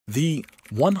The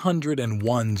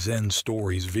 101 Zen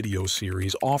Stories video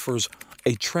series offers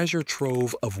a treasure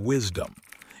trove of wisdom,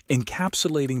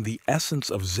 encapsulating the essence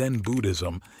of Zen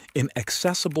Buddhism in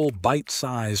accessible,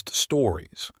 bite-sized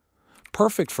stories.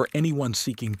 Perfect for anyone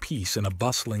seeking peace in a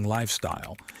bustling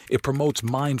lifestyle, it promotes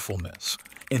mindfulness,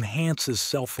 enhances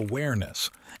self-awareness,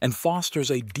 and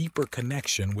fosters a deeper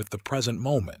connection with the present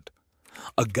moment.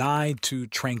 A guide to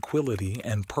tranquility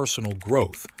and personal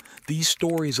growth, these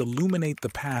stories illuminate the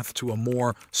path to a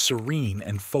more serene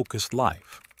and focused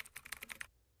life.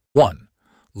 1.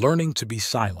 Learning to be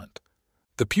silent.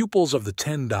 The pupils of the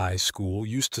Tendai school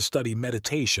used to study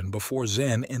meditation before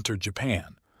Zen entered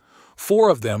Japan. 4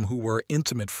 of them who were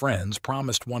intimate friends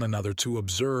promised one another to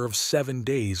observe 7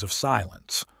 days of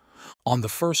silence. On the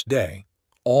first day,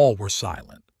 all were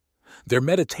silent. Their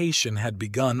meditation had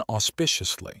begun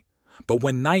auspiciously, but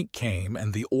when night came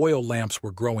and the oil lamps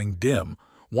were growing dim,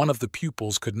 one of the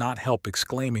pupils could not help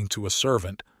exclaiming to a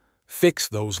servant, "Fix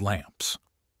those lamps."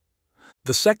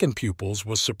 The second pupil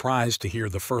was surprised to hear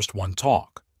the first one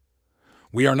talk.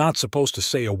 "We are not supposed to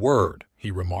say a word," he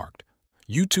remarked.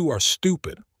 "You two are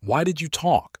stupid. Why did you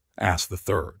talk?" asked the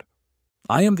third.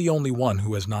 "I am the only one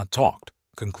who has not talked,"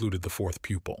 concluded the fourth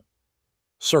pupil.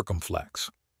 Circumflex.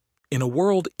 In a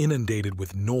world inundated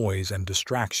with noise and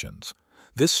distractions,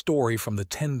 this story from the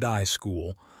Tendai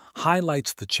school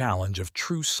highlights the challenge of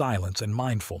true silence and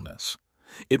mindfulness.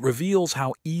 It reveals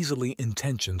how easily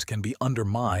intentions can be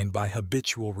undermined by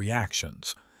habitual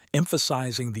reactions,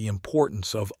 emphasizing the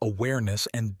importance of awareness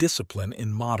and discipline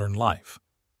in modern life.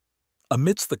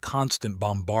 Amidst the constant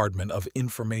bombardment of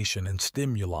information and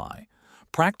stimuli,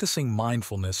 practicing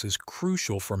mindfulness is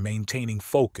crucial for maintaining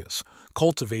focus,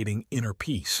 cultivating inner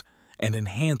peace, and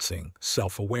enhancing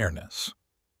self-awareness.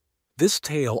 This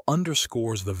tale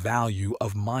underscores the value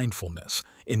of mindfulness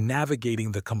in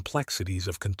navigating the complexities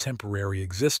of contemporary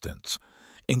existence,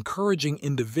 encouraging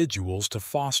individuals to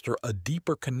foster a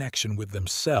deeper connection with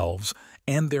themselves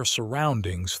and their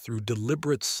surroundings through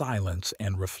deliberate silence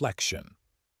and reflection.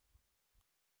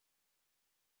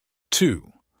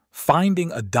 2.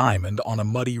 Finding a diamond on a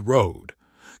muddy road.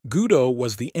 Gudo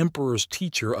was the emperor's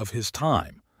teacher of his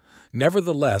time.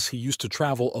 Nevertheless, he used to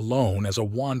travel alone as a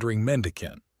wandering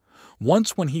mendicant.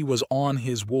 Once when he was on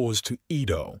his woes to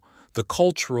Edo, the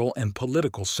cultural and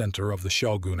political center of the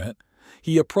shogunate,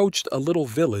 he approached a little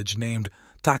village named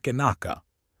Takenaka.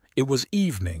 It was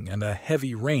evening and a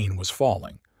heavy rain was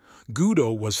falling.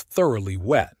 Gudo was thoroughly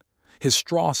wet. His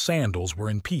straw sandals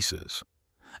were in pieces.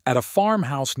 At a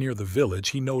farmhouse near the village,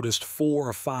 he noticed 4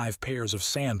 or 5 pairs of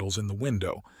sandals in the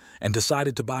window and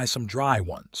decided to buy some dry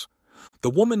ones. The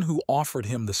woman who offered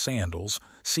him the sandals,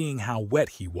 seeing how wet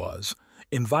he was,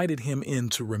 invited him in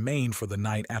to remain for the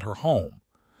night at her home.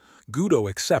 Gudo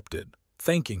accepted,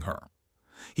 thanking her.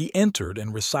 He entered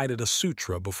and recited a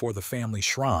sutra before the family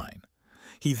shrine.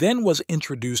 He then was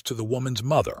introduced to the woman's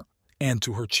mother and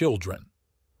to her children.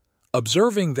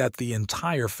 Observing that the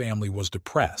entire family was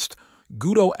depressed,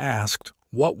 Gudo asked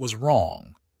what was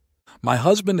wrong. "My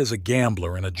husband is a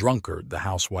gambler and a drunkard," the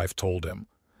housewife told him.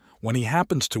 "When he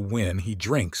happens to win, he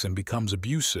drinks and becomes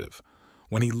abusive.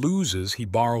 When he loses, he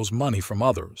borrows money from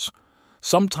others.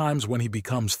 Sometimes when he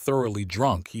becomes thoroughly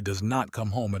drunk, he does not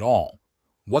come home at all.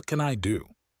 What can I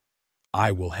do?"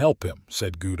 "I will help him,"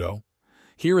 said Gudo.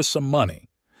 "Here is some money.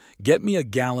 Get me a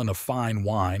gallon of fine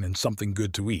wine and something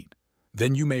good to eat.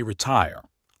 Then you may retire.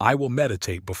 I will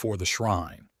meditate before the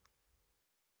shrine."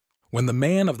 When the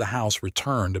man of the house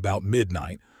returned about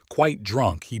midnight, quite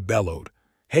drunk, he bellowed,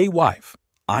 "Hey, wife,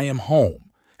 I am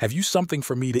home. Have you something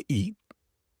for me to eat?"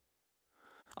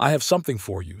 "I have something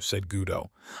for you," said Gudo.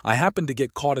 "I happened to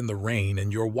get caught in the rain,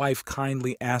 and your wife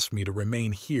kindly asked me to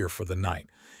remain here for the night.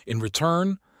 In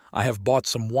return, I have bought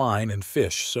some wine and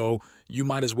fish, so you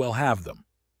might as well have them."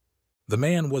 The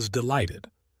man was delighted.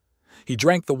 He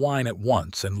drank the wine at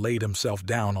once and laid himself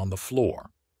down on the floor.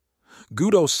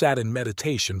 Gudo sat in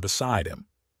meditation beside him.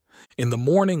 In the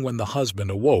morning when the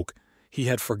husband awoke, he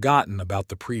had forgotten about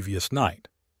the previous night.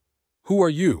 "Who are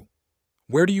you?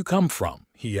 Where do you come from?"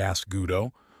 he asked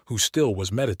Gudo, who still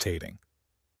was meditating.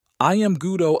 "I am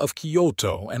Gudo of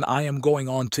Kyoto, and I am going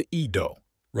on to Edo,"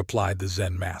 replied the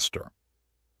Zen master.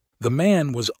 The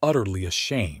man was utterly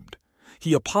ashamed.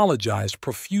 He apologized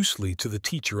profusely to the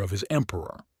teacher of his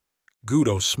emperor.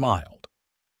 Gudo smiled.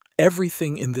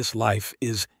 "Everything in this life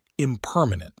is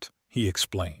impermanent," he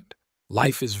explained.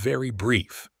 "Life is very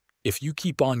brief. If you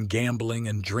keep on gambling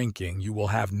and drinking, you will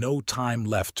have no time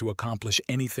left to accomplish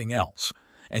anything else,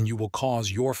 and you will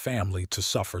cause your family to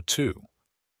suffer too."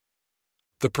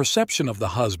 The perception of the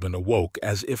husband awoke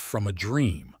as if from a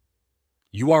dream.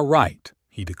 "You are right,"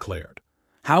 he declared.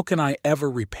 How can I ever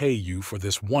repay you for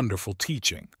this wonderful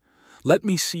teaching? Let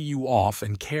me see you off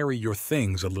and carry your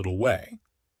things a little way."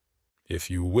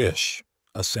 "If you wish,"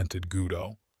 assented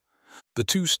Gudo. The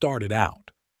two started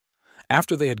out.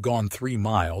 After they had gone 3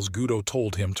 miles, Gudo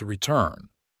told him to return.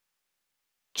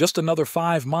 "Just another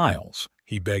 5 miles,"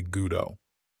 he begged Gudo.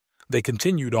 They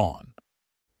continued on.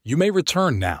 "You may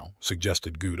return now,"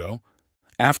 suggested Gudo.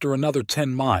 "After another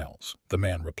 10 miles," the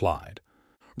man replied.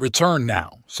 "Return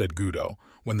now," said Gudo,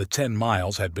 when the 10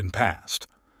 miles had been passed.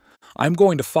 "I'm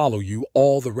going to follow you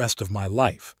all the rest of my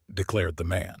life," declared the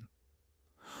man.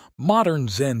 Modern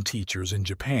Zen teachers in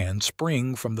Japan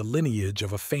spring from the lineage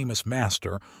of a famous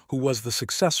master who was the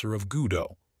successor of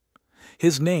Gudo.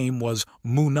 His name was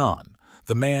Munan,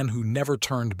 the man who never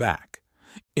turned back.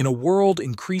 In a world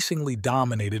increasingly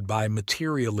dominated by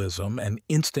materialism and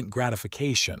instant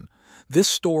gratification, this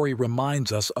story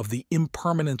reminds us of the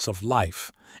impermanence of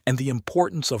life and the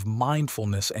importance of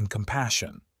mindfulness and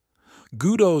compassion.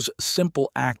 Gudo's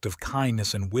simple act of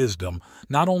kindness and wisdom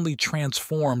not only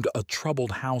transformed a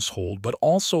troubled household but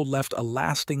also left a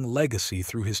lasting legacy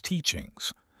through his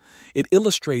teachings. It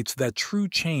illustrates that true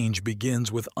change begins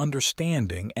with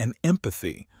understanding and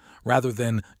empathy rather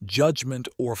than judgment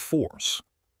or force.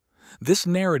 This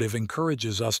narrative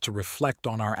encourages us to reflect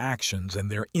on our actions and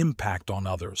their impact on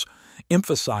others,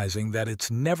 emphasizing that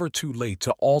it's never too late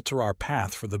to alter our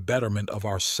path for the betterment of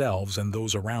ourselves and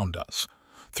those around us.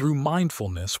 Through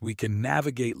mindfulness, we can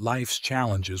navigate life's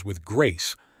challenges with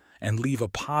grace and leave a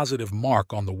positive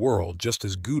mark on the world just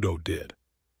as Gudo did.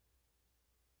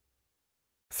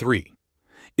 3.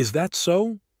 Is that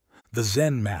so? The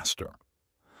Zen Master.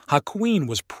 Hakuin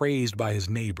was praised by his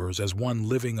neighbors as one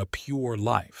living a pure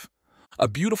life. A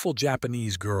beautiful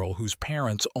Japanese girl whose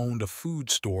parents owned a food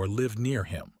store lived near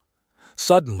him.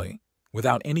 Suddenly,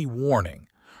 without any warning,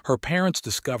 her parents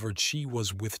discovered she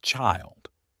was with child.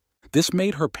 This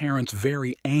made her parents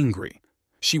very angry.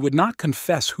 She would not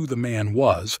confess who the man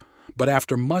was, but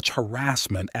after much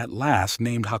harassment at last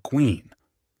named Hakuin.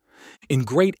 In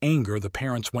great anger, the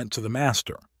parents went to the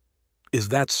master. "Is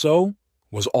that so?"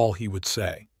 was all he would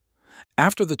say.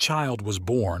 After the child was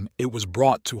born, it was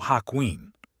brought to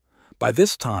Hakuin. By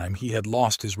this time he had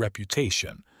lost his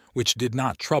reputation, which did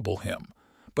not trouble him,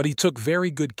 but he took very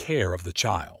good care of the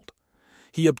child.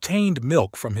 He obtained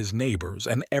milk from his neighbors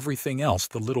and everything else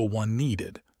the little one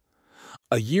needed.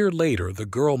 A year later, the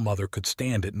girl mother could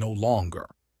stand it no longer.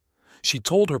 She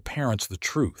told her parents the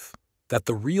truth, that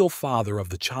the real father of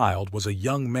the child was a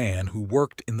young man who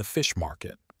worked in the fish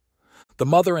market. The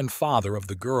mother and father of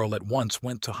the girl at once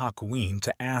went to Hakuin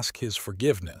to ask his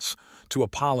forgiveness, to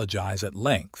apologize at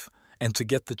length, and to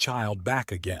get the child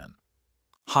back again.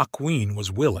 Hakuin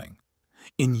was willing.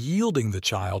 In yielding the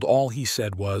child, all he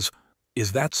said was,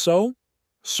 "Is that so?"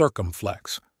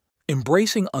 Circumflex.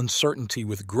 Embracing uncertainty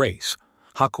with grace,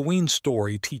 Hakuin's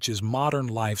story teaches modern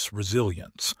life's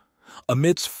resilience.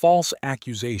 Amidst false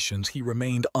accusations, he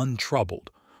remained untroubled,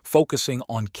 focusing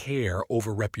on care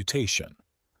over reputation.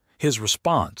 His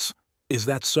response, "Is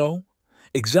that so?"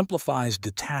 exemplifies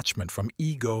detachment from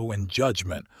ego and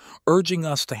judgment, urging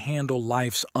us to handle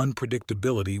life's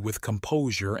unpredictability with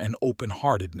composure and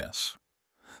open-heartedness.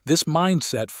 This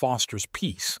mindset fosters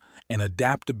peace and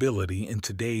adaptability in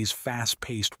today's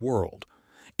fast-paced world,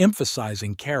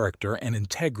 emphasizing character and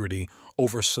integrity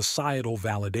over societal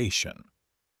validation.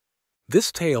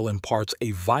 This tale imparts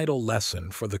a vital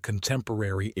lesson for the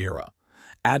contemporary era,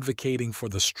 advocating for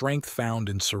the strength found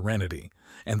in serenity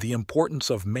and the importance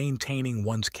of maintaining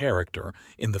one's character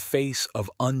in the face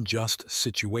of unjust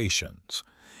situations.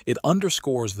 It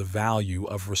underscores the value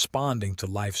of responding to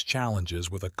life's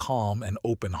challenges with a calm and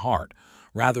open heart,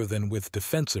 rather than with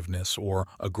defensiveness or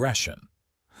aggression.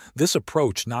 This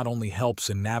approach not only helps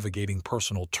in navigating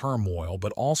personal turmoil,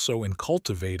 but also in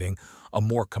cultivating a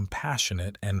more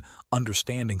compassionate and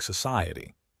understanding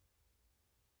society.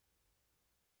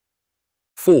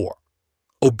 4.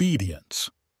 Obedience.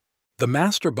 The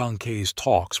Master Bankei's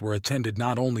talks were attended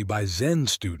not only by Zen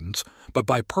students, but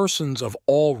by persons of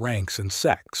all ranks and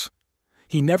sects.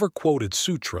 He never quoted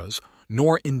sutras,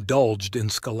 nor indulged in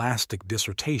scholastic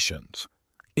dissertations.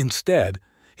 Instead,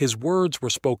 his words were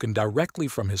spoken directly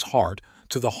from his heart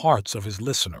to the hearts of his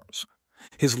listeners.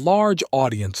 His large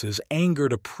audiences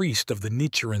angered a priest of the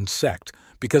Nichiren sect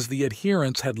because the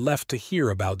adherents had left to hear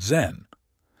about Zen.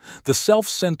 The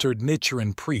self-centered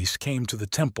Nichiren priest came to the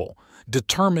temple,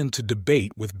 determined to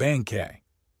debate with Bankei.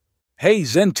 "Hey,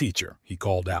 Zen teacher," he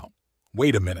called out.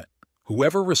 "Wait a minute.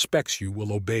 Whoever respects you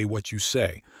will obey what you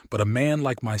say, but a man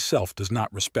like myself does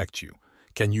not respect you.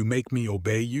 Can you make me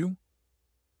obey you?"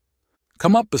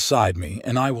 "Come up beside me,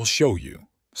 and I will show you,"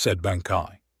 said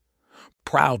Bankei.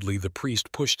 Proudly, the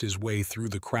priest pushed his way through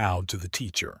the crowd to the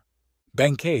teacher.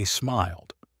 Benkei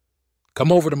smiled.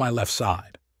 "Come over to my left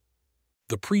side."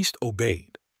 The priest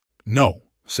obeyed. "No,"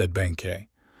 said Benkei.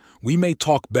 "We may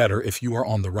talk better if you are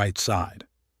on the right side.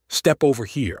 Step over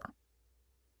here."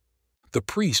 The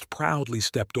priest proudly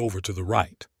stepped over to the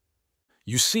right.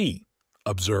 "You see,"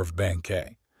 observed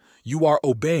Benkei, "you are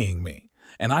obeying me,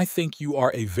 and I think you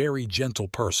are a very gentle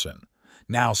person.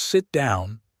 Now sit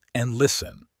down and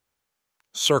listen."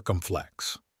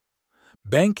 Circumflex.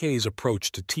 Benkei's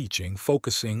approach to teaching,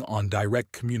 focusing on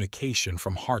direct communication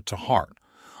from heart to heart,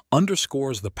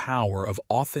 underscores the power of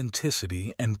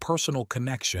authenticity and personal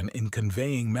connection in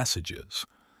conveying messages.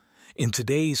 In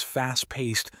today's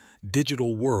fast-paced,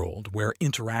 digital world where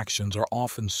interactions are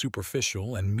often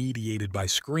superficial and mediated by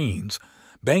screens,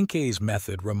 Benkei's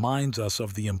method reminds us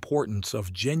of the importance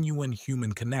of genuine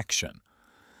human connection.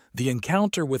 The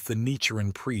encounter with the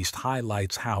Nichiren priest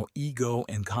highlights how ego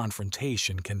and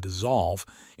confrontation can dissolve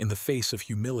in the face of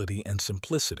humility and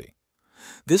simplicity.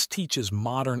 This teaches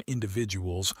modern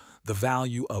individuals the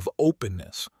value of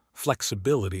openness,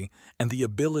 flexibility, and the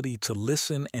ability to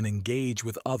listen and engage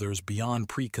with others beyond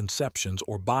preconceptions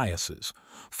or biases,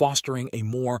 fostering a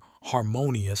more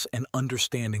harmonious and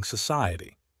understanding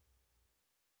society.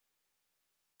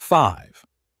 5.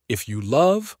 If you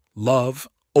love, love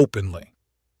openly.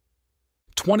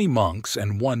 20 monks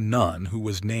and one nun, who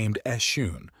was named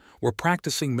Eshun, were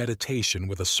practicing meditation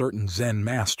with a certain Zen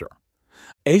master.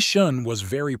 Eshun was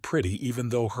very pretty even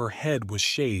though her head was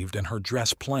shaved and her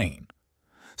dress plain.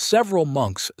 Several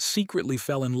monks secretly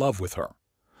fell in love with her.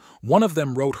 One of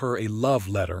them wrote her a love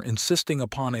letter insisting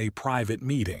upon a private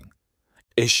meeting.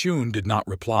 Eshun did not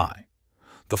reply.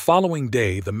 The following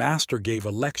day, the master gave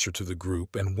a lecture to the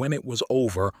group, and when it was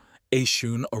over,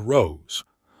 Eshun arose.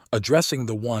 Addressing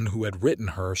the one who had written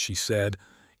her, she said,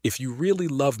 "If you really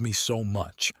love me so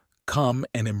much, come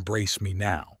and embrace me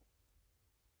now."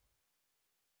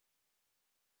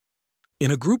 In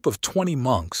a group of 20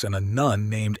 monks and a nun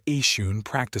named Eshun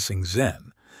practicing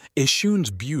Zen,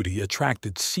 Eshun's beauty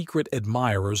attracted secret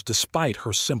admirers despite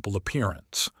her simple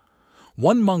appearance.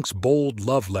 One monk's bold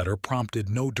love letter prompted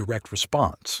no direct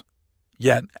response.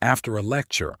 Yet, after a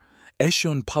lecture,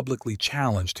 Eshun publicly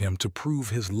challenged him to prove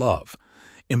his love,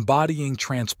 embodying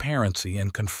transparency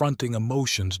and confronting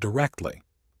emotions directly.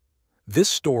 This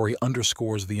story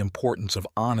underscores the importance of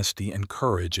honesty and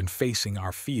courage in facing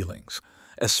our feelings,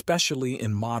 especially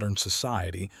in modern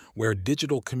society where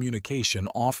digital communication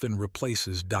often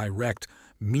replaces direct,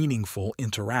 meaningful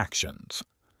interactions.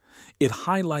 It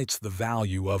highlights the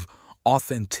value of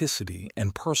authenticity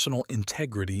and personal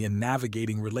integrity in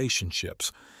navigating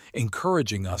relationships,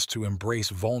 encouraging us to embrace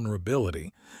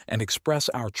vulnerability and express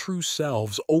our true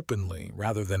selves openly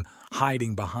rather than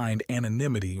hiding behind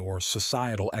anonymity or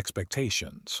societal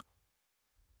expectations.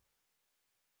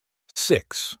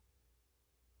 6.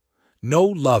 No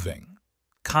loving,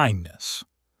 kindness.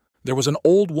 There was an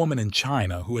old woman in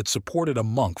China who had supported a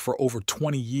monk for over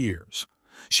 20 years.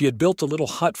 She had built a little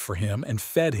hut for him and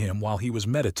fed him while he was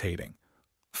meditating.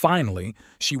 Finally,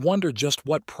 she wondered just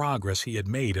what progress he had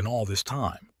made in all this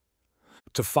time.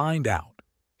 To find out,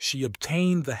 she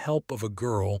obtained the help of a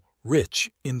girl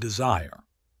rich in desire.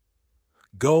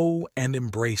 "Go and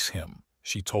embrace him,"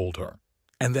 she told her,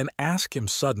 "and then ask him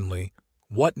suddenly,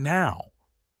 'What now?'"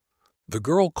 The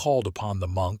girl called upon the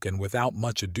monk and without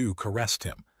much ado caressed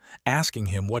him, asking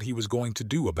him what he was going to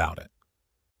do about it.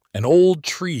 "An old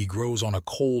tree grows on a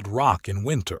cold rock in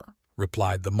winter,"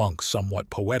 replied the monk somewhat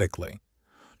poetically.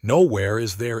 "Nowhere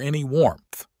is there any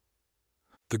warmth."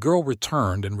 The girl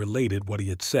returned and related what he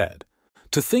had said.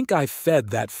 "To think I fed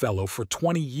that fellow for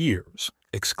 20 years,"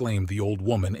 exclaimed the old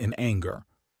woman in anger.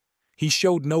 "He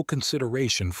showed no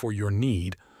consideration for your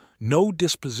need, no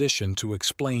disposition to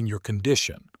explain your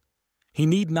condition. He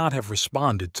need not have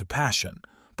responded to passion,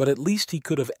 but at least he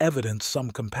could have evidenced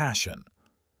some compassion."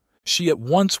 She at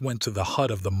once went to the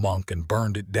hut of the monk and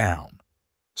burned it down.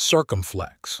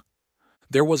 Circumflex.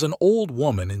 There was an old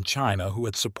woman in China who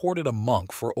had supported a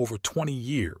monk for over 20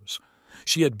 years.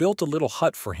 She had built a little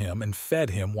hut for him and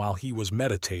fed him while he was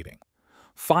meditating.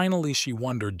 Finally, she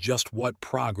wondered just what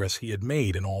progress he had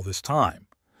made in all this time.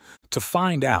 To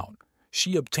find out,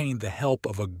 she obtained the help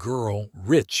of a girl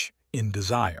rich in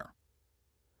desire.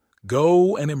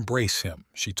 "Go and embrace him,"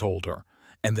 she told her,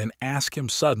 "and then ask him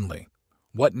suddenly,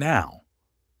 'What now?'"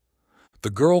 The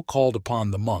girl called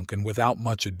upon the monk and without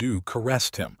much ado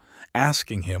caressed him,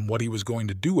 asking him what he was going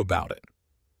to do about it.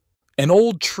 "An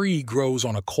old tree grows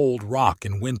on a cold rock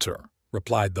in winter,"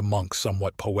 replied the monk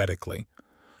somewhat poetically.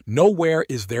 "Nowhere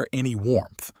is there any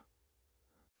warmth."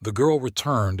 The girl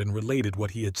returned and related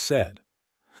what he had said.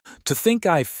 "To think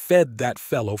I fed that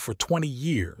fellow for 20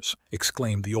 years,"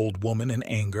 exclaimed the old woman in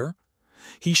anger.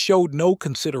 "He showed no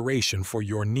consideration for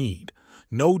your need,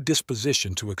 no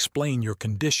disposition to explain your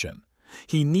condition.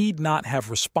 He need not have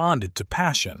responded to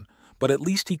passion, but at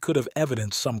least he could have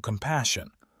evidenced some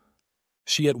compassion."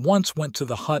 She at once went to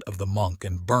the hut of the monk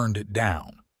and burned it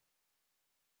down.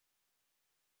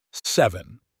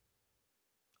 7.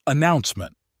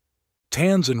 Announcement.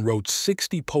 Tanzan wrote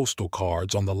 60 postal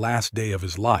cards on the last day of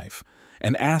his life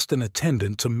and asked an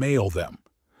attendant to mail them.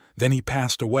 Then he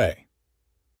passed away.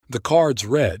 The cards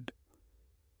read,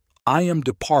 "I am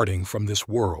departing from this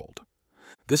world.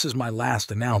 This is my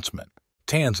last announcement.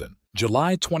 Tanzan,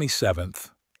 July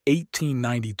 27th,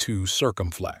 1892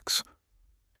 circumflex."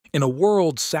 In a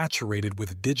world saturated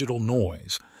with digital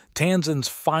noise, Tanzan's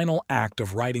final act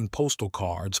of writing postal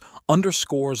cards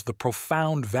underscores the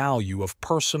profound value of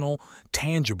personal,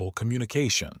 tangible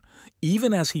communication.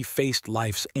 Even as he faced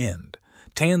life's end,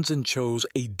 Tanzan chose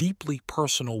a deeply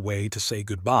personal way to say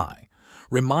goodbye,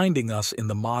 reminding us in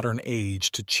the modern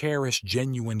age to cherish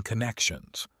genuine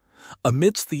connections.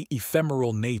 Amidst the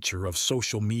ephemeral nature of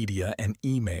social media and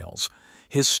emails,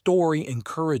 his story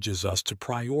encourages us to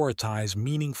prioritize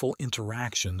meaningful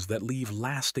interactions that leave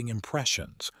lasting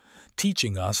impressions,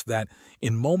 teaching us that,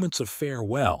 in moments of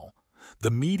farewell,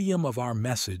 the medium of our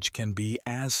message can be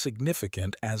as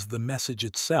significant as the message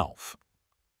itself.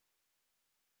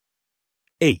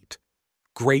 8.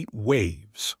 Great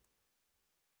Waves.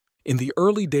 In the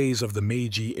early days of the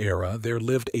Meiji era, there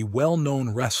lived a well-known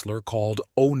wrestler called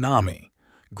Onami,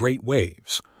 Great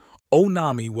Waves.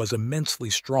 Onami was immensely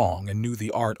strong and knew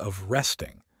the art of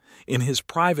wresting. In his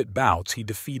private bouts, he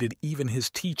defeated even his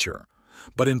teacher,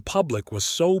 but in public was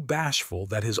so bashful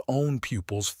that his own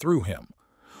pupils threw him.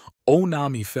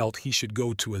 Onami felt he should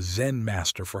go to a Zen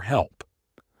master for help.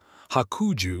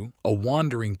 Hakuju, a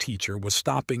wandering teacher, was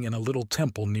stopping in a little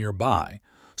temple nearby,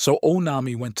 so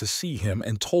Onami went to see him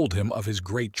and told him of his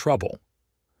great trouble.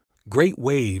 "Great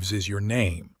Waves is your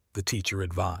name," the teacher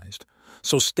advised,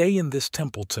 "so stay in this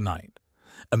temple tonight.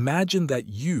 Imagine that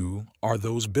you are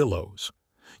those billows.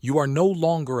 You are no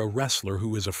longer a wrestler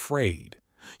who is afraid.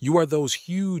 You are those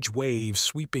huge waves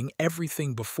sweeping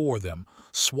everything before them,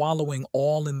 swallowing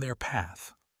all in their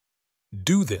path.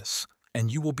 Do this,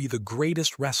 and you will be the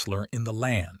greatest wrestler in the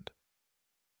land."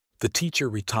 The teacher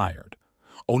retired.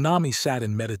 Onami sat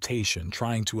in meditation,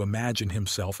 trying to imagine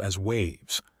himself as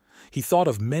waves. He thought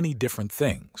of many different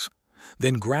things.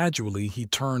 Then gradually he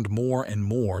turned more and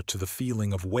more to the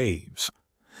feeling of waves.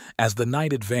 As the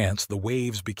night advanced, the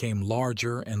waves became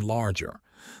larger and larger.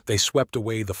 They swept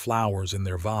away the flowers in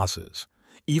their vases.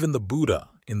 Even the Buddha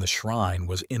in the shrine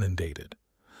was inundated.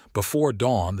 Before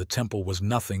dawn, the temple was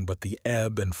nothing but the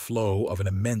ebb and flow of an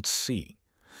immense sea.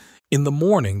 In the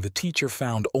morning, the teacher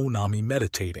found Onami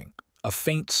meditating, a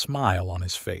faint smile on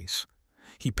his face.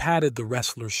 He patted the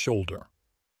wrestler's shoulder.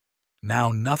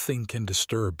 "Now nothing can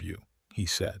disturb you," he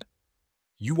said.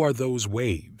 "You are those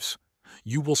waves.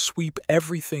 You will sweep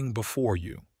everything before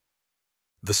you."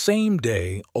 The same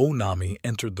day, Onami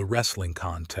entered the wrestling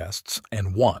contests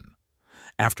and won.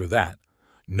 After that,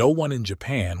 no one in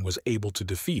Japan was able to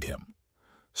defeat him.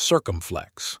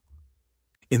 Circumflex.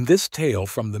 In this tale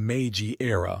from the Meiji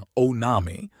era,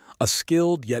 Onami, a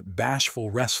skilled yet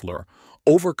bashful wrestler,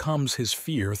 overcomes his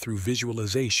fear through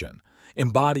visualization,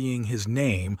 embodying his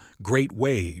name, Great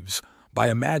Waves, by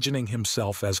imagining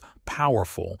himself as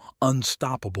powerful,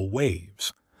 unstoppable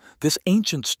waves. This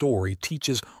ancient story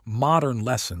teaches modern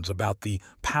lessons about the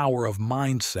power of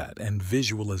mindset and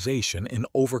visualization in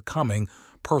overcoming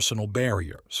personal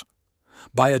barriers.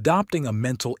 By adopting a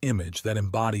mental image that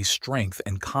embodies strength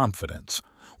and confidence,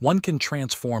 one can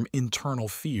transform internal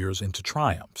fears into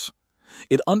triumphs.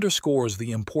 It underscores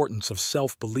the importance of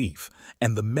self-belief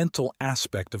and the mental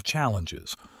aspect of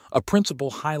challenges, a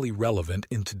principle highly relevant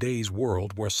in today's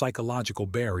world where psychological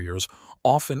barriers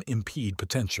often impede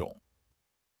potential.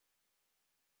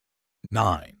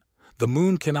 9. The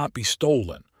moon cannot be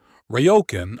stolen.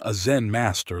 Ryokan, a Zen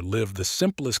master, lived the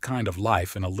simplest kind of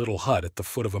life in a little hut at the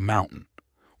foot of a mountain.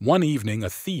 One evening, a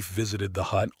thief visited the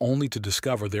hut only to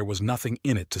discover there was nothing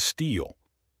in it to steal.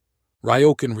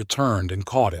 Ryokan returned and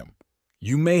caught him.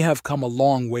 "You may have come a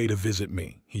long way to visit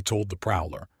me," he told the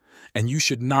prowler, "and you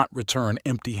should not return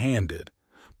empty-handed.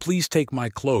 Please take my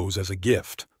clothes as a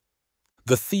gift."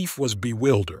 The thief was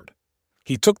bewildered.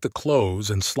 He took the clothes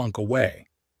and slunk away.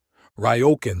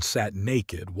 Ryokan sat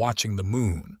naked, watching the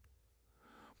moon.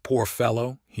 "Poor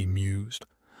fellow," he mused.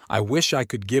 "I wish I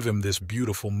could give him this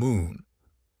beautiful moon."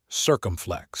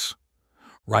 Circumflex.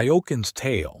 Ryokan's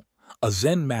tale, a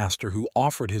Zen master who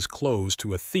offered his clothes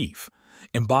to a thief,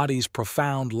 embodies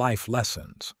profound life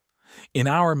lessons. In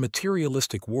our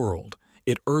materialistic world,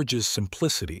 it urges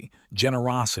simplicity,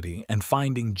 generosity, and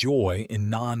finding joy in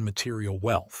non-material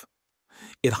wealth.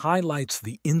 It highlights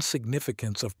the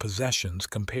insignificance of possessions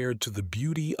compared to the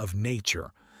beauty of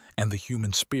nature and the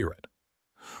human spirit.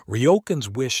 Ryokan's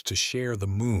wish to share the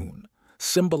moon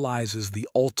symbolizes the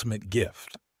ultimate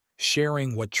gift,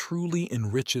 sharing what truly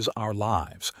enriches our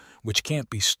lives, which can't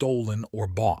be stolen or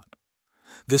bought.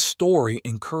 This story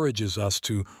encourages us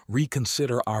to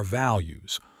reconsider our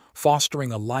values,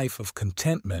 fostering a life of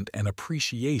contentment and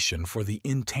appreciation for the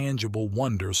intangible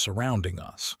wonders surrounding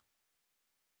us.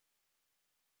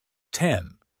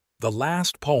 10. The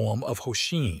Last Poem of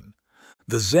Hoshin.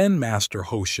 The Zen master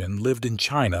Hoshin lived in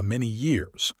China many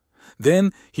years.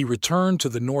 Then he returned to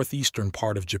the northeastern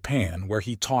part of Japan, where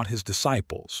he taught his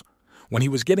disciples. When he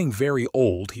was getting very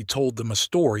old, he told them a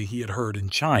story he had heard in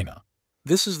China.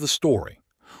 This is the story.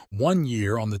 One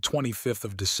year, on the 25th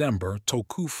of December,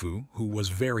 Tokufu, who was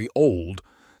very old,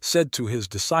 said to his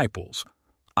disciples,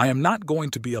 "I am not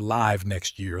going to be alive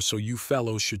next year, so you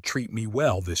fellows should treat me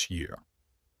well this year."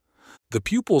 The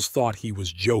pupils thought he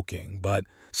was joking, but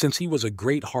since he was a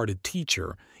great-hearted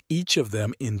teacher, each of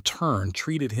them in turn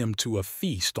treated him to a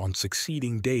feast on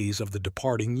succeeding days of the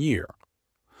departing year.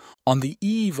 On the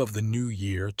eve of the new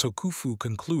year, Tokufu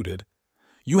concluded,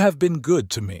 "You have been good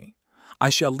to me. I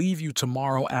shall leave you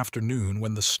tomorrow afternoon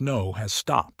when the snow has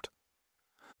stopped."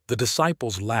 The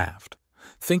disciples laughed,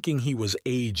 thinking he was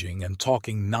aging and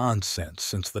talking nonsense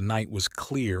since the night was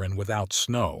clear and without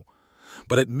snow.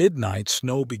 But at midnight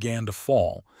snow began to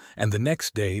fall, and the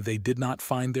next day they did not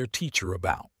find their teacher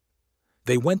about.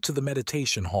 They went to the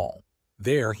meditation hall.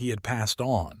 There he had passed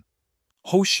on.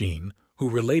 Hoshin, who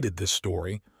related this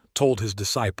story, told his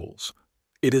disciples,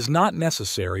 "It is not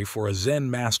necessary for a Zen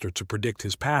master to predict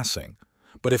his passing,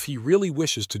 but if he really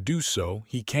wishes to do so,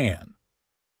 he can."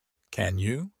 "Can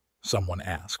you?" someone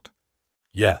asked.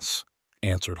 "Yes,"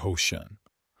 answered Hoshin.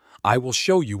 "I will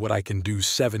show you what I can do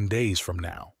 7 days from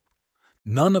now."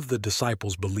 None of the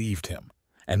disciples believed him,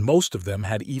 and most of them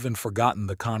had even forgotten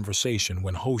the conversation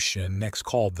when Hoshin next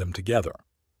called them together.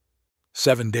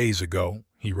 "7 days ago,"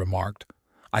 he remarked,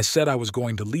 "I said I was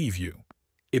going to leave you.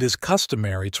 It is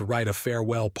customary to write a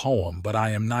farewell poem, but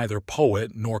I am neither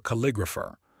poet nor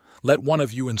calligrapher. Let one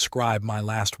of you inscribe my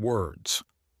last words."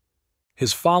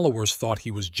 His followers thought he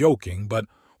was joking, but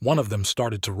one of them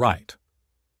started to write.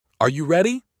 "Are you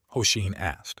ready?" Hoshin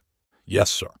asked. "Yes,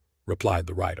 sir," replied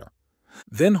the writer.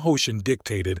 Then Hoshin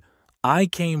dictated, "I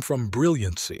came from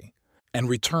brilliancy and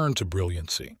returned to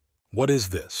brilliancy. What is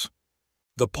this?"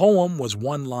 The poem was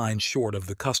 1 line short of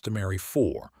the customary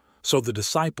 4, so the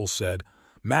disciple said,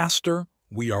 "Master,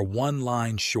 we are 1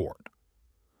 line short."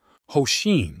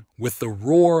 Hoshin, with the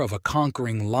roar of a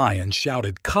conquering lion,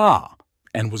 shouted "Ka!"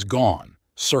 and was gone,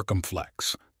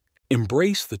 circumflex.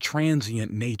 Embrace the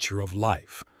transient nature of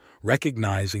life,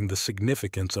 recognizing the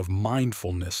significance of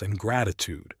mindfulness and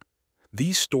gratitude.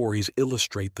 These stories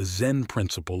illustrate the Zen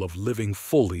principle of living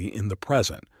fully in the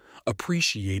present,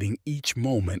 appreciating each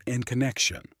moment and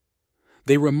connection.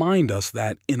 They remind us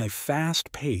that in a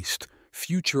fast-paced,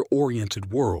 future-oriented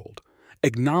world,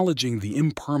 acknowledging the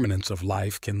impermanence of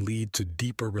life can lead to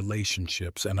deeper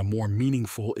relationships and a more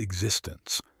meaningful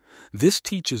existence. This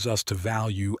teaches us to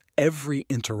value every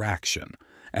interaction,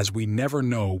 as we never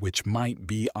know which might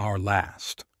be our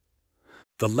last.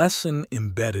 The lesson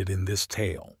embedded in this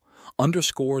tale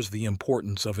underscores the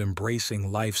importance of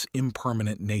embracing life's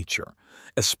impermanent nature,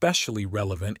 especially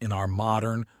relevant in our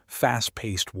modern,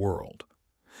 fast-paced world.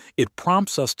 It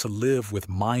prompts us to live with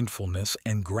mindfulness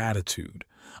and gratitude,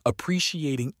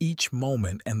 appreciating each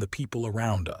moment and the people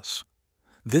around us.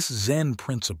 This Zen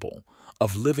principle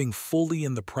of living fully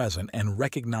in the present and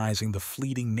recognizing the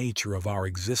fleeting nature of our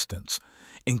existence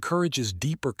encourages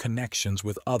deeper connections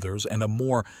with others and a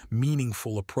more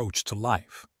meaningful approach to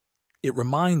life. It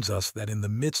reminds us that in the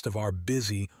midst of our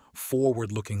busy,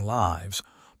 forward-looking lives,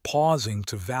 pausing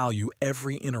to value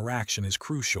every interaction is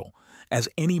crucial, as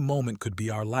any moment could be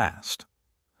our last.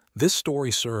 This story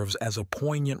serves as a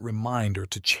poignant reminder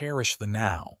to cherish the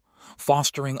now,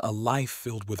 fostering a life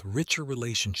filled with richer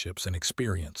relationships and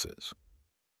experiences.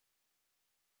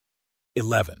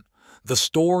 11. The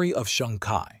Story of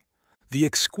Shunkai. The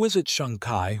exquisite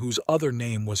Shunkai, whose other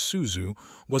name was Suzu,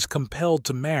 was compelled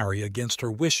to marry against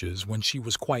her wishes when she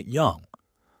was quite young.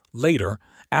 Later,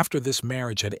 after this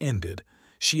marriage had ended,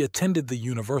 she attended the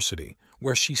university,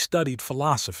 where she studied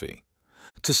philosophy.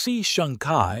 To see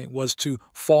Shunkai was to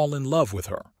fall in love with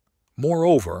her.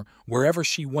 Moreover, wherever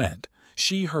she went,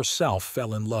 she herself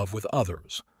fell in love with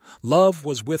others. Love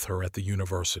was with her at the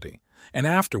university, And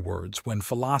afterwards, when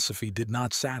philosophy did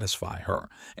not satisfy her,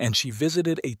 and she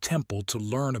visited a temple to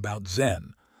learn about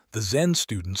Zen, the Zen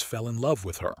students fell in love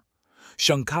with her.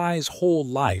 Shunkai's whole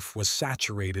life was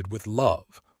saturated with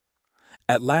love.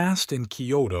 At last, in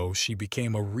Kyoto, she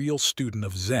became a real student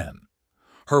of Zen.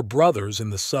 Her brothers in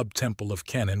the sub-temple of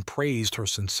Kennen praised her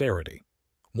sincerity.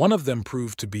 One of them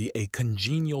proved to be a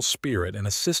congenial spirit and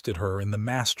assisted her in the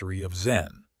mastery of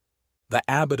Zen. The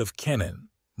abbot of Kennen,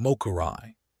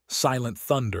 Mokurai, Silent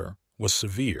Thunder, was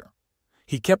severe.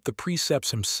 He kept the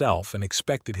precepts himself and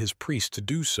expected his priests to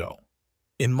do so.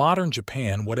 In modern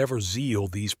Japan, whatever zeal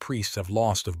these priests have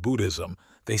lost of Buddhism,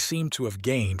 they seem to have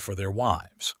gained for their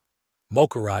wives.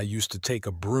 Mokurai used to take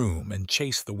a broom and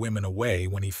chase the women away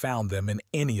when he found them in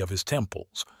any of his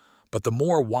temples, but the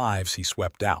more wives he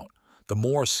swept out, the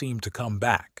more seemed to come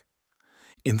back.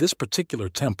 In this particular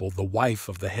temple, the wife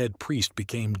of the head priest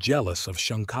became jealous of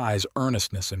Shunkai's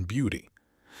earnestness and beauty.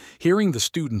 Hearing the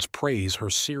students praise her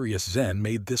serious Zen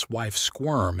made this wife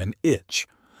squirm and itch.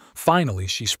 Finally,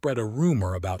 she spread a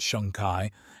rumor about Shunkai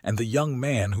and the young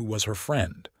man who was her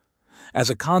friend. As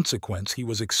a consequence, he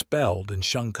was expelled and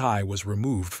Shunkai was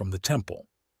removed from the temple.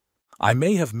 I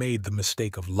may have made the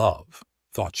mistake of love,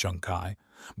 thought Shunkai,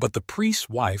 but the priest's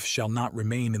wife shall not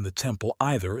remain in the temple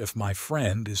either if my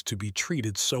friend is to be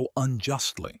treated so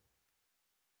unjustly.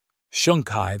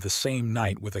 Shunkai, the same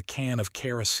night, with a can of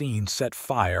kerosene, set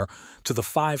fire to the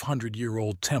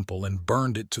 500-year-old temple and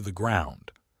burned it to the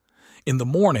ground. In the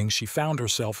morning, she found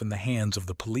herself in the hands of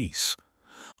the police.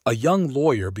 A young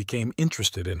lawyer became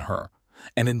interested in her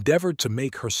and endeavored to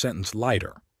make her sentence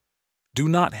lighter. "Do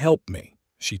not help me,"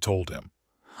 she told him.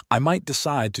 "I might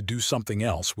decide to do something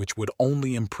else which would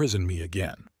only imprison me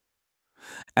again."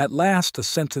 At last, a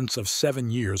sentence of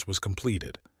 7 years was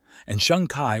completed, and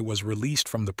Shunkai was released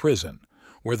from the prison,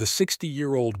 where the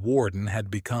 60-year-old warden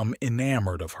had become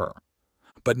enamored of her.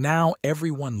 But now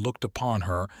everyone looked upon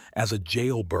her as a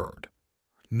jailbird.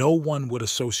 No one would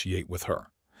associate with her.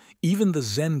 Even the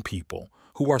Zen people,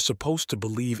 who are supposed to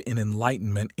believe in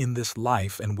enlightenment in this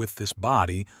life and with this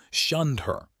body, shunned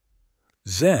her.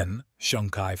 Zen,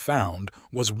 Shunkai found,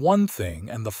 was one thing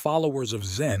and the followers of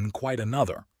Zen quite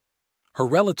another. Her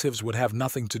relatives would have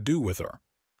nothing to do with her.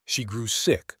 She grew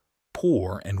sick,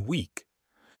 poor, and weak.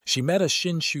 She met a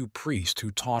Shinshu priest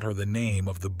who taught her the name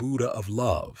of the Buddha of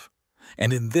love,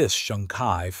 and in this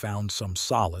Shunkai found some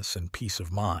solace and peace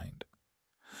of mind.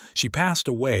 She passed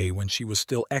away when she was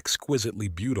still exquisitely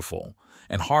beautiful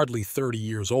and hardly 30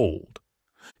 years old.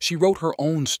 She wrote her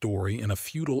own story in a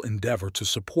futile endeavor to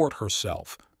support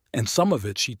herself, and some of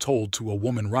it she told to a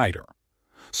woman writer.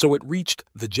 So it reached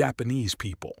the Japanese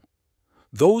people.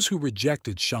 Those who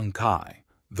rejected Shunkai,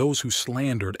 those who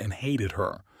slandered and hated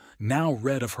her, now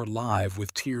read of her life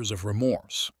with tears of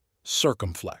remorse.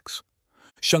 Circumflex.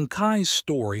 Shunkai's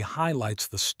story highlights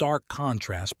the stark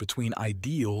contrast between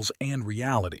ideals and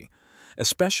reality,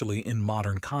 especially in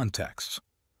modern contexts.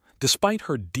 Despite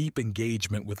her deep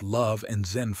engagement with love and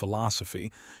Zen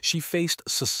philosophy, she faced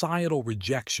societal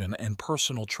rejection and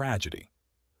personal tragedy.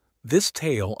 This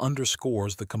tale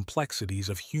underscores the complexities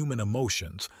of human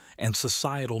emotions and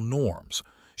societal norms,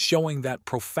 showing that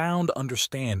profound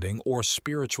understanding or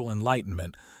spiritual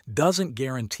enlightenment doesn't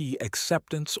guarantee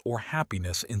acceptance or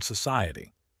happiness in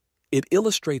society. It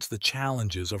illustrates the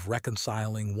challenges of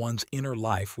reconciling one's inner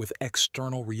life with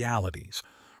external realities,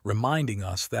 reminding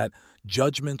us that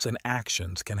judgments and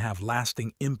actions can have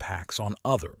lasting impacts on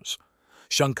others.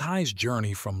 Shunkai's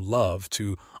journey from love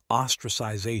to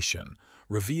ostracization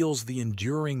reveals the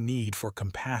enduring need for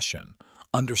compassion,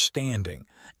 understanding,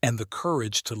 and the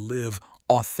courage to live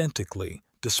authentically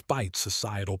despite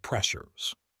societal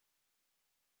pressures.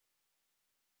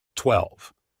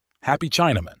 12. Happy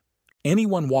Chinaman.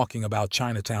 Anyone walking about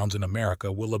Chinatowns in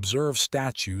America will observe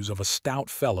statues of a stout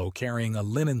fellow carrying a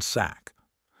linen sack.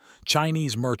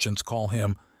 Chinese merchants call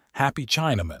him Happy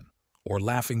Chinaman or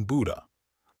Laughing Buddha.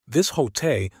 This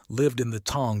Hotei lived in the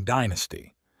Tang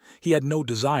dynasty. He had no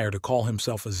desire to call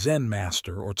himself a Zen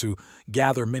master or to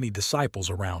gather many disciples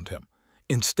around him.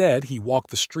 Instead, he walked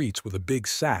the streets with a big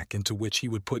sack into which he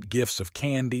would put gifts of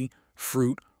candy,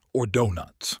 fruit, or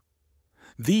donuts.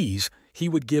 These he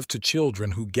would give to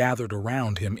children who gathered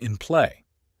around him in play.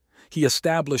 He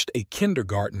established a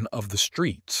kindergarten of the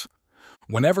streets.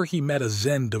 Whenever he met a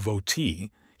Zen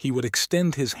devotee, he would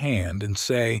extend his hand and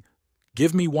say,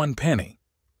 "Give me 1 penny."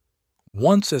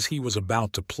 Once, as he was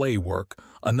about to play work,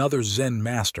 another Zen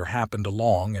master happened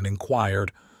along and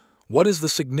inquired, "What is the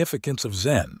significance of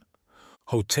Zen?"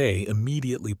 Hotei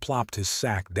immediately plopped his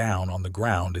sack down on the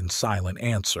ground in silent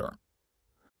answer.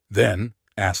 "Then,"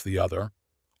 asked the other,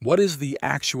 "what is the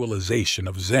actualization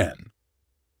of Zen?"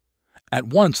 At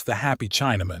once the happy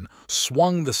Chinaman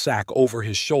swung the sack over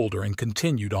his shoulder and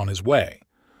continued on his way.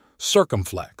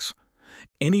 Circumflex.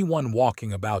 Anyone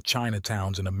walking about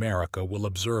Chinatowns in America will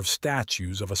observe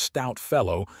statues of a stout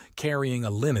fellow carrying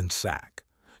a linen sack.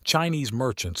 Chinese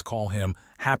merchants call him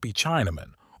Happy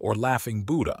Chinaman or Laughing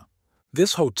Buddha.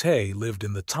 This Hotei lived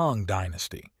in the Tang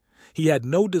dynasty. He had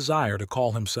no desire to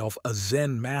call himself a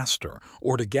Zen master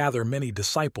or to gather many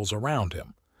disciples around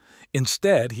him.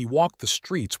 Instead, he walked the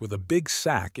streets with a big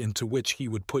sack into which he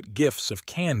would put gifts of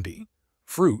candy,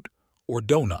 fruit, or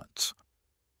donuts.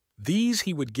 These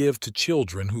he would give to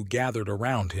children who gathered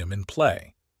around him in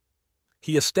play.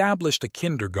 He established a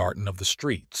kindergarten of the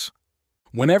streets.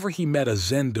 Whenever he met a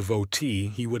Zen devotee,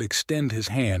 he would extend his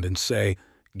hand and say,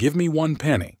 "Give me 1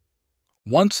 penny."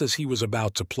 Once as he was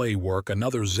about to play work,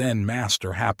 another Zen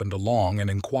master happened along and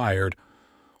inquired,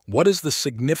 "What is the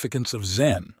significance of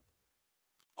Zen?"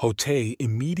 Hotei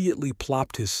immediately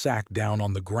plopped his sack down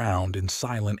on the ground in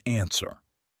silent answer.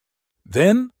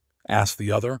 "Then," asked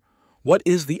the other, "what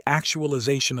is the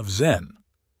actualization of Zen?"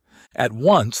 At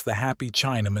once the happy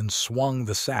Chinaman swung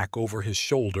the sack over his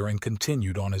shoulder and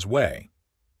continued on his way.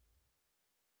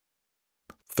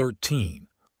 13.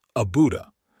 A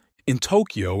Buddha. In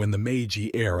Tokyo in the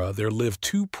Meiji era, there lived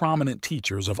 2 prominent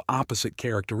teachers of opposite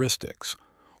characteristics.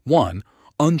 One,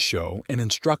 Unsho, an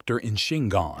instructor in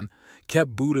Shingon,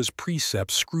 kept Buddha's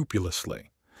precepts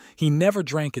scrupulously. He never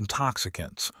drank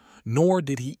intoxicants, nor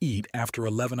did he eat after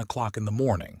 11 o'clock in the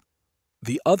morning.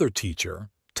 The other teacher,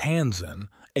 Tanzen,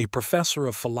 a professor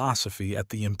of philosophy at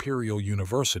the Imperial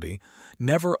University,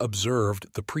 never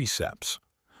observed the precepts.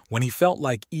 When he felt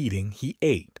like eating, he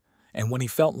ate, and when he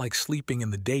felt like sleeping in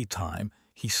the daytime,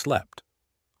 he slept.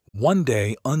 One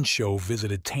day, Unsho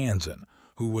visited Tanzen,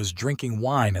 who was drinking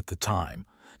wine at the time,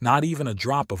 not even a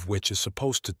drop of which is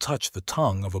supposed to touch the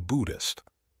tongue of a Buddhist.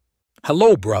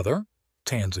 "Hello, brother,"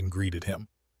 Tanzen greeted him.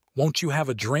 "Won't you have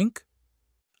a drink?"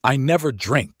 "I never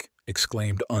drink,"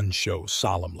 exclaimed Unsho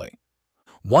solemnly.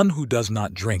 "One who does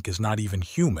not drink is not even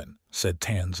human," said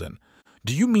Tanzen.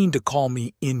 "Do you mean to call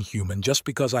me inhuman just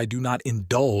because I do not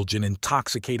indulge in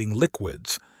intoxicating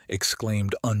liquids?"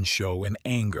 exclaimed Unsho in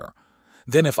anger.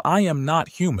 "Then if I am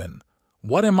not human,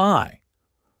 what am I?"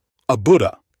 "A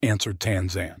Buddha," answered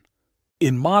Tanzen.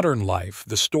 In modern life,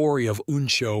 the story of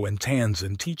Unsho and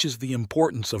Tanzen teaches the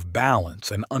importance of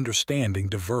balance and understanding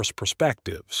diverse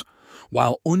perspectives.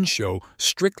 While Unsho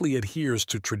strictly adheres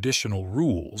to traditional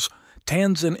rules,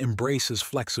 Tanzen embraces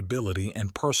flexibility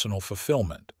and personal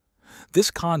fulfillment.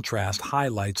 This contrast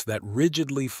highlights that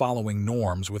rigidly following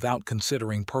norms without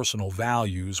considering personal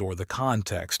values or the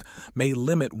context may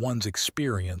limit one's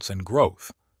experience and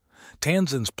growth.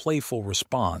 Tanzen's playful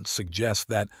response suggests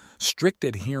that strict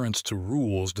adherence to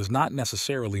rules does not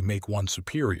necessarily make one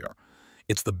superior.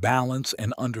 It's the balance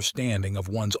and understanding of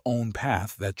one's own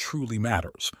path that truly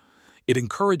matters. It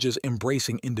encourages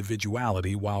embracing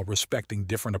individuality while respecting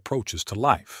different approaches to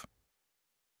life.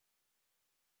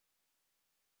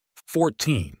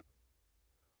 14.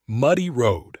 Muddy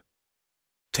Road.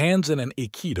 Tanzen and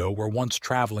Aikido were once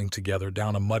traveling together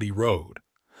down a muddy road.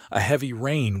 A heavy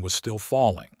rain was still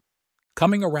falling.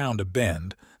 Coming around a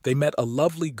bend, they met a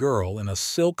lovely girl in a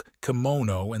silk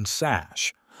kimono and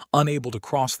sash, unable to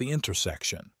cross the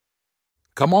intersection.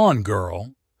 "Come on,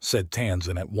 girl," said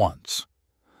Tanzen at once.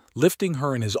 Lifting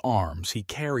her in his arms, he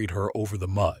carried her over the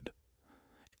mud.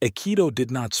 Aikido did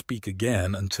not speak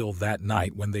again until that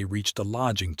night when they reached a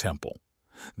lodging temple.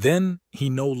 Then he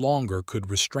no longer could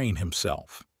restrain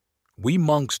himself. "We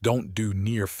monks don't do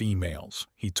near females,"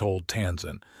 he told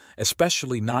Tanzen,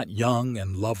 "especially not young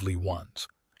and lovely ones.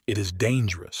 It is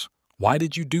dangerous. Why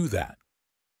did you do that?"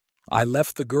 "I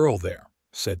left the girl there,"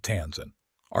 said Tanzen.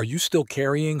 "Are you still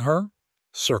carrying her?"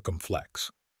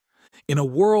 Circumflex. In a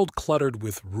world cluttered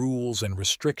with rules and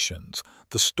restrictions,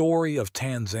 the story of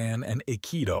Tanzen and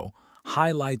Aikido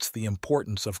highlights the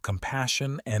importance of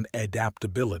compassion and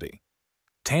adaptability.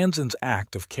 Tanzen's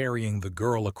act of carrying the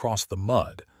girl across the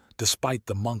mud, despite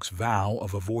the monk's vow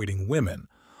of avoiding women,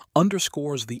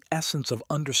 underscores the essence of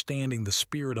understanding the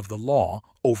spirit of the law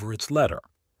over its letter.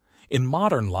 In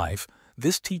modern life,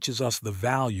 this teaches us the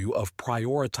value of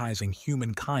prioritizing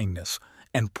human kindness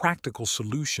and practical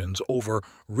solutions over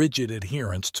rigid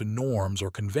adherence to norms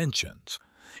or conventions.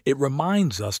 It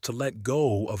reminds us to let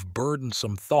go of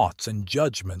burdensome thoughts and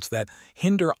judgments that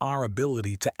hinder our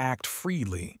ability to act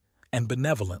freely and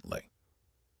benevolently.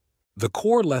 The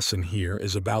core lesson here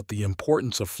is about the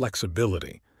importance of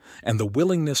flexibility and the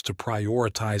willingness to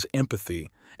prioritize empathy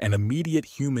and immediate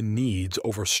human needs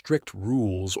over strict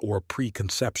rules or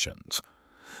preconceptions.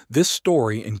 This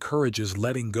story encourages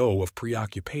letting go of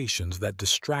preoccupations that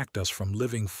distract us from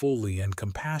living fully and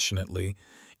compassionately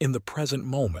in the present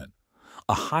moment,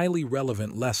 a highly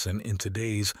relevant lesson in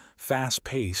today's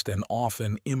fast-paced and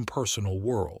often impersonal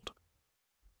world.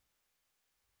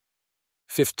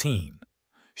 15.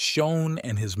 Shoan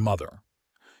and His Mother.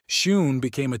 Shun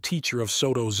became a teacher of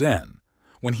Soto Zen.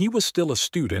 When he was still a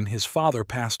student, his father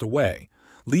passed away,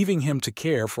 leaving him to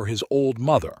care for his old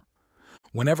mother.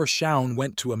 Whenever Shoan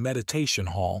went to a meditation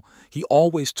hall, he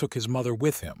always took his mother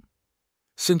with him.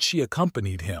 Since she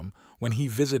accompanied him when he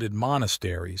visited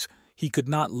monasteries, he could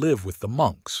not live with the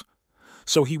monks.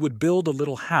 So he would build a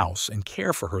little house and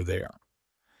care for her there.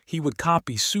 He would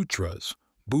copy sutras,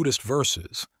 Buddhist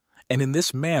verses, and in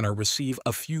this manner receive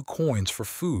a few coins for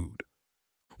food.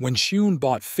 When Shun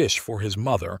bought fish for his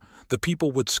mother, the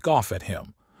people would scoff at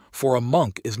him, for a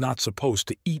monk is not supposed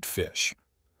to eat fish.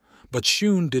 But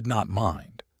Shun did not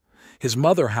mind. His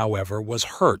mother, however, was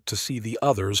hurt to see the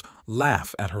others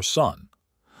laugh at her son.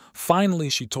 Finally,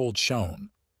 she told Shoan,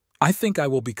 "I think I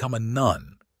will become a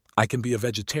nun. I can be a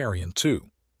vegetarian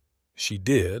too." She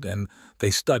did, and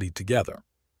they studied together.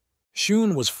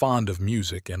 Shun was fond of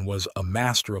music and was a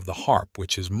master of the harp,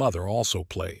 which his mother also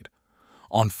played.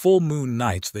 On full moon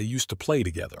nights they used to play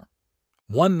together.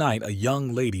 One night a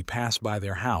young lady passed by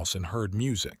their house and heard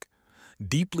music.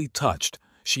 Deeply touched,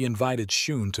 she invited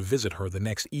Shun to visit her the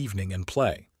next evening and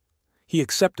play. He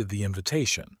accepted the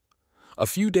invitation. A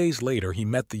few days later he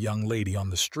met the young lady on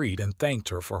the street and thanked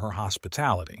her for her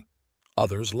hospitality.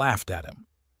 Others laughed at him.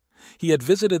 He had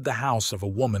visited the house of a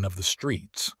woman of the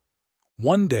streets.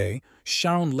 One day,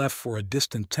 Shoan left for a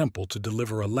distant temple to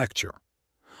deliver a lecture.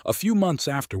 A few months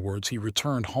afterwards, he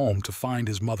returned home to find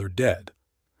his mother dead.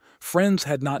 Friends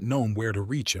had not known where to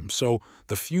reach him, so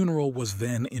the funeral was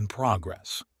then in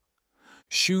progress.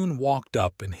 Shun walked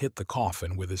up and hit the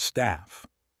coffin with his staff.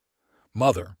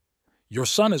 "Mother, your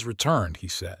son has returned," he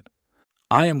said.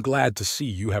 "I am glad to see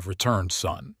you have returned,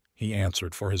 son," he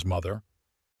answered for his mother.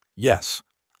 "Yes,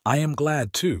 I am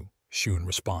glad too," Shun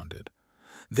responded.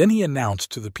 Then he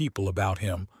announced to the people about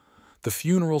him, "The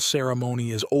funeral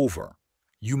ceremony is over.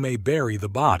 You may bury the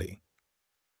body."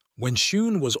 When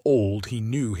Shun was old, he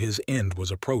knew his end was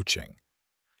approaching.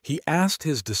 He asked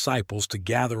his disciples to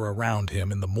gather around him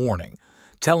in the morning,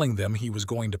 telling them he was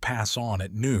going to pass on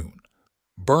at noon.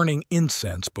 Burning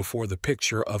incense before the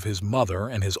picture of his mother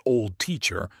and his old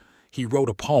teacher, he wrote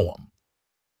a poem.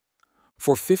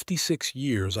 "For 56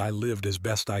 years I lived as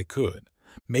best I could,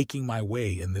 making my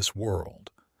way in this world.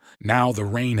 Now the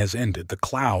rain has ended, the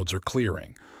clouds are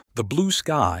clearing, the blue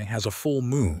sky has a full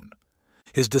moon."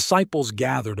 His disciples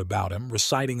gathered about him,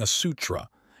 reciting a sutra,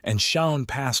 and Shoan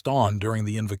passed on during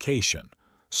the invocation,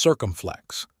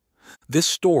 circumflex. This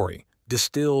story,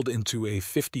 distilled into a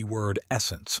 50-word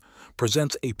essence,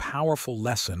 presents a powerful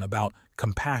lesson about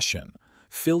compassion,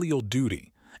 filial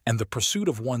duty, and the pursuit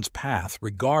of one's path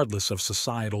regardless of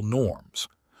societal norms.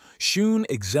 Shun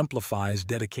exemplifies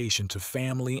dedication to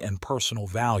family and personal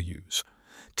values,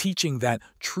 teaching that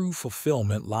true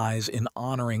fulfillment lies in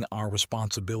honoring our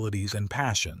responsibilities and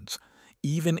passions,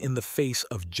 even in the face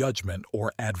of judgment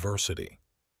or adversity.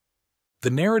 The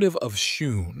narrative of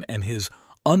Shun and his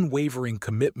unwavering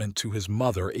commitment to his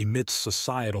mother amidst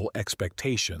societal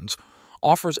expectations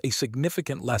offers a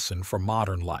significant lesson for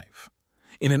modern life.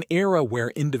 In an era where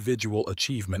individual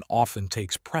achievement often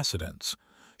takes precedence,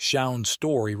 Shoan's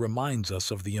story reminds us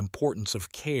of the importance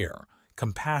of care,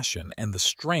 compassion, and the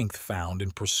strength found in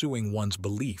pursuing one's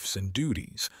beliefs and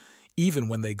duties, even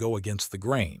when they go against the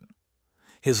grain.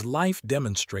 His life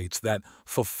demonstrates that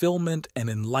fulfillment and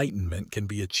enlightenment can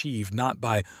be achieved not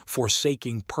by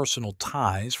forsaking personal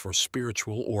ties for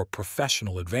spiritual or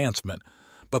professional advancement,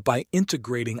 but by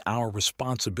integrating our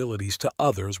responsibilities to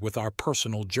others with our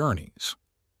personal journeys.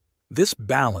 This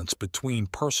balance between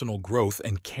personal growth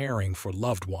and caring for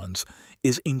loved ones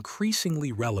is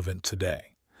increasingly relevant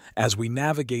today, as we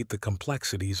navigate the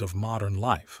complexities of modern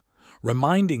life,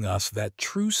 reminding us that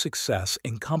true success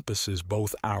encompasses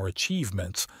both our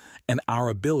achievements and our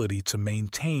ability to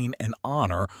maintain and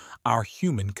honor our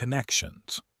human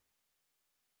connections.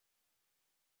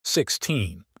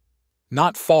 16.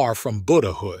 Not Far From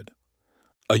Buddhahood.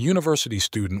 A university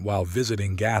student while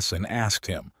visiting Gasson asked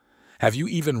him, "Have you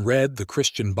even read the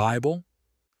Christian Bible?"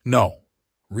 "No,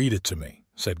 read it to me,"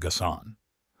 said Gasson.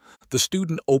 The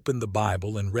student opened the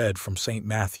Bible and read from St.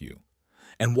 Matthew.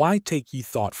 "And why take ye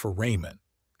thought for raiment?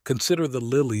 Consider the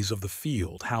lilies of the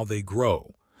field, how they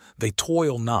grow. They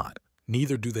toil not,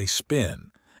 neither do they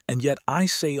spin. And yet I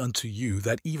say unto you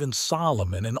that even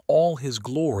Solomon in all his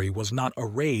glory was not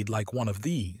arrayed like one of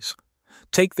these.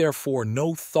 Take therefore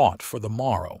no thought for the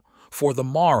morrow, for the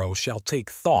morrow shall take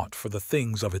thought for the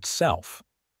things of itself.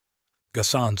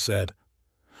 Gassan said,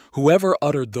 "Whoever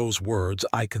uttered those words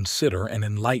I consider an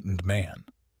enlightened man."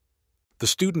 The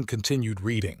student continued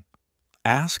reading.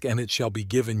 "Ask, and it shall be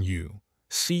given you.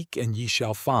 Seek, and ye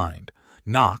shall find.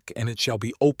 Knock, and it shall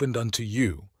be opened unto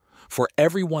you. For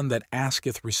everyone that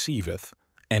asketh receiveth,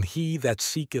 and he that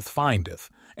seeketh findeth,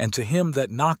 and to him that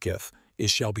knocketh it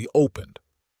shall be opened."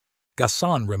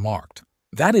 Gassan remarked,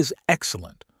 "That is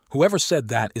excellent. Whoever said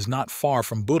that is not far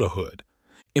from Buddhahood."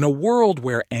 In a world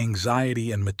where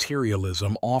anxiety and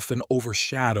materialism often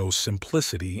overshadow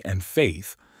simplicity and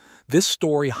faith, this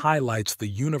story highlights the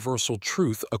universal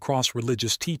truth across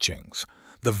religious teachings,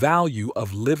 the value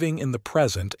of living in the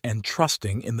present and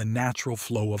trusting in the natural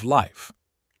flow of life.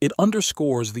 It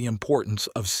underscores the importance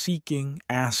of seeking,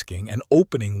 asking, and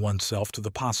opening oneself to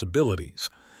the possibilities,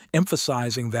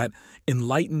 emphasizing that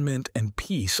enlightenment and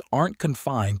peace aren't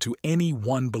confined to any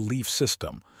one belief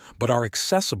system, but are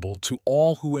accessible to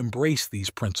all who embrace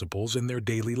these principles in their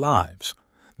daily lives.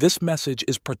 This message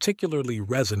is particularly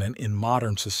resonant in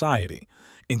modern society,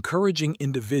 encouraging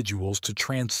individuals to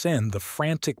transcend the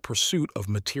frantic pursuit of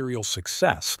material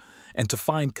success and to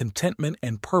find contentment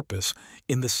and purpose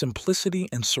in the simplicity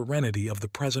and serenity of the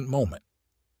present moment.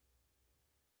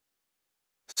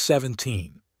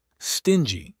 17.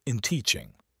 Stingy in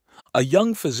teaching. A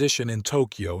young physician in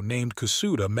Tokyo named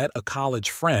Kusuda met a college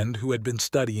friend who had been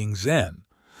studying Zen.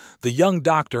 The young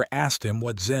doctor asked him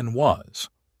what Zen was.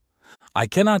 "I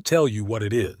cannot tell you what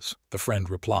it is," the friend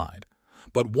replied,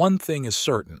 "but one thing is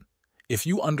certain. If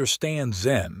you understand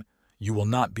Zen, you will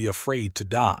not be afraid to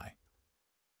die."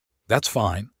 "That's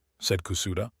fine," said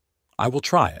Kusuda. "I will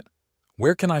try it.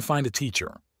 Where can I find a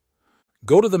teacher?"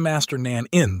 "Go to the master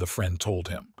Nan-in," the friend told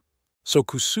him. So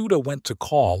Kusuda went to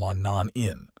call on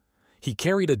Nan-in. He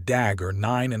carried a dagger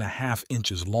 9.5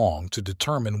 inches long to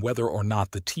determine whether or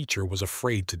not the teacher was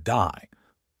afraid to die.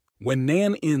 When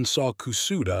Nan-in saw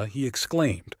Kusuda, he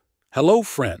exclaimed, "Hello,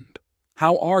 friend.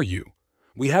 How are you?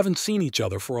 We haven't seen each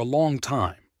other for a long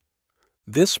time."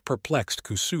 This perplexed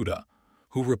Kusuda,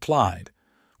 who replied,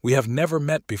 "We have never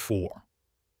met before."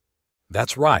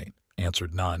 "That's right,"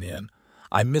 answered Nan-in.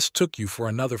 "I mistook you for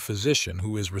another physician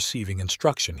who is receiving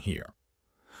instruction here."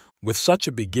 With such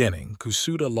a beginning,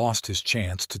 Kusuda lost his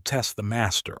chance to test the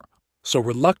master, so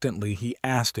reluctantly he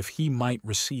asked if he might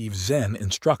receive Zen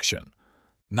instruction.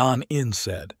 Nan-in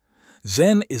said,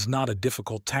 "Zen is not a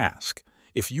difficult task.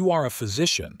 If you are a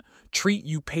physician, treat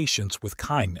you patients with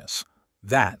kindness.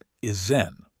 That is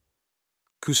Zen."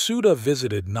 Kusuda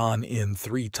visited Nan-in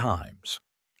 3 times.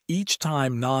 Each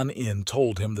time Nan-in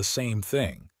told him the same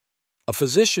thing. "A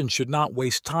physician should not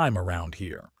waste time around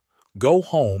here. Go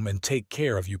home and take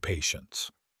care of you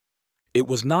patients." It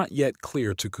was not yet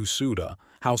clear to Kusuda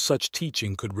how such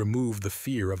teaching could remove the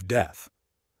fear of death.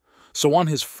 So on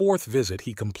his 4th visit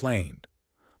he complained,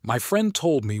 "My friend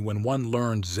told me when one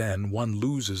learns Zen one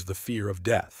loses the fear of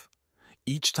death.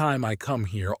 Each time I come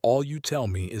here all you tell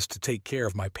me is to take care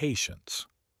of my patients.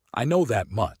 I know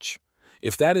that much.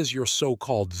 If that is your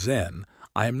so-called Zen,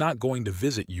 I am not going to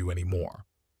visit you anymore."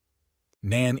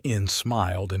 Nan-in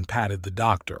smiled and patted the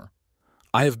doctor.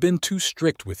 "I have been too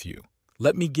strict with you.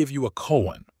 Let me give you a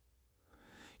koan."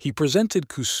 He presented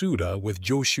Kusuda with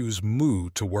Joshu's Mu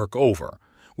to work over,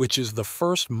 which is the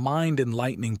first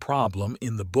mind-enlightening problem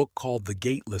in the book called The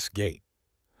Gateless Gate.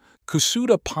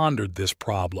 Kusuda pondered this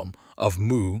problem of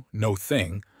Mu, no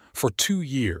thing, for 2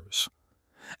 years.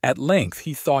 At length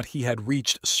he thought he had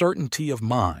reached certainty of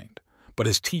mind, but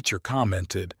his teacher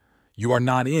commented, "You are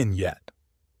not in yet."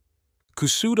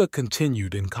 Kusuda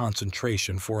continued in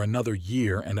concentration for another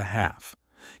 1.5 years.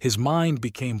 His mind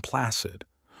became placid.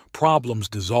 Problems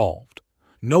dissolved.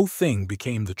 No thing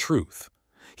became the truth.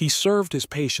 He served his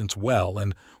patients well,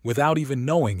 and without even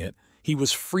knowing it, he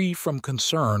was free from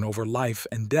concern over life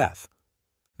and death.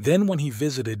 Then when he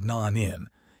visited Nan-in,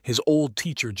 his old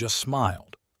teacher just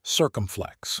smiled,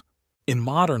 circumflex. In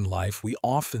modern life, we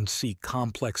often seek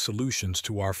complex solutions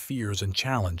to our fears and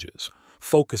challenges,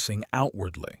 focusing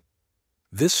outwardly.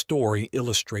 This story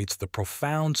illustrates the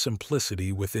profound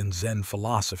simplicity within Zen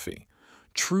philosophy.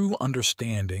 True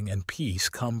understanding and peace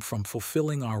come from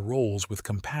fulfilling our roles with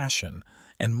compassion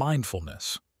and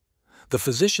mindfulness. The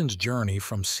physician's journey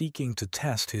from seeking to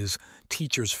test his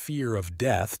teacher's fear of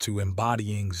death to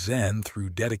embodying Zen through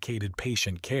dedicated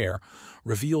patient care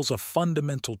reveals a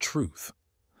fundamental truth.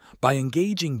 By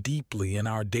engaging deeply in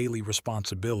our daily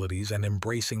responsibilities and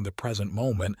embracing the present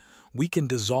moment, we can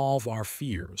dissolve our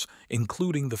fears,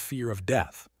 including the fear of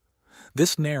death.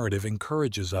 This narrative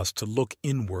encourages us to look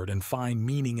inward and find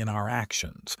meaning in our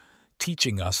actions,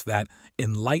 teaching us that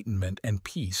enlightenment and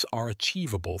peace are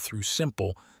achievable through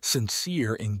simple,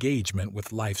 sincere engagement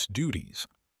with life's duties.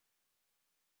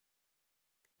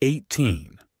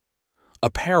 18. A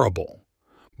parable.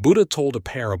 Buddha told a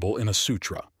parable in a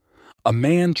sutra. A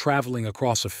man traveling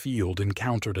across a field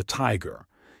encountered a tiger.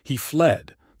 He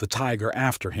fled, the tiger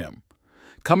after him.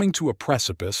 Coming to a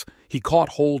precipice, he caught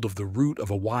hold of the root of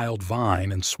a wild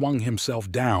vine and swung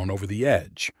himself down over the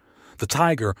edge. The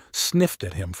tiger sniffed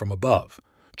at him from above.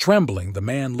 Trembling, the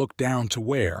man looked down to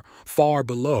where, far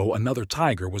below, another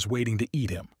tiger was waiting to eat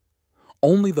him.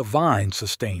 Only the vine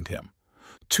sustained him.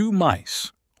 2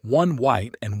 mice, one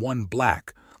white and one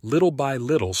black, little by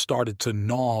little started to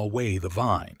gnaw away the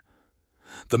vine.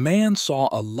 The man saw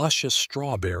a luscious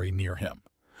strawberry near him.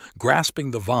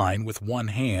 Grasping the vine with one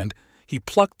hand, he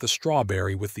plucked the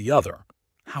strawberry with the other.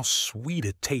 How sweet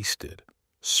it tasted!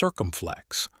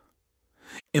 Circumflex.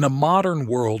 In a modern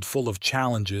world full of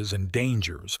challenges and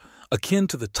dangers, akin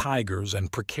to the tigers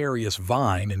and precarious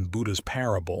vine in Buddha's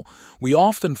parable, we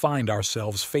often find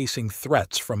ourselves facing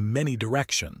threats from many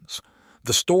directions.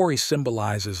 The story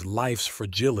symbolizes life's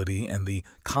fragility and the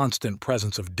constant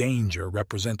presence of danger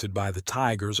represented by the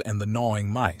tigers and the gnawing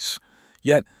mice.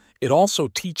 Yet, it also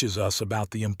teaches us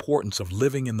about the importance of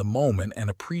living in the moment and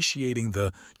appreciating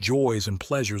the joys and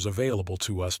pleasures available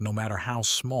to us, no matter how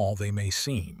small they may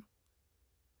seem.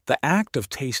 The act of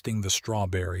tasting the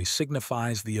strawberry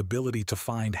signifies the ability to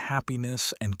find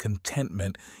happiness and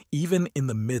contentment even in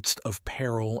the midst of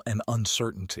peril and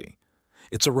uncertainty.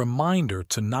 It's a reminder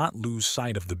to not lose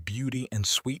sight of the beauty and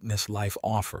sweetness life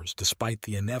offers despite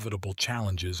the inevitable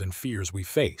challenges and fears we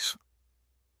face.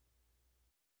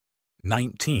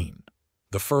 19.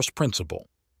 The first principle.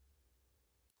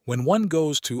 When one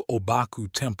goes to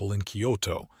Obaku Temple in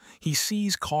Kyoto, he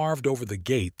sees carved over the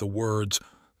gate the words,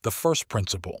 "The first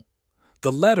principle."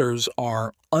 The letters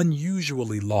are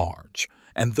unusually large,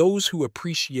 and those who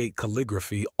appreciate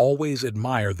calligraphy always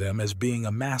admire them as being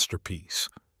a masterpiece.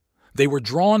 They were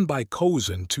drawn by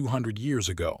Kozin 200 years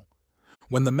ago.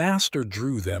 When the master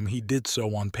drew them, he did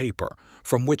so on paper,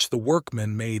 from which the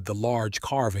workman made the large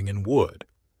carving in wood.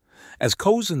 As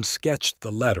Kozin sketched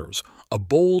the letters, a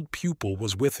bold pupil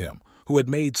was with him who had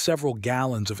made several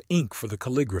gallons of ink for the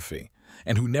calligraphy,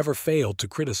 and who never failed to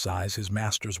criticize his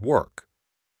master's work.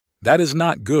 "That is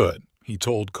not good," he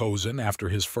told Kozin after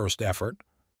his first effort.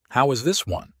 "How is this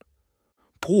one?"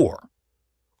 "Poor.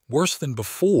 Worse than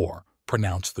before,"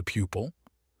 pronounced the pupil.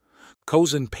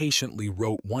 Kozin patiently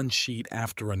wrote one sheet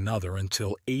after another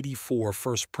until 84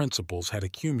 first principles had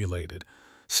accumulated,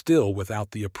 still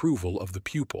without the approval of the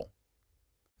pupil.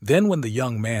 Then when the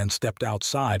young man stepped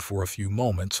outside for a few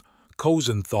moments,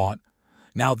 Kozin thought,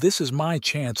 "Now this is my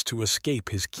chance to escape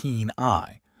his keen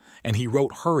eye," and he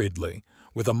wrote hurriedly,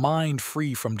 with a mind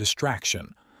free from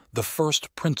distraction, "The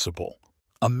first principle."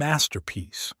 "A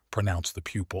masterpiece," pronounced the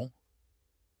pupil.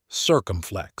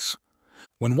 Circumflex.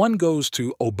 When one goes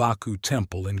to Obaku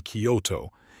Temple in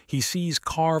Kyoto, he sees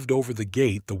carved over the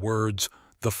gate the words,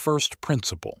 "The first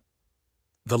principle."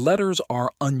 The letters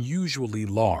are unusually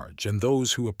large, and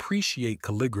those who appreciate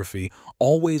calligraphy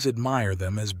always admire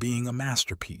them as being a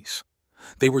masterpiece.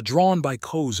 They were drawn by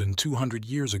Kozin 200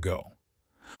 years ago.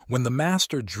 When the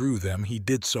master drew them, he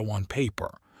did so on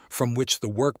paper, from which the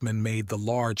workman made the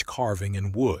large carving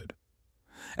in wood.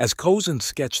 As Kozin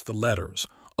sketched the letters,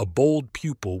 a bold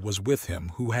pupil was with him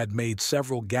who had made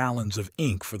several gallons of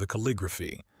ink for the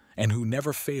calligraphy, and who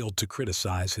never failed to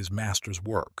criticize his master's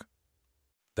work.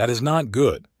 "That is not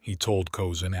good," he told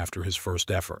Kozin after his first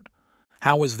effort.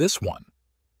 "How is this one?"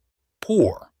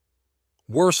 "Poor.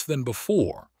 Worse than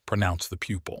before," pronounced the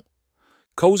pupil.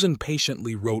 Kozin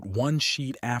patiently wrote one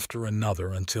sheet after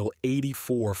another until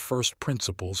 84 first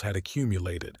principles had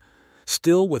accumulated,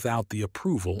 still without the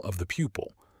approval of the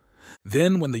pupil.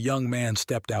 Then when the young man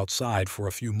stepped outside for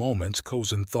a few moments,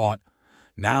 Kozin thought,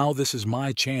 "Now this is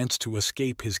my chance to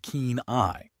escape his keen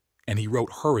eye," and he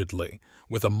wrote hurriedly,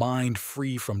 with a mind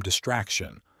free from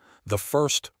distraction, "The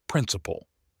first principle."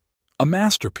 "A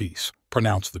masterpiece,"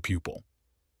 pronounced the pupil.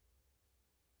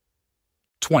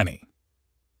 20.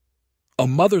 A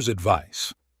mother's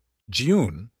advice.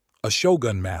 Jiun, a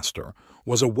shogun master,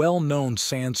 was a well-known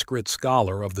Sanskrit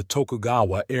scholar of the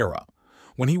Tokugawa era.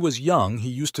 When he was young, he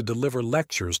used to deliver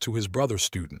lectures to his brother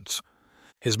students.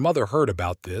 His mother heard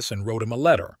about this and wrote him a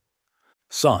letter.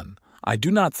 "Son, I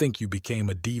do not think you became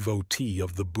a devotee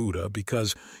of the Buddha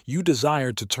because you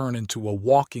desired to turn into a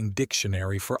walking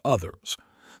dictionary for others.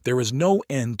 There is no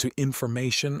end to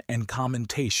information and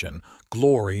commentation,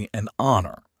 glory and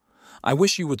honor. I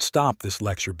wish you would stop this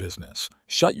lecture business.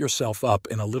 Shut yourself up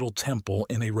in a little temple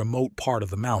in a remote part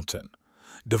of the mountain.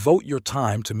 Devote your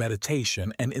time to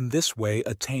meditation and in this way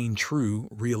attain true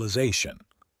realization.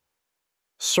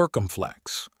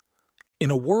 Circumflex.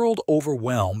 In a world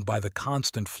overwhelmed by the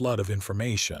constant flood of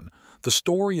information, the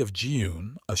story of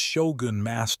Jiun, a shogun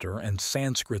master and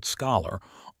Sanskrit scholar,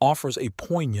 offers a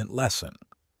poignant lesson.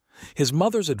 His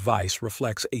mother's advice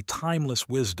reflects a timeless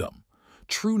wisdom.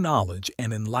 True knowledge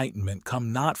and enlightenment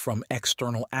come not from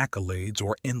external accolades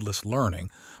or endless learning,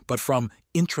 but from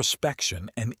introspection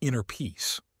and inner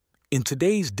peace. In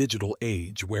today's digital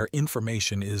age, where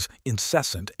information is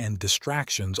incessant and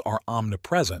distractions are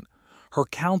omnipresent, her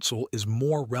counsel is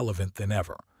more relevant than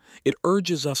ever. It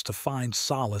urges us to find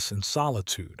solace in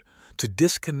solitude, to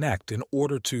disconnect in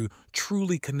order to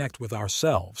truly connect with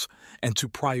ourselves, and to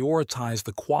prioritize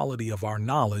the quality of our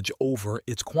knowledge over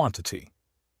its quantity.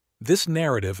 This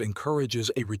narrative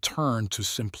encourages a return to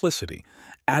simplicity,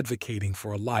 advocating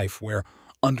for a life where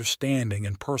understanding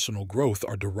and personal growth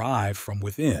are derived from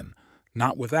within,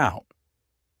 not without.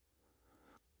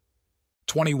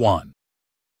 21.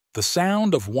 The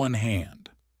sound of one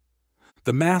hand.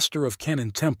 The master of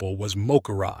Kennen Temple was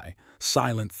Mokurai,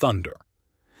 Silent Thunder.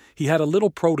 He had a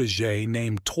little protege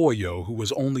named Toyo who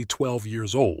was only 12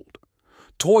 years old.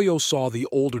 Toyo saw the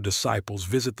older disciples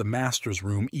visit the master's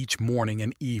room each morning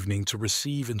and evening to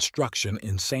receive instruction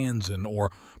in Sanzen or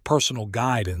personal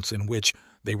guidance in which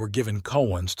they were given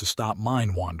koans to stop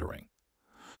mind wandering.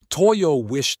 Toyo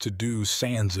wished to do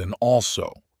Sanzen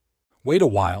also. "Wait a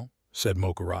while," said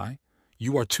Mokurai.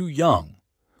 "You are too young."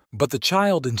 But the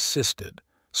child insisted,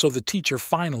 so the teacher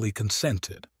finally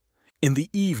consented. In the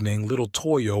evening, little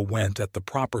Toyo went at the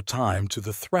proper time to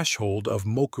the threshold of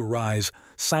Mokurai's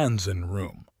Sanzen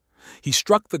room. He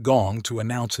struck the gong to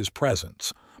announce his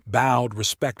presence, bowed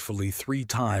respectfully 3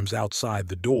 times outside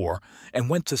the door, and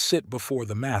went to sit before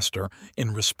the master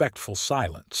in respectful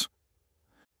silence.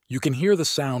 "You can hear the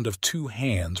sound of 2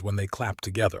 hands when they clap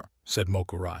together," said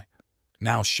Mokurai.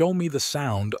 "Now show me the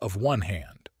sound of one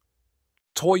hand."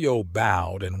 Toyo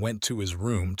bowed and went to his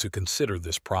room to consider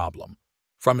this problem.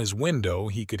 From his window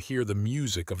he could hear the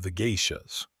music of the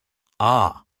geishas.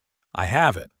 "Ah, I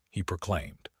have it," he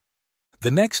proclaimed. The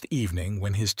next evening,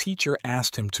 when his teacher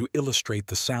asked him to illustrate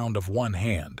the sound of one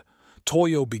hand,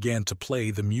 Toyo began to play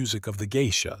the music of the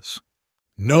geishas.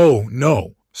 "No,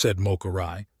 no," said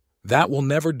Mokurai. "That will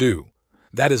never do.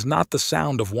 That is not the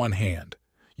sound of one hand.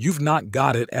 You've not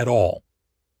got it at all."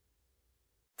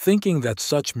 Thinking that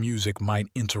such music might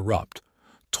interrupt,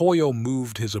 Toyo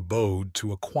moved his abode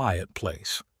to a quiet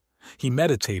place. He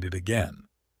meditated again.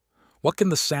 What can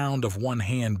the sound of one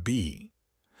hand be?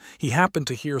 He happened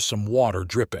to hear some water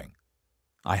dripping.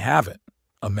 "I have it,"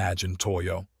 imagined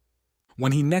Toyo.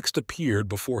 When he next appeared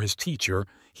before his teacher,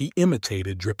 he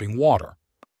imitated dripping water.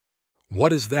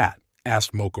 "What is that?"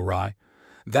 asked Mokurai.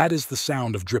 "That is the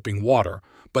sound of dripping water,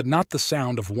 but not the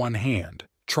sound of one hand.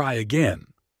 Try again."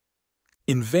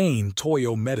 In vain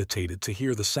Toyo meditated to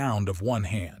hear the sound of one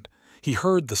hand. He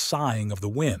heard the sighing of the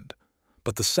wind,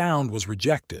 but the sound was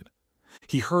rejected.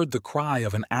 He heard the cry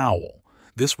of an owl.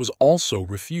 This was also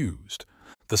refused.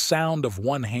 The sound of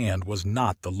one hand was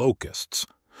not the locusts.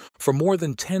 For more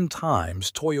than 10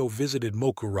 times Toyo visited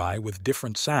Mokurai with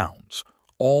different sounds.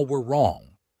 All were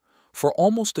wrong. For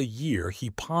almost a year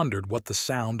he pondered what the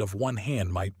sound of one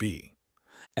hand might be.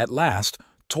 At last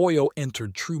Toyo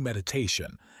entered true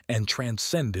meditation and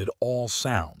transcended all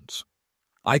sounds.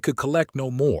 "I could collect no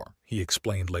more," he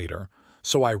explained later,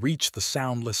 "so I reached the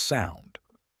soundless sound."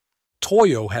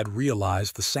 Toyo had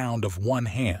realized the sound of one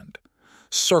hand,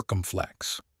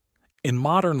 circumflex. In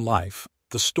modern life,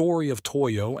 the story of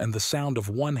Toyo and the sound of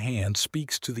one hand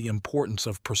speaks to the importance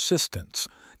of persistence,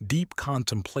 deep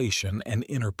contemplation, and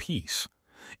inner peace.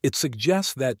 It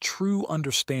suggests that true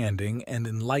understanding and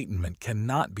enlightenment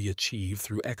cannot be achieved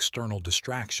through external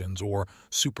distractions or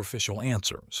superficial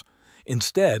answers.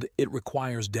 Instead, it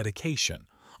requires dedication,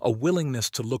 a willingness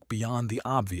to look beyond the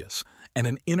obvious, and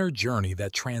an inner journey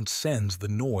that transcends the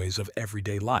noise of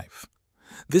everyday life.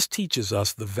 This teaches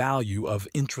us the value of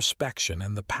introspection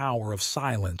and the power of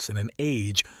silence in an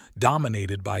age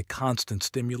dominated by constant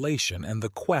stimulation and the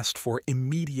quest for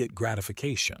immediate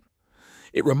gratification.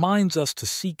 It reminds us to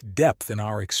seek depth in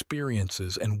our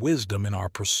experiences and wisdom in our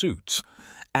pursuits,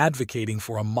 advocating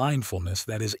for a mindfulness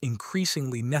that is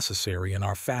increasingly necessary in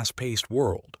our fast-paced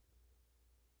world.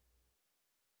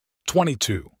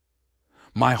 22.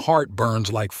 My heart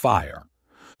burns like fire.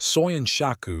 Soyen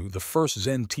Shaku, the first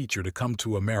Zen teacher to come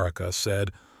to America,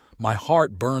 said, "My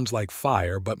heart burns like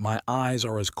fire, but my eyes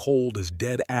are as cold as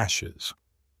dead ashes."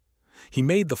 He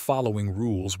made the following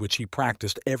rules which he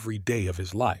practiced every day of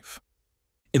his life.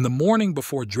 In the morning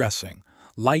before dressing,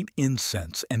 light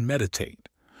incense and meditate.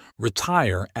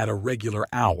 Retire at a regular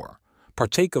hour.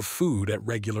 Partake of food at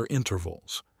regular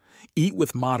intervals. Eat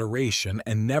with moderation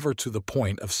and never to the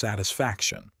point of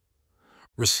satisfaction.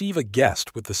 Receive a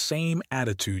guest with the same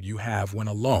attitude you have when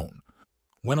alone.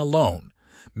 When alone,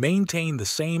 maintain the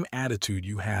same attitude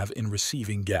you have in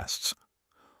receiving guests.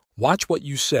 Watch what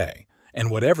you say, and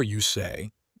whatever you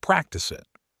say, practice it.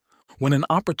 When an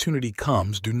opportunity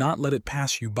comes, do not let it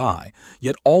pass you by,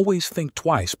 yet always think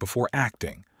twice before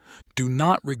acting. Do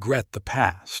not regret the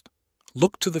past.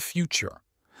 Look to the future.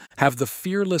 Have the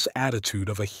fearless attitude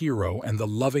of a hero and the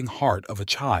loving heart of a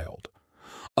child.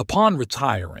 Upon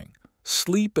retiring,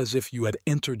 sleep as if you had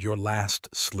entered your last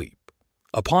sleep.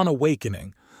 Upon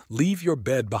awakening, leave your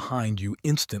bed behind you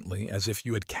instantly as if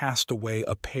you had cast away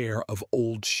a pair of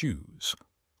old shoes.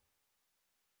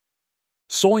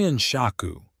 Soyen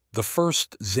Shaku, the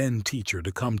first Zen teacher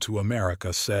to come to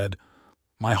America, said,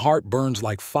 "My heart burns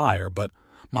like fire, but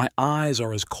my eyes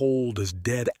are as cold as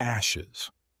dead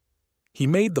ashes." He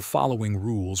made the following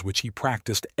rules which he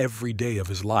practiced every day of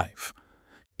his life.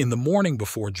 In the morning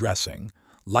before dressing,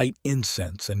 light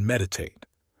incense and meditate.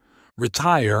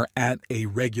 Retire at a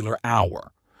regular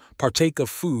hour. Partake of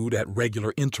food at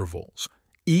regular intervals.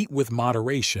 Eat with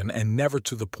moderation and never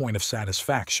to the point of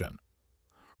satisfaction.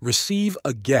 Receive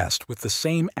a guest with the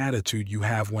same attitude you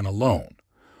have when alone.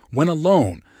 When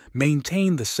alone,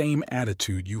 maintain the same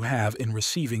attitude you have in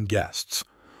receiving guests.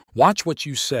 Watch what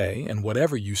you say, and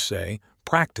whatever you say,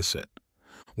 practice it.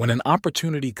 When an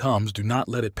opportunity comes, do not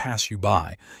let it pass you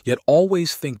by, yet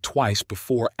always think twice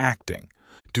before acting.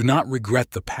 Do not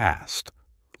regret the past.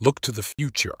 Look to the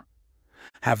future.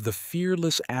 Have the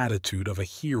fearless attitude of a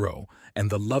hero and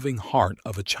the loving heart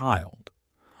of a child.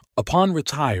 Upon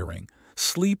retiring,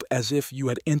 sleep as if you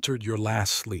had entered your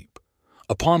last sleep.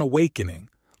 Upon awakening,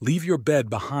 leave your bed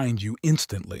behind you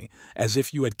instantly as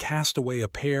if you had cast away a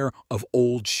pair of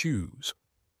old shoes.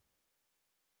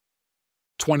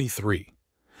 23.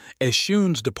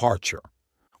 Eshun's departure.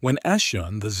 When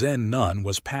Eshun, the Zen nun,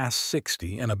 was past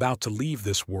 60 and about to leave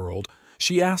this world,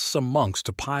 she asked some monks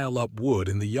to pile up wood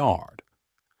in the yard.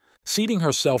 Seating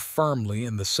herself firmly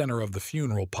in the center of the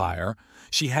funeral pyre,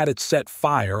 she had it set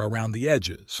fire around the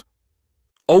edges.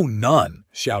 "Oh, nun,"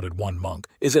 shouted one monk,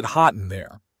 "is it hot in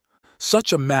there?"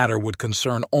 "Such a matter would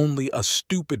concern only a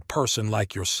stupid person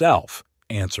like yourself,"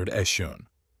 answered Eshun.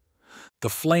 The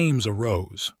flames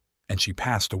arose, and she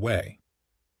passed away.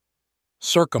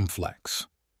 Circumflex.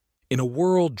 In a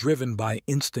world driven by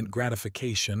instant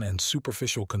gratification and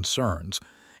superficial concerns,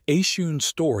 Eshun's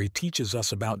story teaches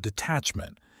us about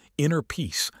detachment, inner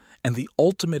peace, and the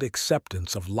ultimate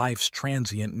acceptance of life's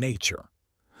transient nature.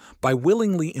 By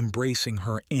willingly embracing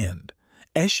her end,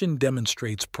 Eshun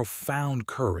demonstrates profound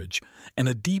courage and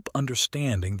a deep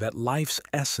understanding that life's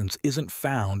essence isn't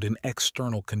found in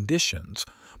external conditions,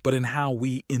 but in how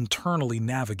we internally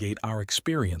navigate our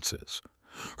experiences.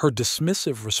 Her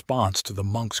dismissive response to the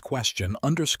monk's question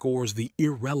underscores the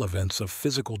irrelevance of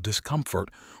physical discomfort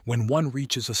when one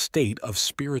reaches a state of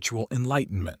spiritual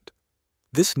enlightenment.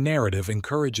 This narrative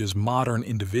encourages modern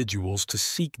individuals to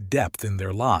seek depth in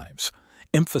their lives,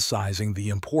 emphasizing the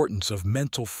importance of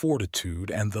mental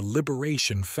fortitude and the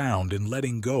liberation found in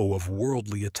letting go of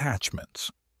worldly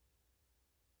attachments.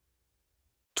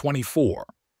 24.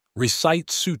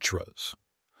 Recite Sutras.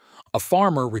 A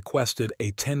farmer requested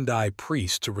a Tendai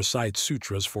priest to recite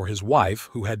sutras for his wife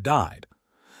who had died.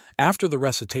 After the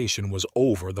recitation was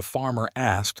over, the farmer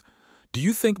asked, "Do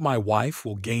you think my wife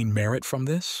will gain merit from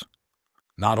this?"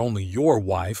 "Not only your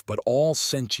wife, but all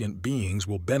sentient beings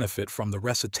will benefit from the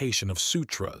recitation of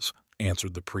sutras,"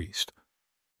 answered the priest.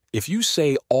 "If you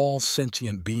say all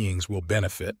sentient beings will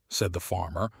benefit," said the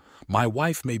farmer, "my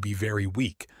wife may be very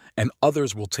weak, and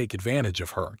others will take advantage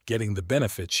of her, getting the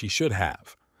benefits she should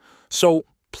have. So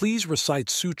please recite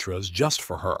sutras just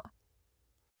for her."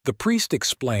 The priest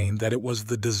explained that it was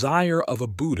the desire of a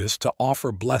Buddhist to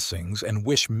offer blessings and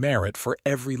wish merit for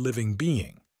every living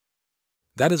being.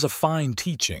 "That is a fine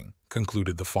teaching,"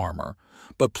 concluded the farmer,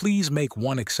 "but please make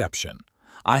one exception.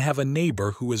 I have a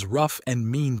neighbor who is rough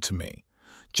and mean to me.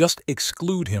 Just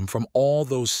exclude him from all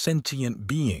those sentient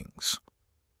beings."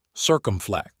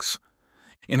 Circumflex.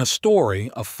 In a story,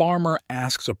 a farmer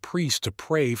asks a priest to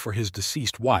pray for his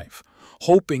deceased wife,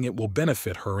 hoping it will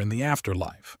benefit her in the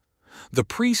afterlife. The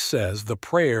priest says the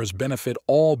prayers benefit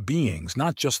all beings,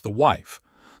 not just the wife.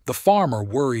 The farmer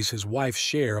worries his wife's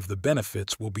share of the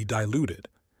benefits will be diluted.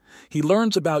 He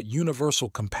learns about universal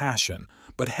compassion,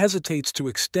 but hesitates to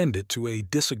extend it to a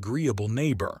disagreeable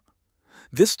neighbor.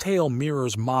 This tale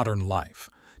mirrors modern life,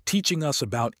 teaching us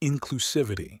about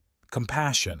inclusivity,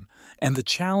 compassion, and the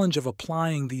challenge of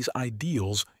applying these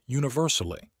ideals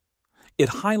universally. It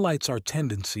highlights our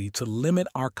tendency to limit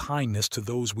our kindness to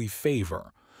those we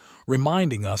favor,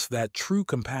 reminding us that true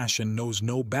compassion knows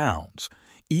no bounds,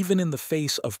 even in the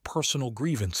face of personal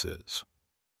grievances.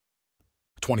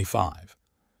 25.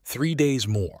 3 days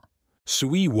more.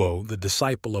 Suiwo, the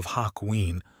disciple of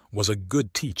Hakuin, was a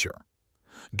good teacher.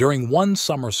 During one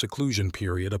summer seclusion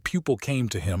period, a pupil came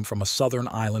to him from a southern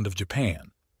island of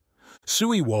Japan.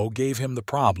 Suiwo gave him the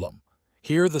problem: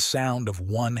 hear the sound of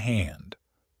one hand.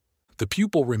 The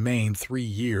pupil remained 3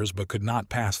 years but could not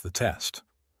pass the test.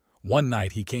 One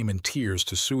night he came in tears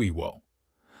to Suiwo.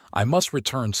 "I must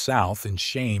return south in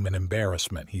shame and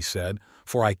embarrassment," he said,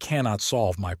 "for I cannot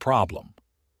solve my problem."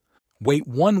 "Wait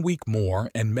 1 week more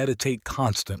and meditate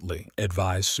constantly,"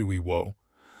 advised Suiwo.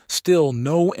 Still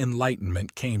no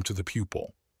enlightenment came to the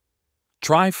pupil.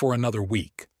 "Try for another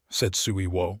week," said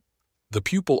Suiwo. The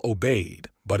pupil obeyed,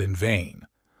 but in vain.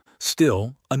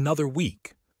 Still another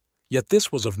week. Yet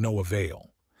this was of no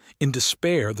avail. In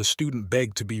despair, the student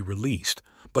begged to be released,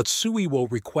 but Suiwo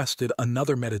requested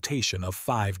another meditation of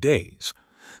 5 days.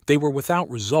 They were without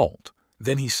result.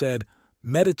 Then he said,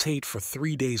 "Meditate for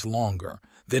 3 days longer.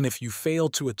 Then if you fail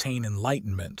to attain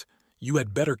enlightenment, you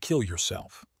had better kill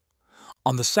yourself."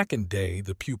 On the 2nd day,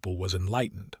 the pupil was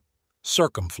enlightened.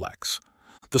 Circumflex.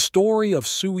 The story of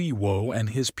Suiwo and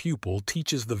his pupil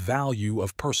teaches the value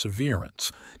of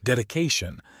perseverance,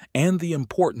 dedication, and the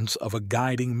importance of a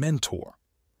guiding mentor.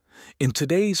 In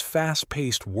today's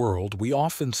fast-paced world, we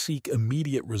often seek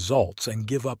immediate results and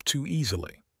give up too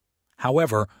easily.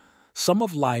 However, some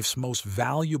of life's most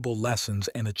valuable lessons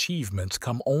and achievements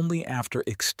come only after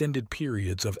extended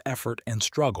periods of effort and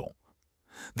struggle.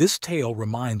 This tale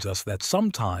reminds us that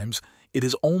sometimes it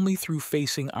is only through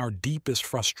facing our deepest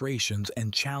frustrations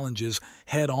and challenges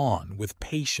head-on with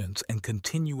patience and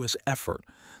continuous effort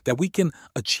that we can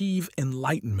achieve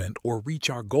enlightenment or reach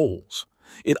our goals.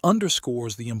 It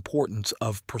underscores the importance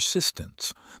of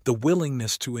persistence, the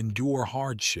willingness to endure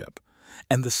hardship,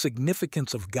 and the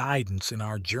significance of guidance in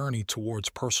our journey towards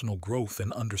personal growth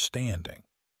and understanding.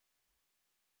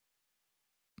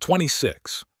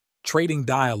 26. Trading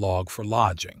dialogue for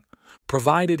lodging.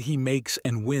 Provided he makes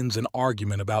and wins an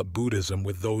argument about Buddhism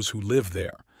with those who live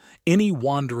there, any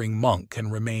wandering monk can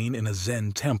remain in a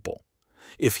Zen temple.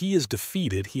 If he is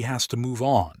defeated, he has to move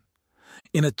on.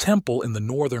 In a temple in the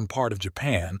northern part of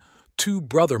Japan, 2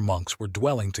 brother monks were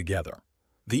dwelling together.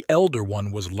 The elder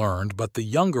one was learned, but the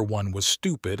younger one was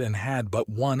stupid and had but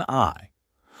one eye.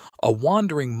 A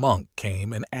wandering monk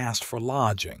came and asked for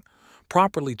lodging,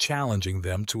 properly challenging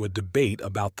them to a debate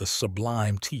about the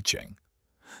sublime teaching.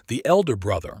 The elder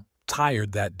brother,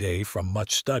 tired that day from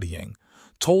much studying,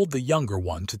 told the younger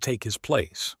one to take his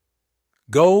place.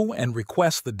 "Go and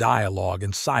request the dialogue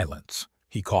in silence,"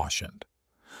 he cautioned.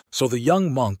 So the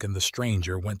young monk and the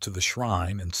stranger went to the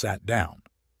shrine and sat down.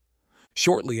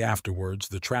 Shortly afterwards,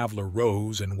 the traveler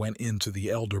rose and went in to the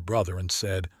elder brother and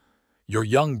said, "Your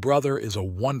young brother is a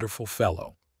wonderful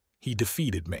fellow. He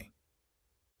defeated me."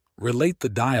 "Relate the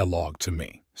dialogue to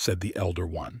me," said the elder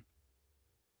one.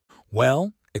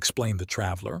 "Well," explained the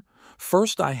traveler,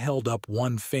 "first I held up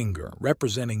one finger,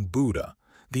 representing Buddha,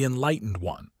 the enlightened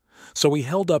one. So he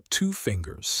held up 2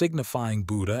 fingers, signifying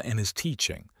Buddha and his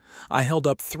teaching. I held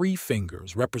up 3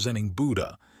 fingers, representing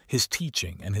Buddha, his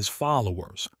teaching, and his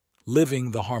followers,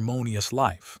 living the harmonious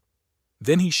life.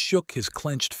 Then he shook his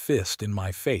clenched fist in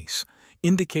my face,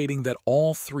 indicating that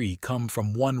all 3 come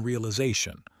from one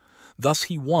realization. Thus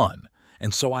he won,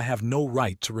 and so I have no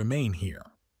right to remain here."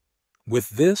 With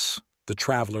this, the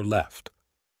traveler left.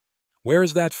 "Where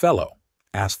is that fellow?"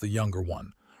 asked the younger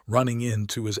one, running in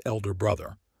to his elder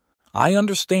brother. "I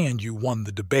understand you won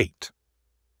the debate."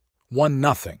 "Won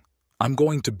nothing. I'm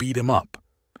going to beat him up."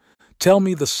 "Tell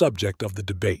me the subject of the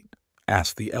debate,"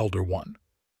 asked the elder one.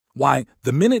 "Why,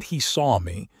 the minute he saw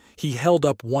me, he held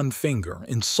up one finger,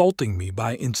 insulting me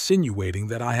by insinuating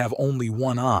that I have only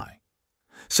one eye.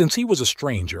 Since he was a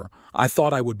stranger, I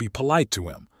thought I would be polite to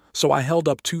him, so I held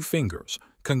up 2 fingers,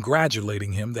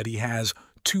 congratulating him that he has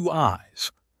 2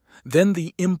 eyes. Then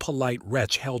the impolite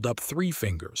wretch held up 3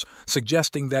 fingers,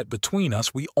 suggesting that between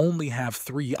us we only have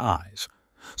 3 eyes.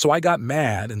 So I got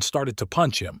mad and started to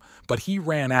punch him, but he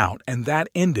ran out and that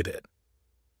ended it."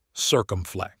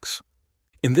 Circumflex.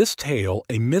 In this tale,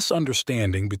 a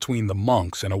misunderstanding between the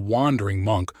monks and a wandering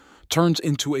monk turns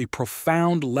into a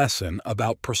profound lesson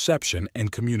about perception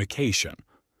and communication.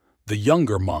 The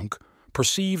younger monk,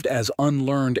 perceived as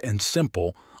unlearned and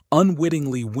simple,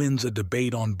 unwittingly wins a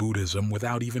debate on Buddhism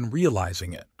without even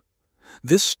realizing it.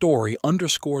 This story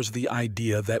underscores the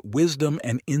idea that wisdom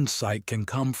and insight can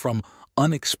come from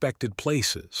unexpected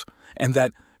places, and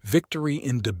that victory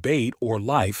in debate or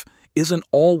life isn't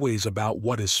always about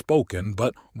what is spoken,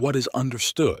 but what is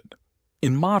understood.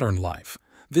 In modern life,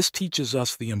 this teaches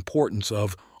us the importance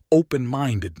of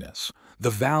open-mindedness, the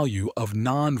value of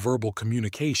nonverbal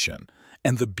communication,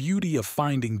 and the beauty of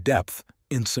finding depth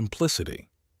in simplicity.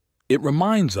 It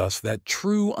reminds us that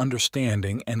true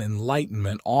understanding and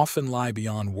enlightenment often lie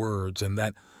beyond words and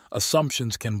that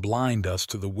assumptions can blind us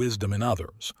to the wisdom in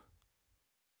others.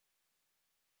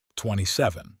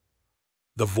 27.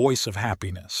 The Voice of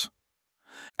Happiness.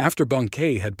 After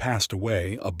Bunkei had passed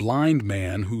away, a blind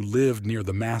man who lived near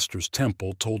the master's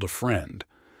temple told a friend,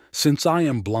 "Since I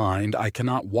am blind, I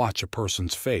cannot watch a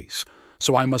person's face,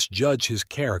 so I must judge his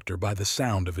character by the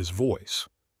sound of his voice.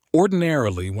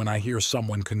 Ordinarily, when I hear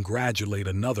someone congratulate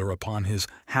another upon his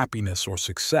happiness or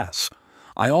success,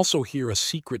 I also hear a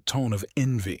secret tone of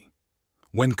envy.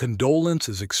 When condolence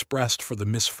is expressed for the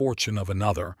misfortune of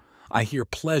another, I hear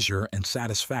pleasure and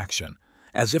satisfaction,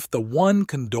 as if the one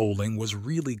condoling was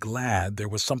really glad there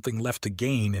was something left to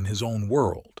gain in his own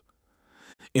world."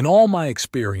 In all my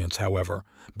experience, however,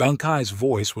 Bunkai's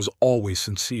voice was always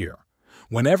sincere.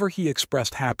 Whenever he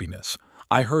expressed happiness,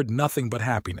 I heard nothing but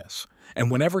happiness,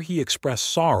 and whenever he expressed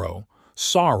sorrow,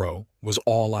 sorrow was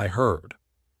all I heard.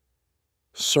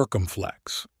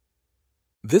 Circumflex.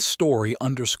 This story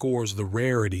underscores the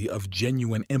rarity of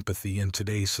genuine empathy in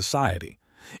today's society.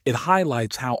 It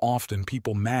highlights how often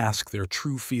people mask their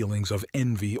true feelings of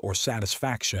envy or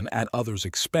satisfaction at others'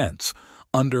 expense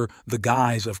under the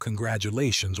guise of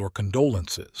congratulations or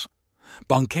condolences.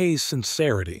 Bunkei's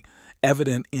sincerity,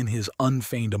 evident in his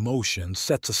unfeigned emotion,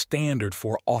 sets a standard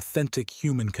for authentic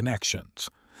human connections.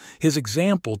 His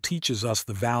example teaches us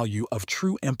the value of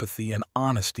true empathy and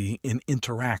honesty in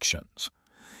interactions.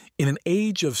 In an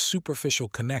age of superficial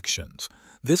connections,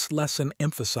 this lesson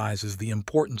emphasizes the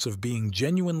importance of being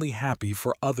genuinely happy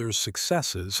for others'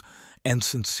 successes and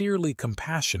sincerely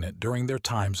compassionate during their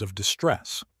times of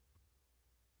distress.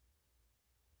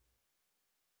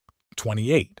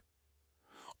 28.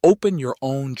 Open your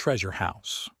own treasure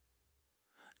house.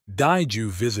 Daiju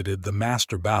visited the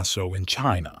master Baso in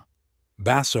China.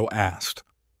 Baso asked,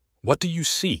 "What do you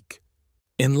seek?"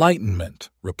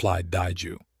 "Enlightenment," replied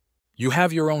Daiju. "You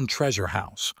have your own treasure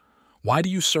house. Why do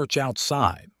you search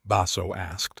outside?" Baso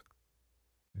asked.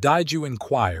 Daiju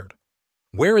inquired,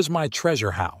 "Where is my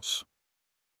treasure house?"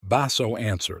 Baso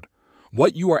answered,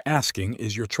 "What you are asking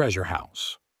is your treasure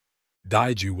house."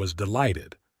 Daiju was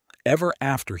delighted. Ever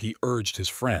after he urged his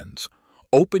friends,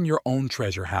 "Open your own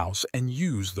treasure house and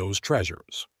use those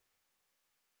treasures."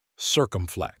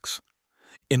 Circumflex.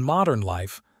 In modern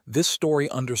life, this story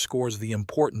underscores the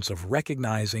importance of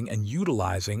recognizing and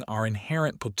utilizing our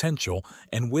inherent potential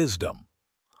and wisdom.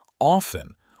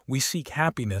 Often, we seek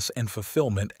happiness and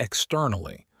fulfillment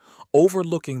externally,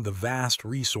 overlooking the vast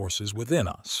resources within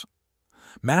us.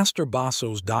 Master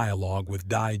Baso's dialogue with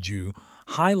Daiju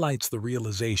highlights the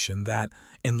realization that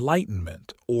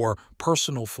enlightenment, or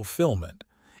personal fulfillment,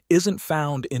 isn't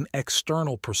found in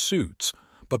external pursuits,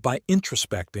 but by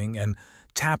introspecting and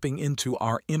tapping into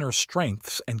our inner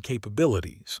strengths and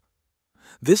capabilities.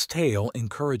 This tale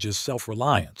encourages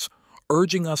self-reliance,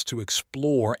 urging us to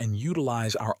explore and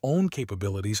utilize our own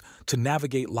capabilities to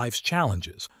navigate life's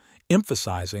challenges,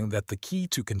 emphasizing that the key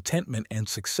to contentment and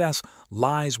success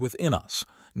lies within us,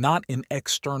 not in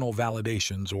external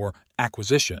validations or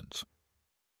acquisitions.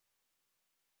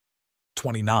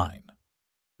 29.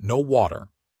 No water,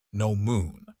 no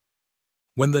moon.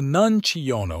 When the nun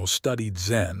Chiyono studied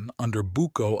Zen under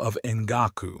Buko of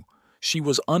Engaku, she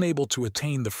was unable to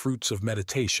attain the fruits of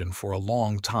meditation for a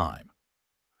long time.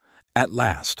 At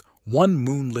last, one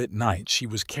moonlit night, she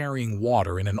was carrying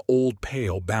water in an old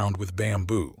pail bound with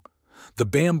bamboo. The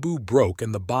bamboo broke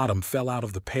and the bottom fell out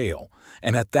of the pail,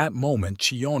 and at that moment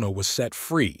Chiyono was set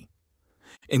free.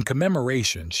 In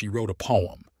commemoration, she wrote a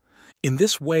poem. "In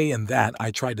this way and that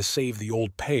I tried to save the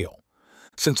old pail,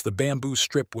 since the bamboo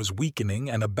strip was weakening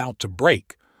and about to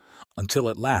break, until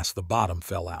at last the bottom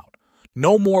fell out.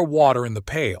 No more water in the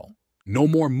pail, no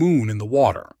more moon in the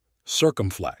water."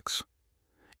 Circumflex.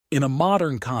 In a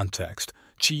modern context,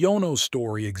 Chiyono's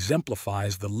story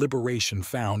exemplifies the liberation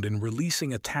found in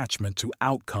releasing attachment to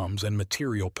outcomes and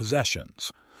material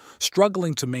possessions.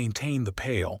 Struggling to maintain the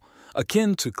pail,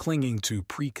 akin to clinging to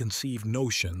preconceived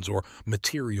notions or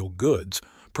material goods,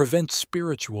 prevents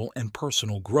spiritual and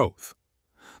personal growth.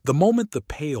 The moment the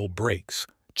pail breaks,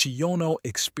 Chiyono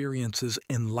experiences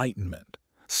enlightenment,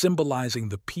 symbolizing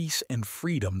the peace and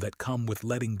freedom that come with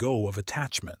letting go of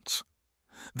attachments.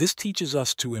 This teaches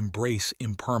us to embrace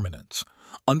impermanence,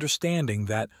 understanding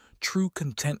that true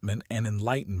contentment and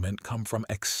enlightenment come from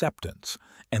acceptance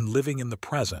and living in the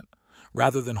present,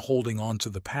 rather than holding on to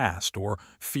the past or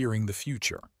fearing the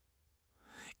future.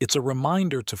 It's a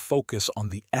reminder to focus on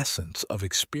the essence of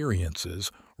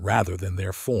experiences rather than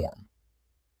their form.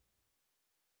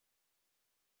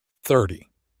 30.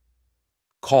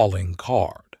 Calling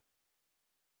Card.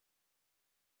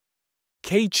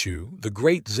 Keichu, the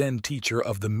great Zen teacher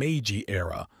of the Meiji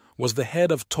era, was the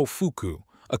head of Tofuku,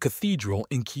 a cathedral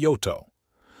in Kyoto.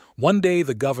 One day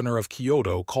the governor of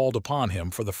Kyoto called upon him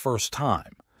for the first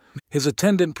time. His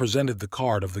attendant presented the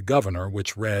card of the governor,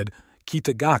 which read,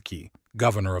 "Kitagaki,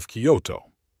 governor of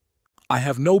Kyoto." "I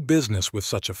have no business with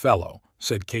such a fellow,"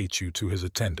 said Keichu to his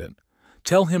attendant.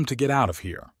 "Tell him to get out of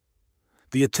here."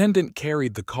 The attendant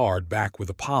carried the card back with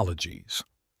apologies.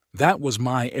 "That was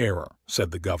my error,"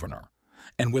 said the governor,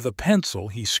 and with a pencil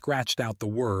he scratched out the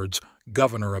words,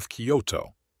 "Governor of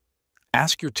Kyoto."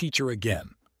 "Ask your teacher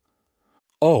again."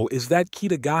 "Oh, is that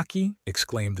Kitagaki?"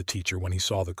 exclaimed the teacher when he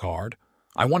saw the card.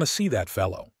 "I want to see that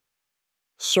fellow."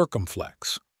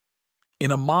 Circumflex.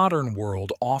 In a modern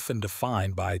world often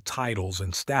defined by titles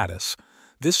and status,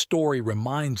 this story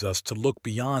reminds us to look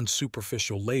beyond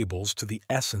superficial labels to the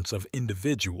essence of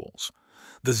individuals.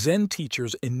 The Zen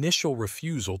teacher's initial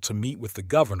refusal to meet with the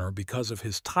governor because of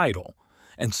his title,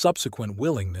 and subsequent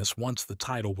willingness once the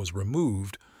title was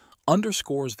removed,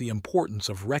 underscores the importance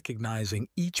of recognizing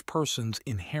each person's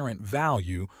inherent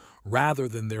value rather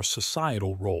than their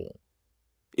societal role.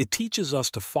 It teaches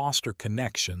us to foster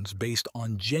connections based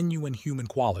on genuine human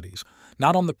qualities,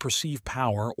 not on the perceived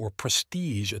power or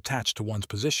prestige attached to one's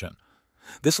position.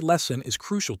 This lesson is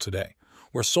crucial today,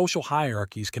 where social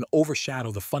hierarchies can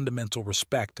overshadow the fundamental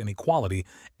respect and equality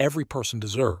every person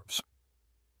deserves.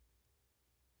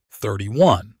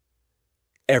 31.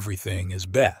 Everything is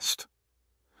best.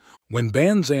 When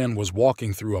Banzan was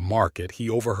walking through a market, he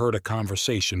overheard a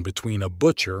conversation between a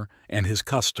butcher and his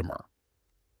customer.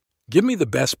 "Give me the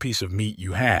best piece of meat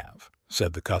you have,"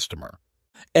 said the customer.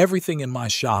 "Everything in my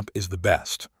shop is the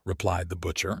best," replied the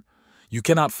butcher. "You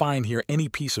cannot find here any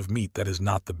piece of meat that is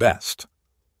not the best."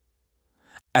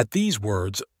 At these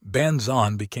words,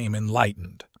 Banzan became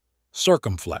enlightened.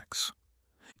 Circumflex.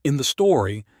 In the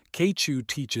story, Keichu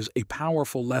teaches a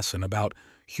powerful lesson about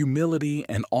humility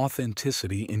and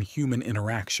authenticity in human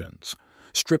interactions.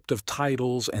 Stripped of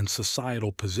titles and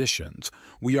societal positions,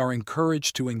 we are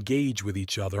encouraged to engage with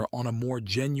each other on a more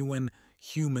genuine,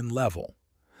 human level.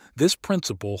 This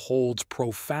principle holds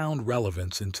profound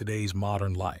relevance in today's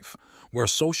modern life, where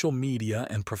social media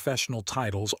and professional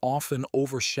titles often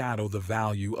overshadow the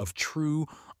value of true,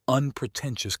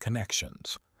 unpretentious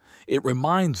connections. It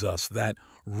reminds us that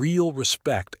real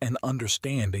respect and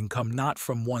understanding come not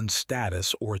from one's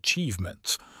status or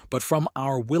achievements, but from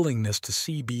our willingness to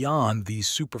see beyond these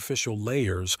superficial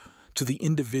layers to the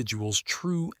individual's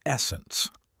true essence.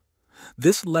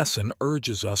 This lesson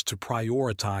urges us to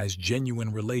prioritize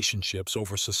genuine relationships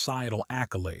over societal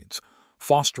accolades,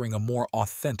 fostering a more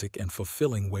authentic and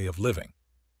fulfilling way of living.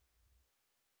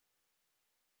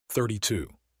 32.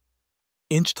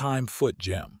 Inch-time Foot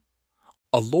Gem.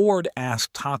 A lord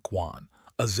asked Taquan,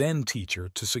 a Zen teacher,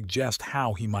 to suggest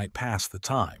how he might pass the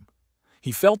time.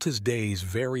 He felt his days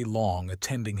very long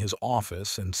attending his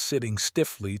office and sitting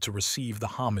stiffly to receive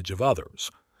the homage of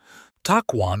others.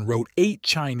 Taquan wrote 8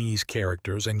 Chinese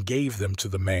characters and gave them to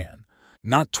the man.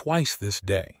 "Not twice this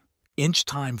day.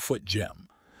 Inch-time Foot Gem.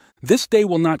 This day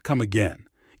will not come again.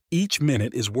 Each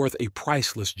minute is worth a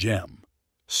priceless gem."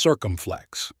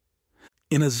 Circumflex.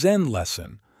 In a Zen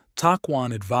lesson,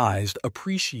 Taquan advised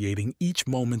appreciating each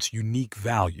moment's unique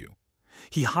value.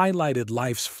 He highlighted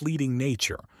life's fleeting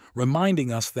nature,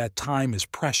 reminding us that time is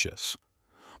precious.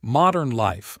 Modern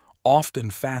life,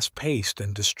 often fast-paced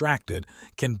and distracted,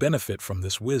 can benefit from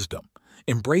this wisdom.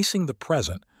 Embracing the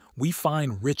present, we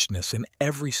find richness in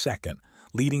every second,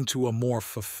 leading to a more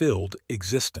fulfilled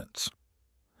existence.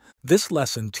 This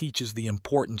lesson teaches the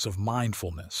importance of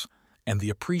mindfulness and the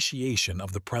appreciation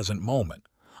of the present moment,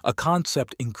 a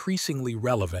concept increasingly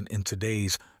relevant in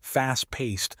today's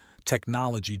fast-paced,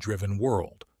 technology-driven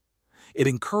world. It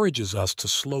encourages us to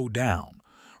slow down,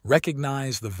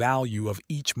 recognize the value of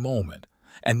each moment,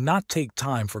 and not take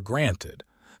time for granted,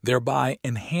 thereby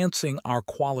enhancing our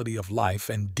quality of life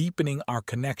and deepening our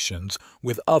connections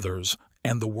with others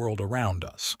and the world around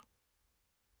us.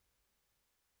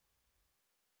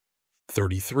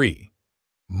 33.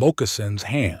 Mokusen's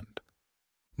Hand.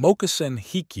 Mokusen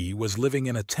Hiki was living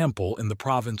in a temple in the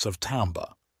province of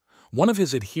Tamba. One of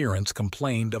his adherents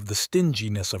complained of the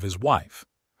stinginess of his wife.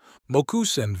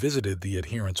 Mokusen visited the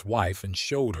adherent's wife and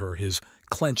showed her his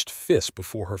clenched fist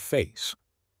before her face.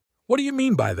 "What do you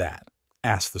mean by that?"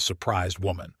 asked the surprised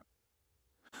woman.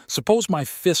 "Suppose my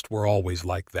fist were always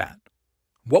like that.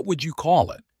 "What would you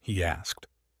call it?" he asked.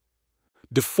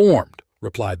 "Deformed,"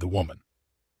 replied the woman.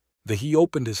 He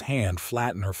opened his hand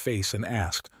flat in her face and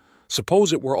asked,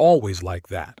 "Suppose it were always like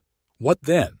that. What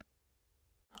then?"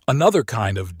 "Another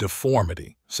kind of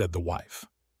deformity," said the wife.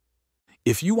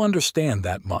 "If you understand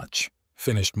that much,"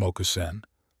 finished Mokusen,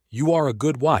 "you are a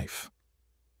good wife."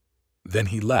 Then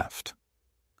he left.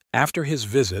 After his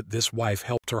visit, this wife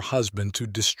helped her husband to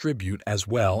distribute as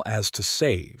well as to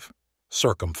save,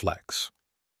 circumflex.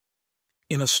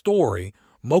 In a story,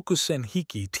 Mokusen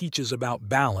Hiki teaches about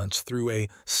balance through a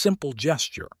simple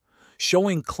gesture.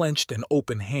 Showing clenched and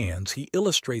open hands, he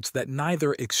illustrates that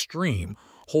neither extreme,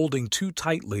 holding too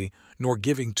tightly nor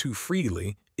giving too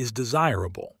freely, is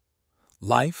desirable.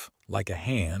 Life, like a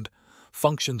hand,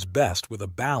 functions best with a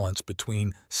balance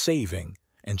between saving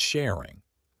and sharing.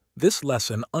 This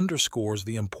lesson underscores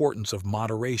the importance of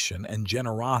moderation and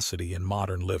generosity in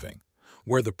modern living,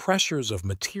 where the pressures of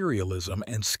materialism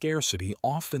and scarcity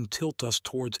often tilt us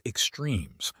towards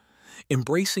extremes.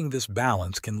 Embracing this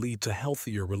balance can lead to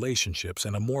healthier relationships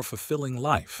and a more fulfilling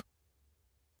life.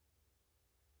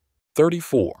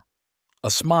 34.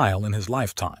 A smile in his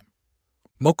lifetime.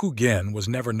 Mokugen was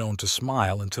never known to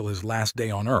smile until his last day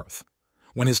on earth.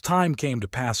 When his time came to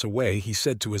pass away, he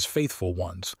said to his faithful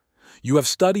ones, "You have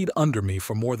studied under me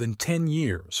for more than 10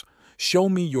 years. Show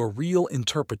me your real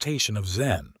interpretation of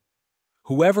Zen.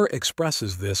 Whoever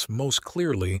expresses this most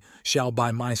clearly shall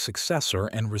be my successor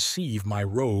and receive my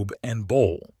robe and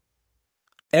bowl."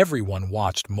 Everyone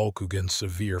watched Mokugen's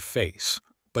severe face,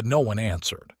 but no one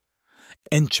answered.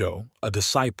 Encho, a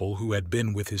disciple who had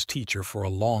been with his teacher for a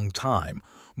long time,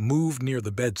 moved near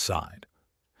the bedside.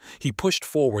 He pushed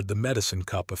forward the medicine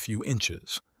cup a few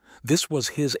inches. This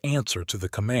was his answer to the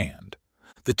command.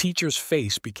 The teacher's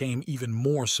face became even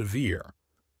more severe.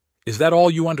 "Is that all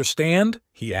you understand?"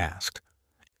 he asked.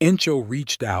 Encho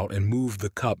reached out and moved the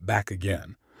cup back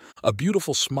again. A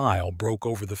beautiful smile broke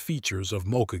over the features of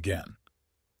Mokugen.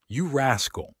 "You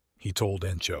rascal," he told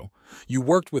Encho, "you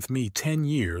worked with me 10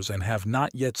 years and have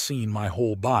not yet seen my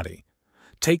whole body.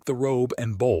 Take the robe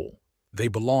and bowl. They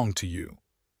belong to you."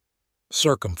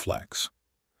 Circumflex.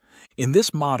 In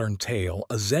this modern tale,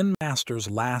 a Zen master's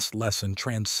last lesson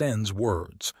transcends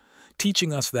words,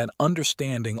 teaching us that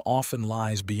understanding often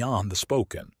lies beyond the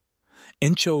spoken.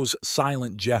 Encho's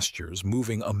silent gestures,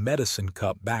 moving a medicine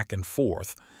cup back and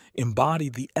forth, embody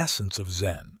the essence of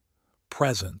Zen: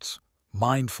 presence,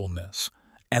 mindfulness,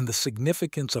 and the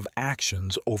significance of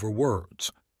actions over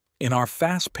words. In our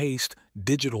fast-paced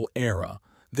digital era,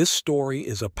 this story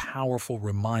is a powerful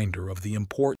reminder of the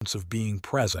importance of being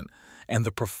present and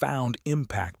the profound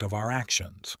impact of our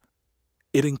actions.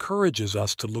 It encourages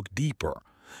us to look deeper,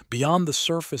 beyond the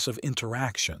surface of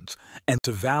interactions, and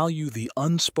to value the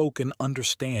unspoken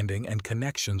understanding and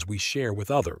connections we share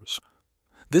with others.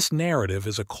 This narrative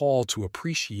is a call to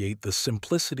appreciate the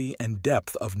simplicity and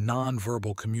depth of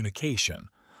nonverbal communication,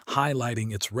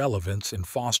 highlighting its relevance in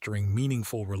fostering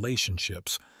meaningful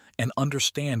relationships and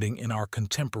understanding in our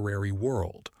contemporary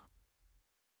world.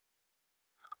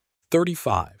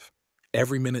 35.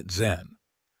 Every Minute Zen.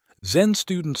 Zen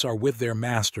students are with their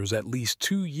masters at least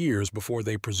 2 years before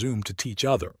they presume to teach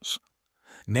others.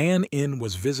 Nan-in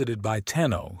was visited by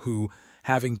Tenno, who,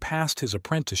 having passed his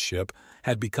apprenticeship,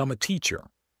 had become a teacher.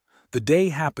 The day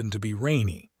happened to be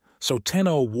rainy, so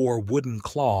Tenno wore wooden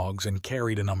clogs and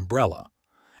carried an umbrella.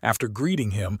 After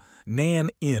greeting him,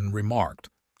 Nan-in remarked,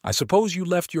 "I suppose you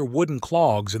left your wooden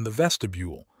clogs in the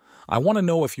vestibule. I want to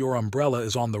know if your umbrella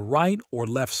is on the right or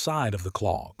left side of the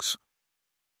clogs."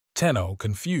 Tenno,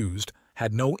 confused,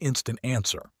 had no instant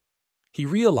answer. He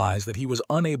realized that he was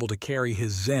unable to carry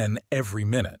his Zen every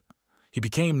minute. He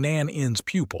became Nan-in's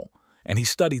pupil, and he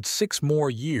studied 6 more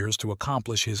years to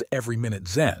accomplish his every-minute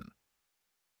Zen.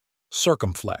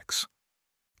 Circumflex.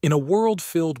 In a world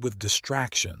filled with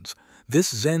distractions, this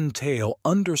Zen tale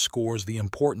underscores the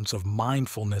importance of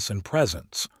mindfulness and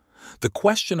presence. The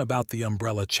question about the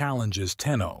umbrella challenges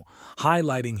Tenno,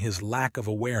 highlighting his lack of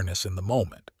awareness in the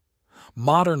moment.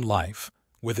 Modern life,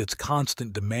 with its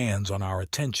constant demands on our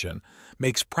attention,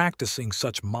 makes practicing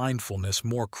such mindfulness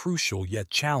more crucial yet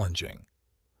challenging.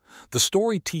 The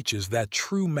story teaches that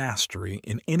true mastery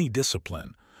in any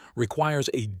discipline requires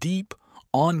a deep,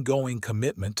 ongoing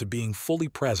commitment to being fully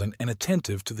present and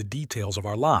attentive to the details of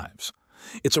our lives.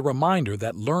 It's a reminder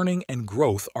that learning and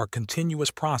growth are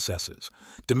continuous processes,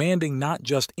 demanding not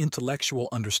just intellectual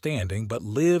understanding but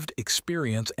lived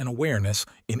experience and awareness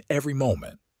in every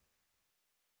moment.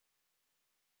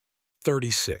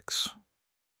 36.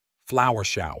 Flower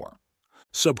Shower.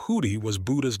 Subhuti was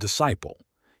Buddha's disciple.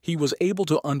 He was able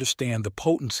to understand the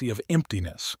potency of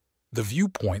emptiness. the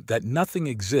viewpoint that nothing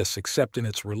exists except in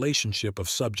its relationship of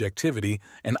subjectivity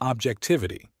and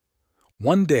objectivity.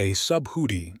 One day,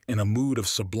 Subhuti, in a mood of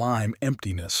sublime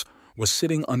emptiness, was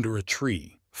sitting under a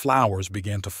tree. Flowers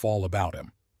began to fall about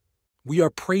him. "We are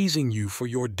praising you for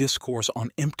your discourse on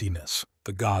emptiness,"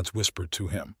 the gods whispered to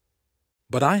him.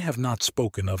 "But I have not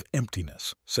spoken of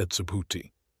emptiness," said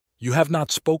Subhuti. "You have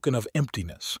not spoken of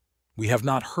emptiness. We have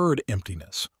not heard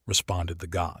emptiness," responded the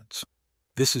gods.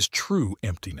 "This is true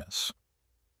emptiness."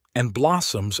 And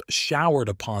blossoms showered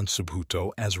upon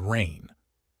Subhuto as rain.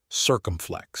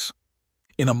 Circumflex.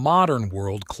 In a modern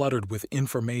world cluttered with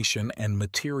information and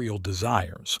material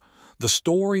desires, the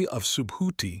story of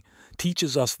Subhuti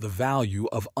teaches us the value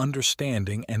of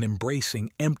understanding and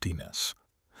embracing emptiness.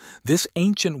 This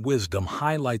ancient wisdom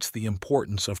highlights the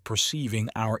importance of perceiving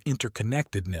our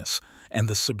interconnectedness and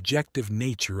the subjective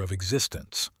nature of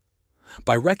existence.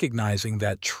 By recognizing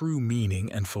that true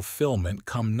meaning and fulfillment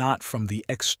come not from the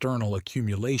external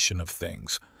accumulation of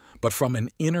things, but from an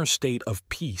inner state of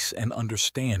peace and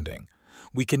understanding,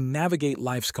 we can navigate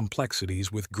life's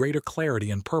complexities with greater clarity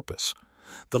and purpose.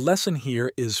 The lesson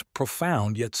here is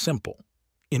profound yet simple.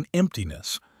 In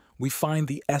emptiness, we find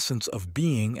the essence of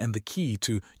being and the key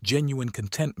to genuine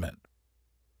contentment.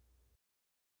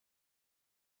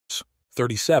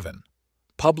 37.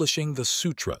 Publishing the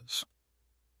Sutras.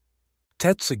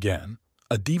 Tetsugen,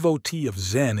 a devotee of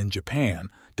Zen in Japan,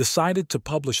 decided to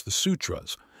publish the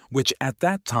sutras, which at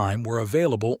that time were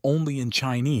available only in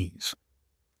Chinese.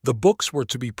 The books were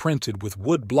to be printed with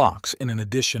wood blocks in an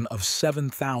edition of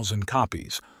 7,000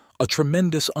 copies, a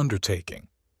tremendous undertaking.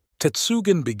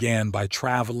 Tetsugen began by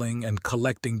traveling and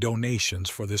collecting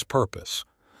donations for this purpose.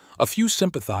 A few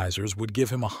sympathizers would give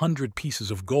him 100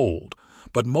 pieces of gold,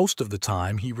 but most of the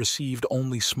time he received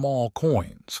only small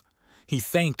coins. He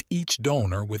thanked each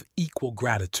donor with equal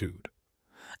gratitude.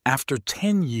 After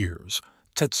 10 years,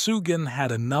 Tetsugen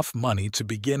had enough money to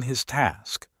begin his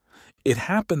task. It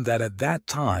happened that at that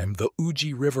time the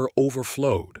Uji River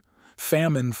overflowed.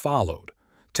 Famine followed.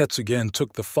 Tetsugen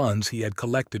took the funds he had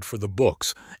collected for the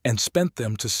books and spent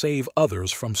them to save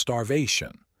others from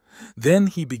starvation. Then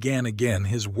he began again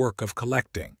his work of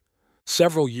collecting.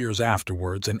 Several years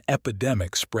afterwards, an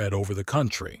epidemic spread over the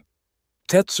country.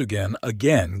 Tetsugen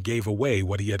again gave away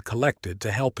what he had collected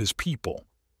to help his people.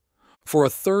 For a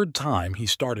third time he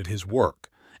started his work,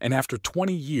 and after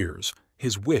 20 years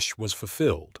his wish was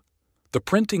fulfilled. The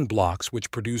printing blocks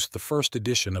which produced the first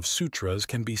edition of sutras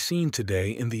can be seen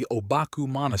today in the Obaku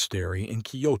Monastery in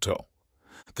Kyoto.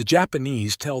 The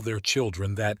Japanese tell their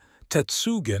children that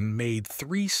Tetsugen made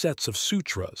 3 sets of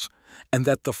sutras, and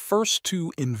that the first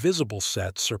 2 invisible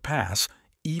sets surpass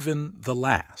even the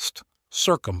last.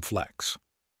 Circumflex.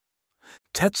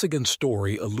 Tetsugen's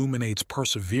story illuminates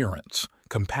perseverance,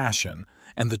 compassion,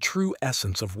 and the true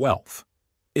essence of wealth.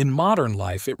 In modern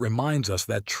life, it reminds us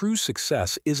that true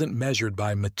success isn't measured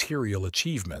by material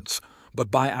achievements, but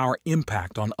by our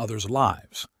impact on others'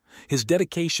 lives. His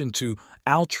dedication to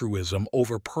altruism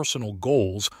over personal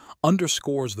goals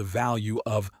underscores the value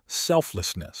of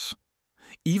selflessness.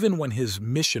 Even when his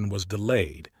mission was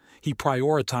delayed, he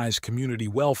prioritized community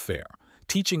welfare,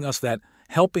 teaching us that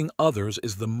helping others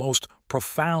is the most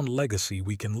profound legacy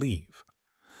we can leave.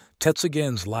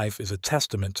 Tetsugen's life is a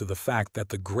testament to the fact that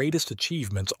the greatest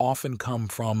achievements often come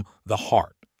from the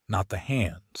heart, not the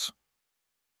hands.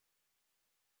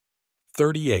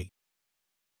 38.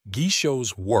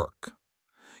 Gisho's work.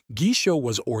 Gisho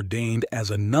was ordained as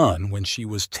a nun when she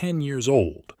was 10 years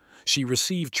old. She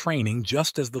received training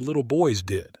just as the little boys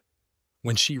did.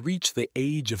 When she reached the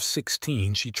age of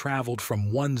 16, she traveled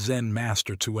from one Zen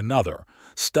master to another,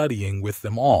 studying with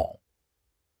them all.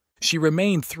 She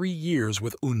remained 3 years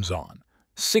with Unzan,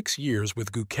 6 years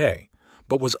with Gukkei,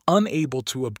 but was unable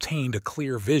to obtain a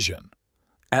clear vision.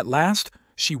 At last,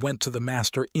 she went to the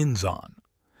master Inzan.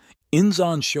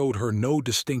 Inzan showed her no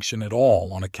distinction at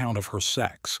all on account of her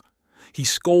sex. He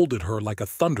scolded her like a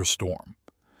thunderstorm.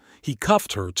 He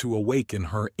cuffed her to awaken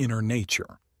her inner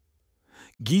nature.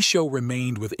 Gisho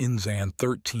remained with Inzan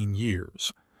 13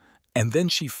 years, and then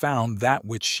she found that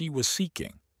which she was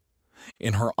seeking.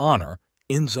 In her honor,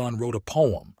 Inzan wrote a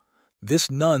poem.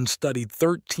 This nun studied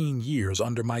 13 years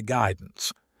under my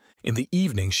guidance. In the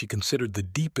evening she considered the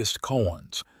deepest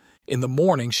koans. In the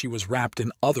morning she was wrapped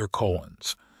in other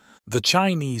koans. The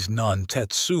Chinese nun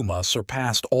Tetsuma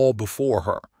surpassed all before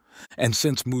her, and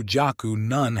since Mujaku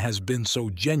none has been so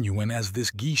genuine as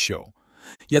this Gisho.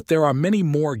 Yet there are many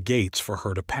more gates for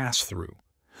her to pass through.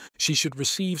 She should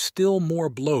receive still more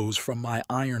blows from my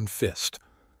iron fist.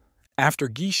 After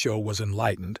Gisho was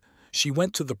enlightened, she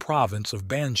went to the province of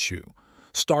Banshu,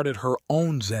 started her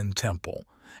own Zen temple,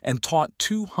 and taught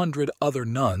 200 other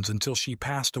nuns until she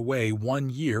passed away 1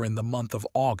 year in the month of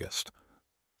August.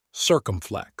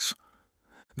 Circumflex.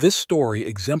 This story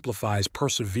exemplifies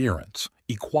perseverance,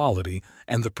 equality,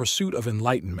 and the pursuit of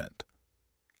enlightenment.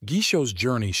 Gisho's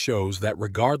journey shows that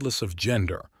regardless of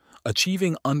gender,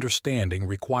 achieving understanding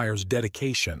requires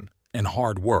dedication and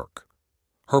hard work.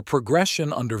 Her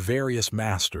progression under various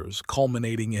masters,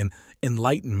 culminating in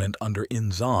enlightenment under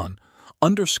Inzan,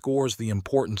 underscores the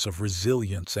importance of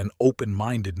resilience and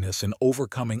open-mindedness in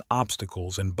overcoming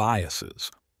obstacles and biases.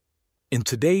 In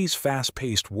today's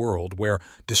fast-paced world where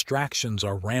distractions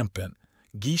are rampant,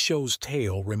 Gisho's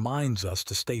tale reminds us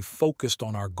to stay focused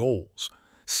on our goals,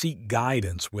 seek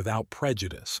guidance without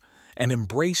prejudice, and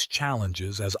embrace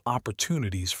challenges as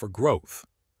opportunities for growth.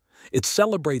 It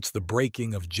celebrates the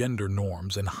breaking of gender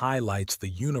norms and highlights the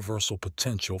universal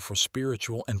potential for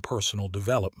spiritual and personal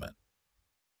development.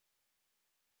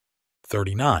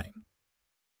 39.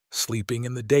 Sleeping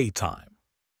in the daytime.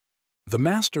 The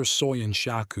master Soyen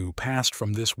Shaku passed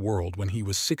from this world when he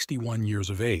was 61 years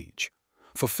of age.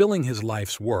 Fulfilling his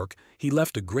life's work, he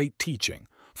left a great teaching,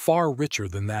 far richer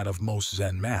than that of most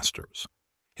Zen masters.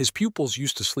 His pupils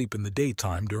used to sleep in the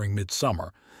daytime during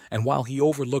midsummer, and while he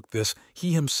overlooked this,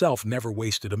 he himself never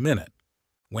wasted a minute.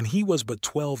 When he was but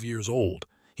 12 years old,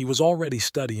 he was already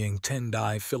studying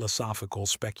Tendai philosophical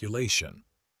speculation.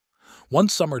 One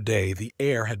summer day, the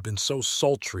air had been so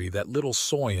sultry that little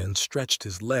Soyen stretched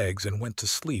his legs and went to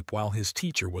sleep while his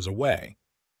teacher was away.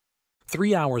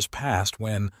 3 hours passed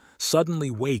when, suddenly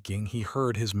waking, he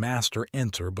heard his master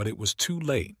enter, but it was too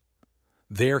late.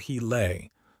 There he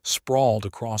lay, sprawled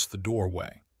across the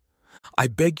doorway. "I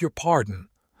beg your pardon.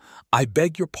 I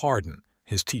beg your pardon,"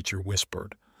 his teacher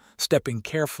whispered, stepping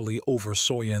carefully over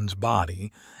Soyen's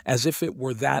body as if it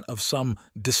were that of some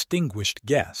distinguished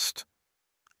guest.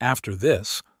 After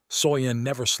this, Soyen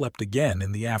never slept again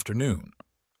in the afternoon.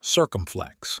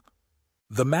 Circumflex.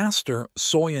 The master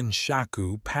Soyen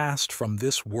Shaku passed from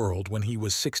this world when he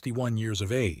was 61 years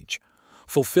of age.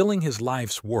 Fulfilling his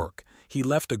life's work, he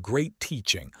left a great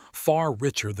teaching, far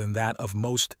richer than that of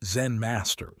most Zen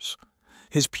masters.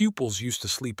 His pupils used to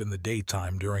sleep in the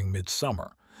daytime during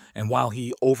midsummer, and while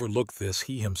he overlooked this,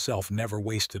 he himself never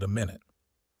wasted a minute.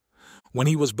 When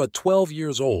he was but 12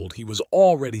 years old, he was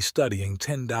already studying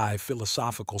Tendai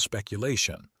philosophical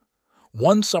speculation.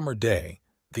 One summer day,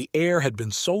 the air had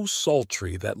been so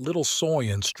sultry that little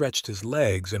Soyen stretched his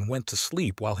legs and went to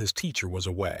sleep while his teacher was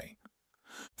away.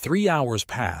 3 hours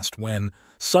passed when,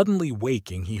 suddenly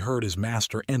waking, he heard his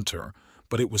master enter,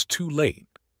 but it was too late.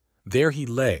 There he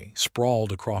lay,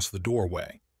 sprawled across the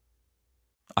doorway.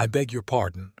 "I beg your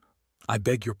pardon. I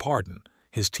beg your pardon,"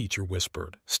 his teacher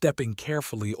whispered, stepping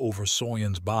carefully over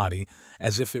Soyen's body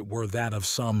as if it were that of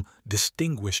some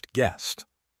distinguished guest.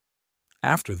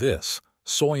 After this,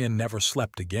 Soyen never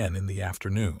slept again in the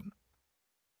afternoon.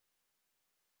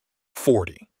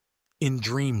 40. In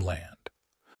Dreamland.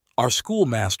 Our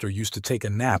schoolmaster used to take a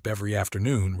nap every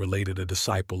afternoon, related a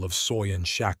disciple of Soyen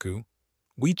Shaku.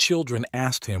 We children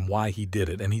asked him why he did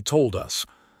it, and he told us,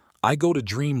 "I go to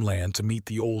Dreamland to meet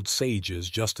the old sages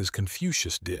just as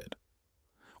Confucius did."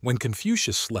 When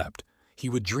Confucius slept, he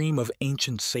would dream of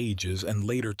ancient sages and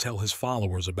later tell his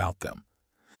followers about them.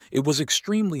 It was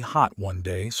extremely hot one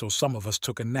day, so some of us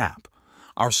took a nap.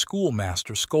 Our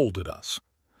schoolmaster scolded us.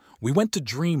 "We went to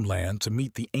Dreamland to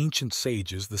meet the ancient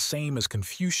sages the same as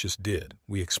Confucius did,"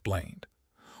 we explained.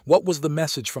 "What was the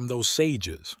message from those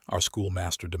sages?" our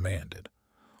schoolmaster demanded.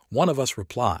 One of us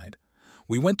replied,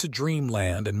 "We went to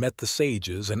Dreamland and met the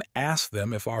sages and asked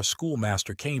them if our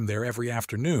schoolmaster came there every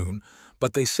afternoon,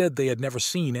 but they said they had never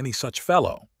seen any such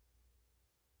fellow."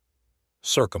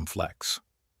 Circumflex.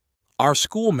 Our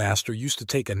schoolmaster used to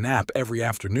take a nap every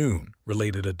afternoon,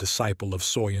 related a disciple of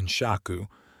Soyen Shaku.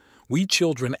 We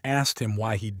children asked him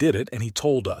why he did it, and he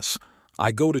told us,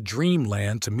 "I go to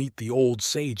Dreamland to meet the old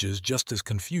sages just as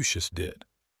Confucius did."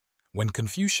 When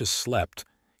Confucius slept,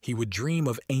 he would dream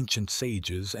of ancient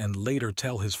sages and later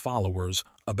tell his followers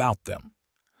about them.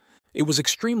 It was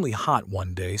extremely hot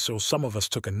one day, so some of us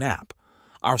took a nap.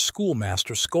 Our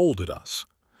schoolmaster scolded us.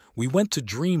 "We went to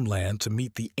Dreamland to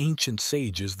meet the ancient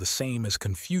sages the same as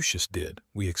Confucius did,"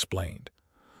 we explained.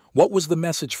 "What was the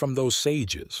message from those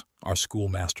sages?" our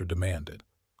schoolmaster demanded.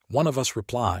 One of us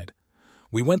replied,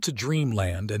 "We went to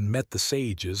Dreamland and met the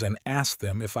sages and asked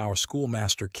them if our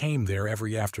schoolmaster came there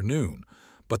every afternoon,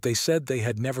 but they said they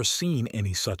had never seen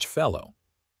any such fellow."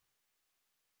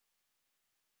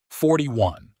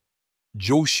 41.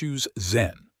 Joshu's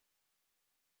Zen.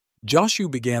 Joshu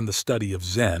began the study of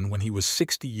Zen when he was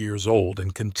 60 years old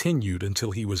and continued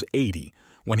until he was 80,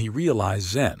 when he realized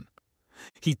Zen.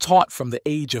 He taught from the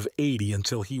age of 80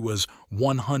 until he was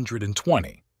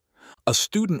 120. A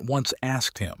student once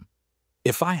asked him,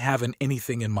 "If I haven't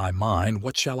anything in my mind,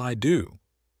 what shall I do?"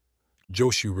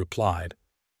 Joshu replied,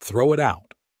 "Throw it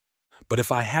out." "But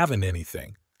if I haven't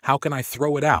anything, how can I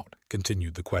throw it out?"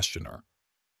 continued the questioner.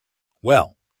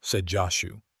 "Well," said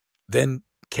Joshu, "then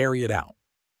carry it out.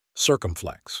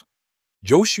 Circumflex."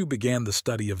 Joshu began the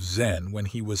study of Zen when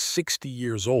he was 60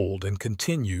 years old and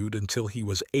continued until he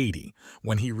was 80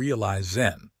 when he realized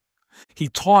Zen. He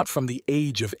taught from the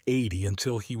age of 80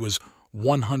 until he was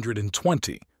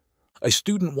 120. A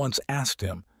student once asked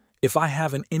him, "If I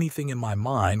haven't anything in my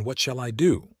mind, what shall I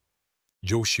do?"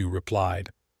 Joshu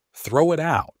replied, "Throw it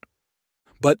out."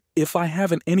 "But if I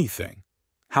haven't anything,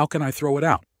 how can I throw it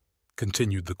out?"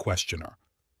 continued the questioner.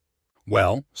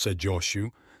 "Well," said Joshu,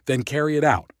 "then carry it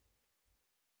out."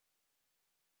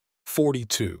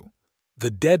 42.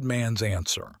 The Dead Man's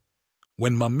Answer.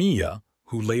 When Mamiya,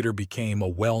 who later became a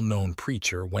well-known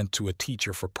preacher, went to a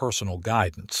teacher for personal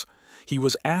guidance, he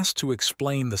was asked to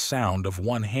explain the sound of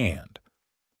one hand.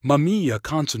 Mamiya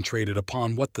concentrated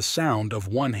upon what the sound of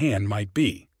one hand might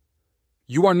be.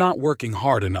 "You are not working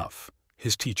hard enough,"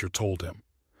 his teacher told him.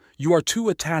 "You are too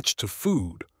attached to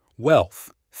food,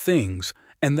 wealth, things,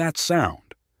 and that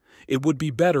sound. It would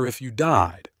be better if you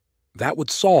died. That would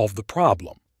solve the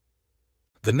problem."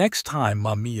 The next time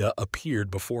Mamiya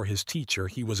appeared before his teacher,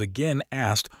 he was again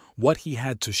asked what he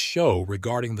had to show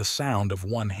regarding the sound of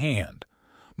one hand.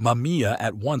 Mamiya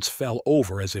at once fell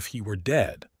over as if he were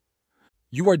dead.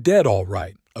 "You are dead, all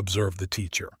right," observed the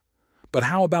teacher. "But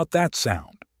how about that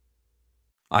sound?"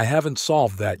 "I haven't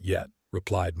solved that yet,"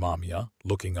 replied Mamiya,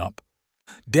 looking up.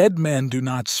 "Dead men do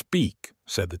not speak,"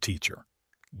 said the teacher.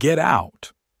 "Get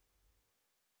out."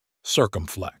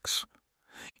 Circumflex.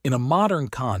 In a modern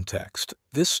context,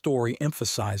 this story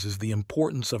emphasizes the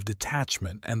importance of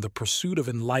detachment and the pursuit of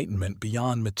enlightenment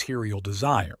beyond material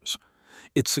desires.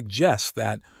 It suggests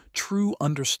that true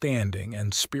understanding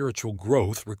and spiritual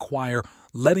growth require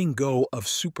letting go of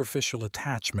superficial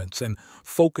attachments and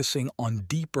focusing on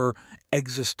deeper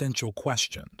existential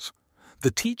questions.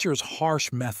 The teacher's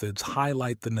harsh methods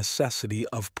highlight the necessity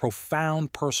of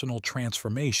profound personal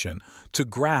transformation to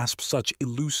grasp such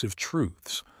elusive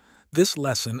truths. This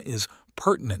lesson is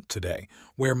pertinent today,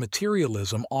 where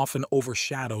materialism often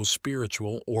overshadows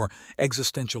spiritual or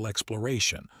existential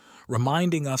exploration,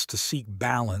 reminding us to seek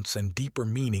balance and deeper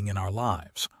meaning in our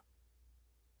lives.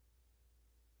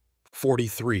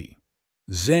 43.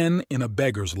 Zen in a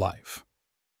Beggar's Life.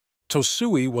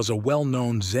 Tosui was a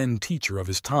well-known Zen teacher of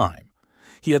his time.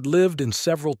 He had lived in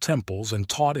several temples and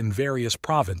taught in various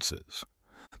provinces.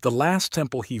 The last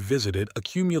temple he visited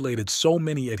accumulated so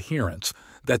many adherents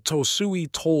that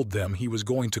Tosui told them he was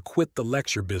going to quit the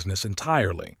lecture business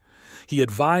entirely. He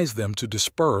advised them to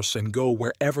disperse and go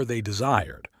wherever they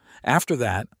desired. After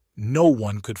that, no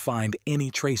one could find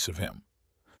any trace of him.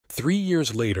 3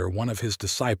 years later, one of his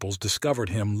disciples discovered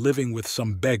him living with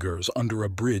some beggars under a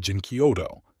bridge in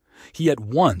Kyoto. He at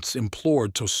once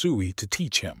implored Tosui to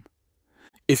teach him.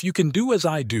 "If you can do as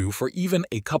I do for even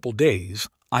a couple days,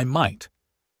 I might,"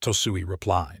 Tosui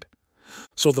replied.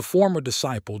 So the former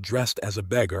disciple dressed as a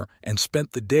beggar and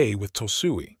spent the day with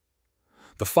Tosui.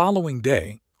 The following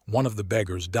day, one of the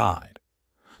beggars died.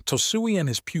 Tosui and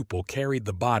his pupil carried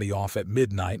the body off at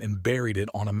midnight and buried it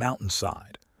on a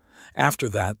mountainside. After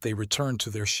that, they returned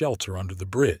to their shelter under the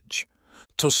bridge.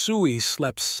 Tosui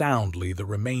slept soundly the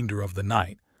remainder of the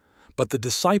night, but the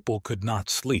disciple could not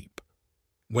sleep.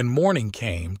 When morning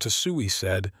came, Tosui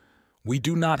said, "We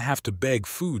do not have to beg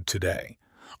food today.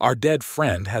 Our dead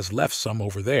friend has left some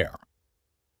over there."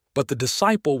 But the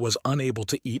disciple was unable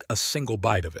to eat a single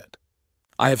bite of it.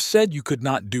 "I have said you could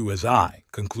not do as I,"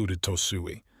 concluded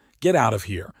Tosui. "Get out of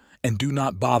here, and do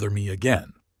not bother me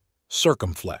again."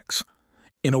 Circumflex.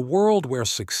 In a world where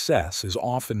success is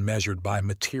often measured by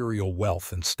material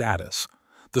wealth and status,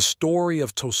 the story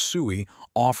of Tosui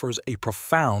offers a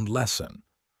profound lesson.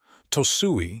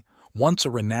 Tosui, once a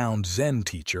renowned Zen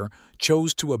teacher,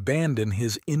 chose to abandon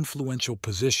his influential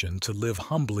position to live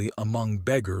humbly among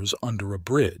beggars under a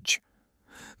bridge.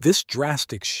 This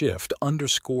drastic shift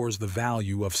underscores the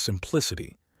value of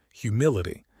simplicity,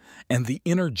 humility, and the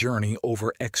inner journey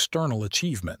over external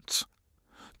achievements.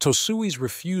 Tosui's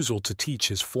refusal to teach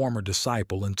his former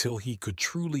disciple until he could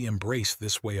truly embrace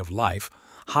this way of life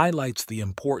highlights the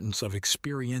importance of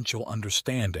experiential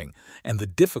understanding and the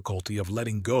difficulty of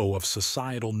letting go of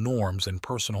societal norms and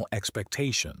personal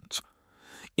expectations.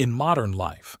 In modern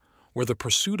life, where the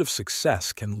pursuit of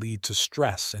success can lead to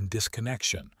stress and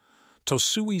disconnection,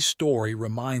 Tosui's story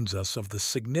reminds us of the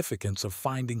significance of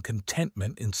finding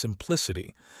contentment in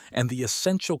simplicity and the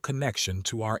essential connection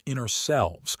to our inner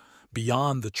selves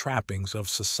beyond the trappings of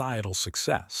societal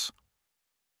success.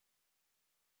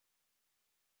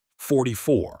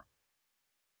 44.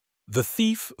 The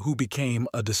Thief Who Became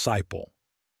a Disciple.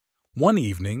 One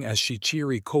evening, as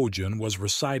Shichiri Kojun was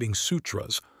reciting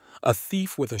sutras, a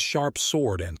thief with a sharp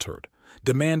sword entered,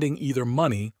 demanding either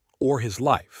money or his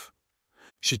life.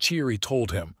 Shichiri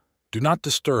told him, "Do not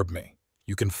disturb me.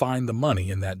 You can find the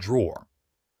money in that drawer."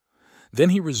 Then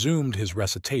he resumed his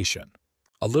recitation.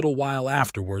 A little while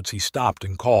afterwards he stopped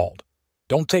and called,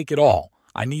 "Don't take it all.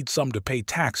 I need some to pay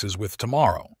taxes with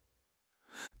tomorrow."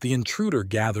 The intruder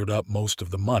gathered up most of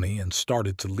the money and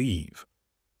started to leave.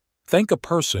 "Thank a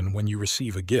person when you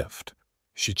receive a gift,"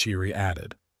 Shichiri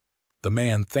added. The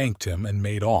man thanked him and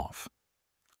made off.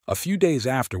 A few days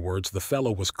afterwards the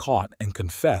fellow was caught and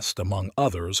confessed, among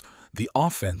others, the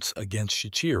offense against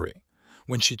Shichiri.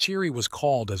 When Shichiri was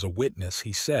called as a witness,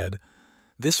 he said,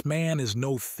 "This man is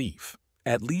no thief,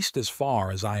 at least as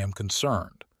far as I am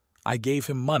concerned. I gave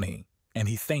him money, and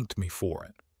he thanked me for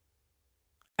it."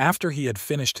 After he had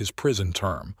finished his prison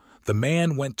term, the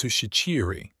man went to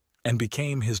Shichiri and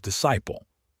became his disciple.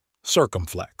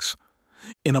 Circumflex.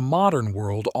 In a modern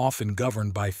world often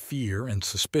governed by fear and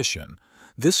suspicion,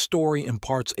 this story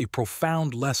imparts a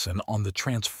profound lesson on the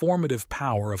transformative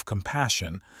power of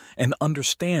compassion and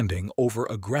understanding over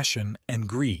aggression and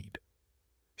greed.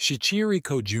 Shichiri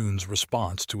Kojun's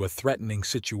response to a threatening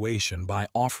situation by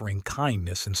offering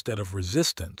kindness instead of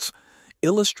resistance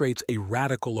illustrates a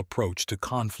radical approach to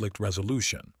conflict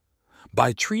resolution.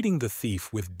 By treating the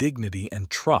thief with dignity and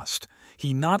trust,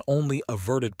 he not only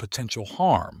averted potential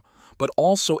harm, but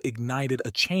also ignited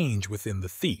a change within the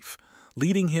thief,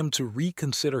 leading him to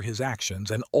reconsider his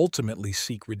actions and ultimately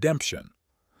seek redemption.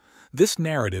 This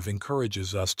narrative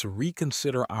encourages us to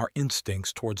reconsider our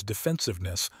instincts towards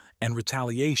defensiveness and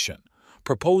retaliation,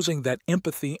 proposing that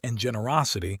empathy and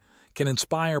generosity can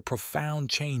inspire profound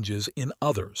changes in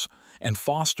others and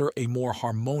foster a more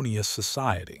harmonious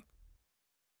society.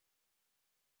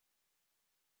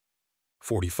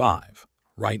 45.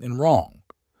 Right and Wrong.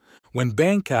 When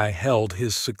Bankai held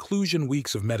his seclusion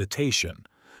weeks of meditation,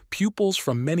 pupils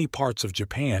from many parts of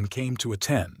Japan came to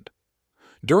attend.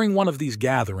 During one of these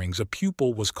gatherings, a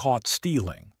pupil was caught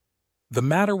stealing. The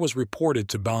matter was reported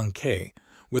to Bankai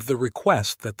with the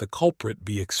request that the culprit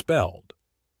be expelled.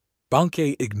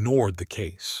 Bankai ignored the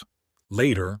case.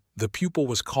 Later, the pupil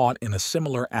was caught in a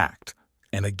similar act,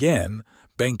 and again,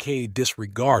 Bankai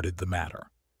disregarded the matter.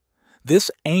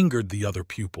 This angered the other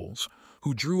pupils,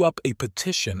 who drew up a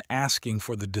petition asking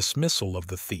for the dismissal of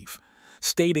the thief,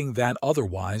 stating that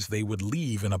otherwise they would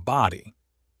leave in a body.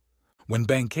 When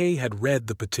Bankai had read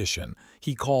the petition,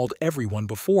 he called everyone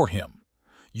before him.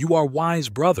 "You are wise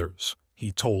brothers,"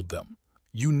 he told them.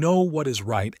 "You know what is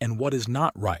right and what is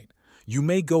not right. You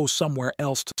may go somewhere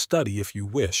else to study if you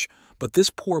wish, but this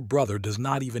poor brother does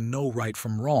not even know right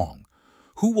from wrong.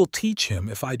 Who will teach him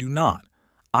if I do not?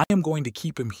 I am going to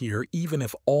keep him here even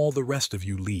if all the rest of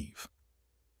you leave."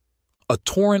 A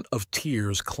torrent of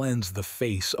tears cleansed the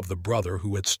face of the brother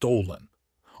who had stolen.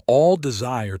 All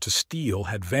desire to steal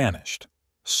had vanished.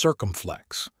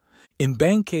 Circumflex. In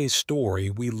Bankai's story,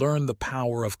 we learn the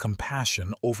power of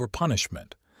compassion over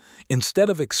punishment. Instead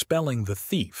of expelling the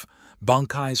thief,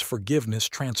 Bankai's forgiveness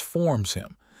transforms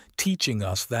him, teaching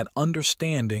us that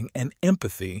understanding and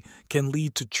empathy can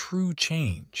lead to true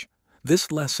change.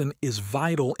 This lesson is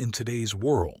vital in today's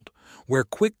world, where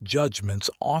quick judgments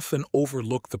often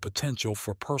overlook the potential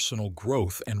for personal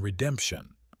growth and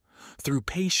redemption. Through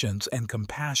patience and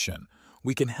compassion,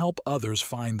 we can help others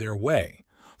find their way,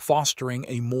 fostering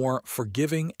a more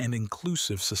forgiving and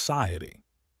inclusive society.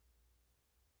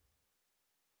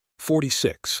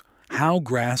 46. How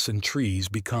Grass and Trees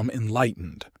Become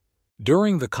Enlightened.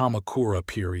 During the Kamakura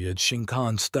period,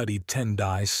 Shinkan studied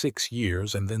Tendai 6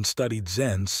 years and then studied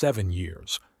Zen 7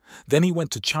 years. Then he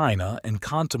went to China and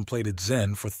contemplated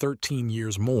Zen for 13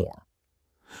 years more.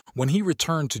 When he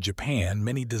returned to Japan,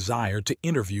 many desired to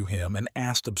interview him and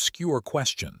asked obscure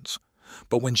questions.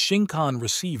 But when Shinkan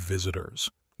received visitors,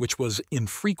 which was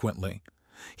infrequently,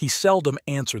 he seldom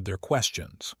answered their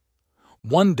questions.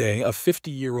 One day, a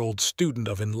 50-year-old student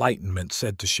of enlightenment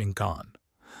said to Shinkan,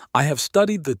 "I have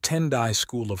studied the Tendai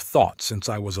school of thought since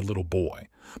I was a little boy,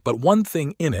 but one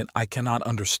thing in it I cannot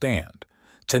understand.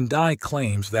 Tendai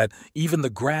claims that even the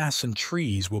grass and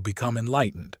trees will become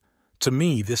enlightened. To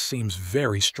me, this seems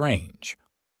very strange."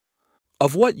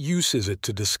 "Of what use is it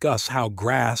to discuss how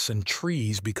grass and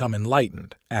trees become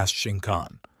enlightened?" asked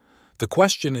Shinkan. "The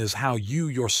question is how you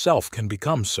yourself can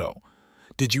become so.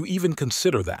 Did you even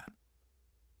consider that?"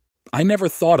 "I never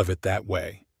thought of it that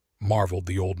way," marveled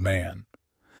the old man.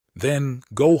 "Then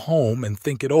go home and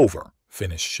think it over,"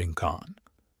 finished Shinkan.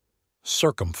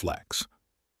 Circumflex.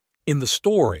 In the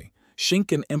story,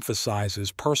 Shinkan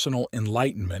emphasizes personal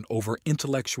enlightenment over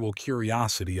intellectual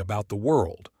curiosity about the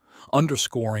world,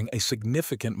 underscoring a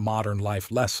significant modern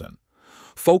life lesson.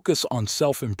 Focus on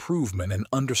self-improvement and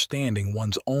understanding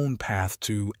one's own path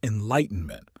to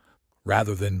enlightenment,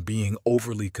 rather than being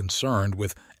overly concerned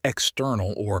with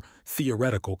external or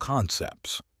theoretical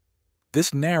concepts.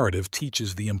 This narrative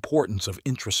teaches the importance of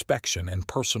introspection and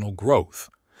personal growth,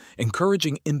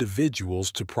 encouraging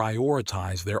individuals to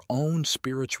prioritize their own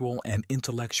spiritual and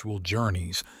intellectual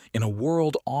journeys in a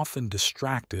world often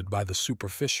distracted by the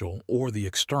superficial or the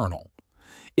external.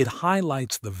 It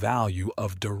highlights the value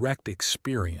of direct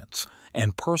experience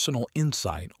and personal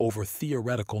insight over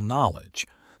theoretical knowledge,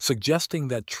 suggesting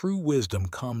that true wisdom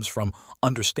comes from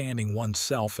understanding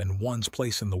oneself and one's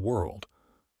place in the world.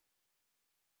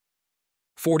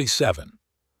 47.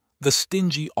 The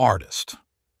Stingy Artist.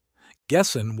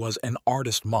 Geshen was an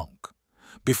artist monk.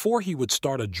 Before he would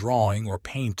start a drawing or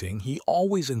painting, he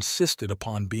always insisted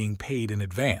upon being paid in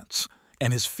advance,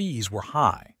 and his fees were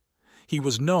high. He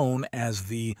was known as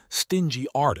the Stingy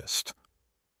Artist.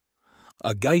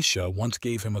 A geisha once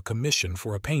gave him a commission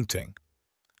for a painting.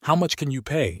 "How much can you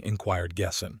pay?" inquired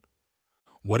Geshen.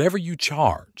 "Whatever you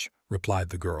charge," replied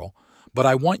the girl, "but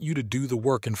I want you to do the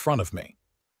work in front of me."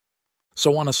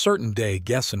 So on a certain day,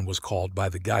 Geshen was called by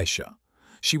the geisha.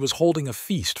 She was holding a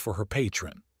feast for her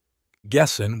patron.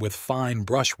 Geshen, with fine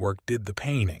brushwork, did the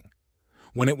painting.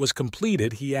 When it was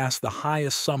completed, he asked the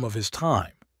highest sum of his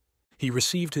time. He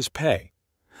received his pay.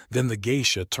 Then the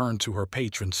geisha turned to her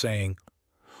patron, saying,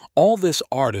 "All this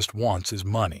artist wants is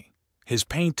money. His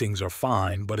paintings are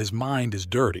fine, but his mind is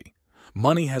dirty.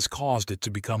 Money has caused it to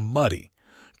become muddy.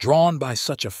 Drawn by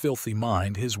such a filthy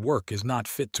mind, his work is not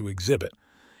fit to exhibit.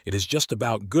 It is just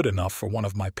about good enough for one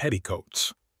of my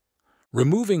petticoats."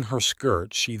 Removing her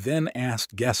skirt, she then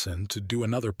asked Geshen to do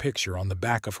another picture on the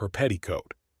back of her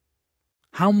petticoat.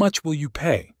 "How much will you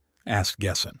pay?" asked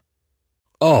Geshen.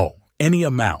 "Oh, any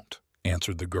amount,"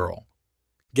 answered the girl.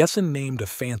 Geshen named a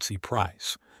fancy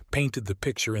price, painted the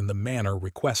picture in the manner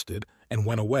requested, and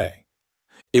went away.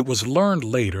 It was learned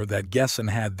later that Geshen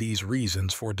had these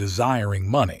reasons for desiring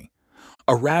money.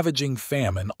 A ravaging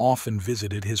famine often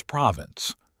visited his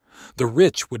province. The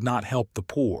rich would not help the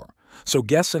poor, so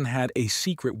Geshen had a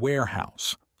secret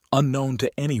warehouse, unknown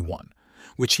to anyone,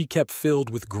 which he kept filled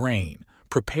with grain,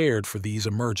 prepared for these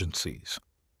emergencies.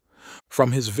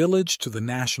 From his village to the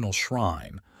national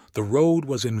shrine, the road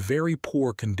was in very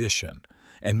poor condition,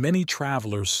 and many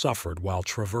travelers suffered while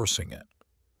traversing it.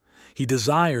 He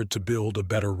desired to build a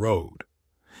better road.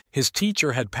 His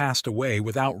teacher had passed away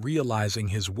without realizing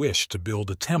his wish to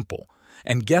build a temple,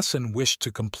 and Geshen wished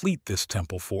to complete this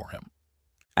temple for him.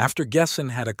 After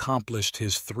Geshen had accomplished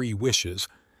his 3 wishes,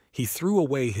 he threw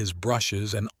away his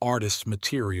brushes and artist's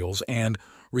materials and,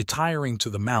 retiring to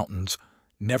the mountains,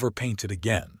 never painted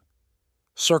again.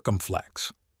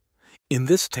 Circumflex. In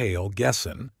this tale,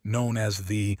 Geshen, known as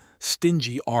the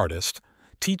Stingy Artist,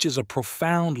 teaches a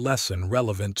profound lesson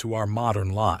relevant to our modern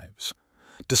lives.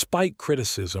 Despite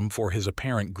criticism for his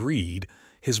apparent greed,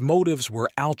 his motives were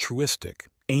altruistic,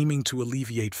 aiming to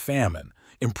alleviate famine,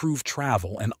 improve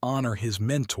travel, and honor his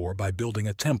mentor by building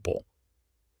a temple.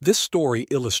 This story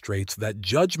illustrates that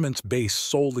judgments based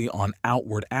solely on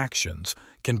outward actions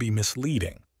can be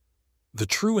misleading. The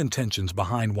true intentions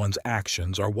behind one's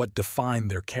actions are what define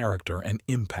their character and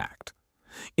impact.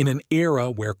 In an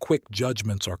era where quick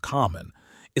judgments are common,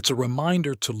 it's a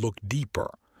reminder to look deeper,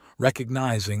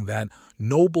 recognizing that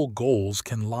noble goals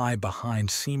can lie behind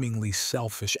seemingly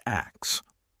selfish acts.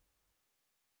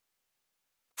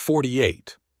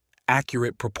 48.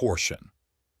 Accurate proportion.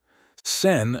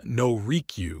 Sen no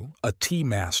Rikyu, a tea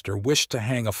master, wished to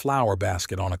hang a flower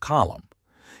basket on a column.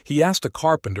 He asked a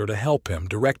carpenter to help him,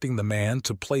 directing the man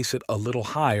to place it a little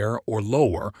higher or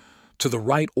lower, to the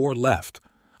right or left,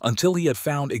 until he had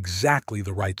found exactly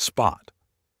the right spot.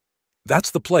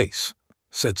 "That's the place,"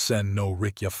 said Sen no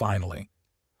Rikyu finally.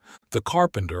 The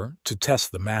carpenter, to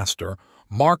test the master,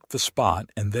 marked the spot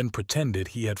and then pretended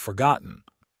he had forgotten.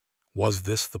 Was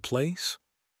this the place?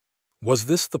 Was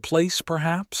this the place,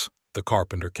 perhaps? The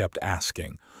carpenter kept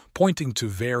asking, pointing to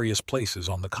various places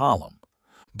on the column.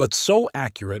 But so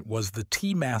accurate was the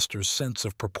tea master's sense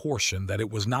of proportion that it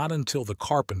was not until the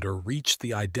carpenter reached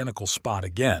the identical spot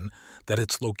again that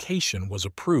its location was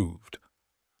approved.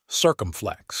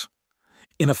 Circumflex.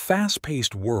 In a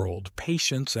fast-paced world,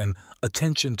 patience and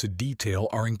attention to detail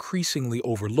are increasingly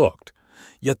overlooked,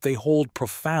 yet they hold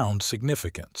profound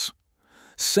significance.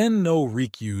 Sen no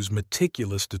Rikyu's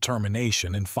meticulous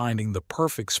determination in finding the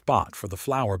perfect spot for the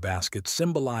flower basket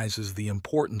symbolizes the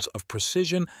importance of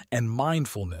precision and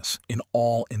mindfulness in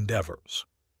all endeavors.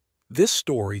 This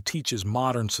story teaches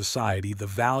modern society the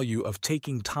value of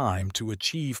taking time to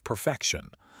achieve perfection,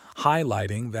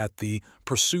 highlighting that the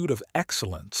pursuit of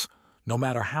excellence, no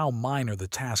matter how minor the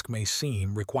task may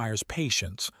seem, requires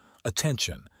patience,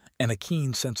 attention, and a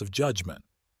keen sense of judgment.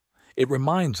 It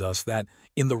reminds us that,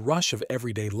 in the rush of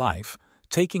everyday life,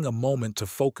 taking a moment to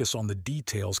focus on the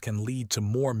details can lead to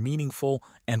more meaningful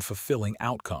and fulfilling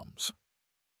outcomes.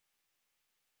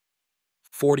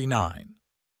 49.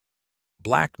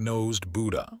 Black-Nosed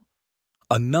Buddha.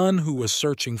 A nun who was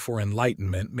searching for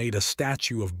enlightenment made a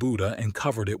statue of Buddha and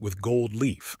covered it with gold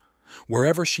leaf.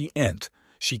 Wherever she went,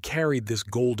 she carried this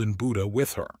golden Buddha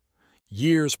with her.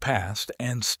 Years passed,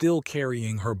 and still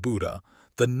carrying her Buddha,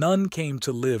 the nun came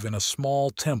to live in a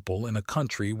small temple in a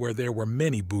country where there were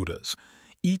many Buddhas,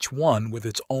 each one with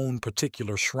its own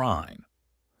particular shrine.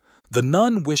 The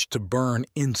nun wished to burn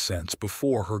incense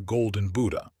before her golden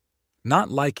Buddha. Not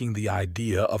liking the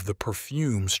idea of the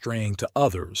perfume straying to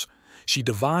others, she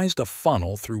devised a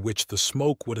funnel through which the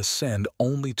smoke would ascend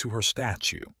only to her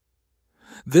statue.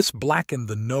 This blackened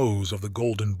the nose of the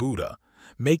golden Buddha,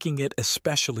 making it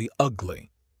especially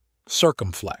ugly.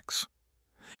 Circumflex.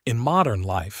 In modern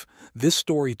life, this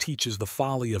story teaches the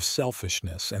folly of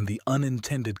selfishness and the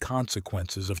unintended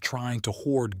consequences of trying to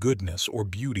hoard goodness or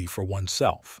beauty for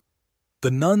oneself. The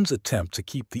nun's attempt to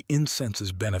keep the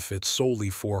incense's benefits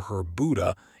solely for her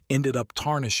Buddha ended up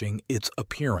tarnishing its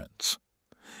appearance.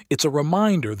 It's a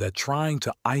reminder that trying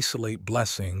to isolate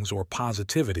blessings or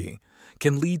positivity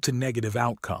can lead to negative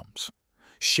outcomes.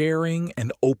 Sharing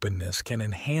and openness can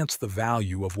enhance the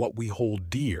value of what we hold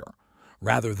dear,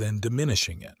 rather than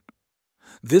diminishing it.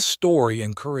 This story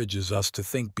encourages us to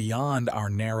think beyond our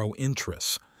narrow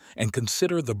interests and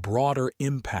consider the broader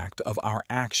impact of our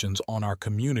actions on our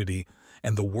community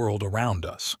and the world around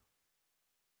us.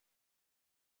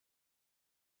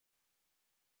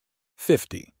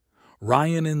 50.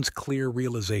 Ryanan's clear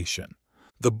realization.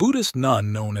 The Buddhist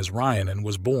nun known as Ryanan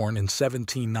was born in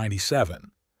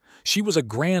 1797. She was a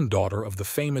granddaughter of the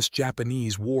famous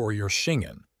Japanese warrior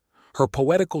Shingen. Her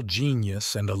poetical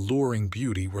genius and alluring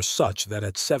beauty were such that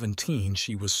at 17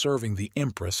 she was serving the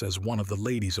empress as one of the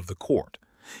ladies of the court.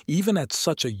 Even at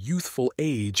such a youthful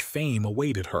age, fame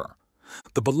awaited her.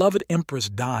 The beloved empress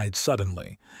died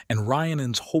suddenly, and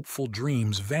Ryanan's hopeful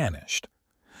dreams vanished.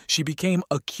 She became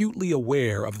acutely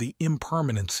aware of the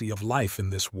impermanency of life in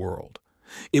this world.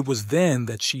 It was then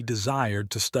that she desired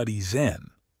to study Zen.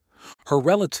 Her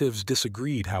relatives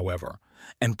disagreed, however,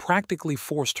 and practically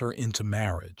forced her into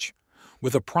marriage.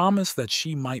 With a promise that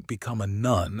she might become a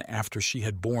nun after she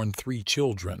had borne 3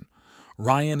 children,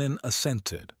 Ryanan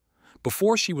assented.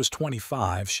 Before she was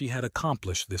 25, she had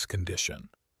accomplished this condition.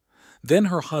 Then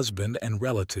her husband and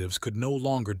relatives could no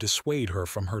longer dissuade her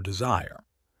from her desire.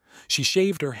 She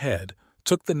shaved her head,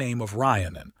 took the name of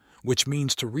Ryanan, which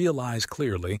means to realize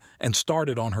clearly, and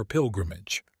started on her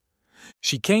pilgrimage.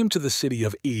 She came to the city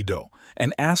of Edo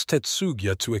and asked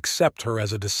Tetsuya to accept her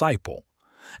as a disciple.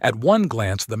 At one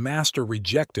glance, the master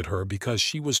rejected her because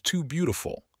she was too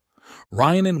beautiful.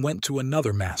 Ryanan went to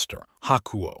another master,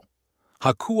 Hakuo.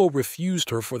 Hakuo refused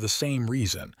her for the same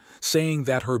reason, saying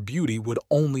that her beauty would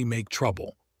only make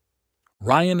trouble.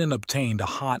 Ryanan obtained a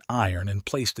hot iron and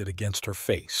placed it against her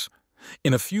face.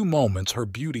 In a few moments, her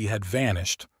beauty had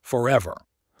vanished forever.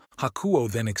 Hakuo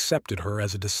then accepted her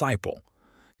as a disciple.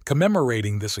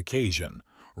 Commemorating this occasion,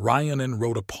 Ryanan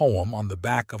wrote a poem on the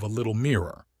back of a little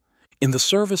mirror. In the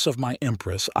service of my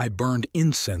empress, I burned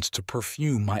incense to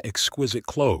perfume my exquisite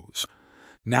clothes.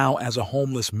 Now, as a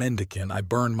homeless mendicant, I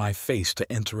burn my face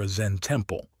to enter a Zen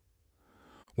temple.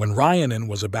 When Ryanan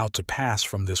was about to pass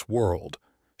from this world,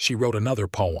 she wrote another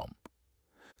poem.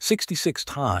 66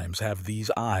 times have these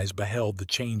eyes beheld the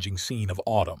changing scene of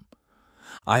autumn.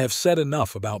 I have said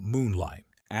enough about moonlight,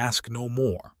 ask no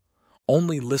more.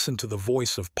 Only listen to the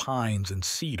voice of pines and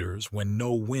cedars when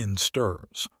no wind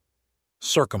stirs.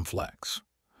 Circumflex.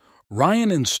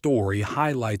 Ryanan's story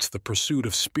highlights the pursuit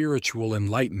of spiritual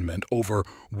enlightenment over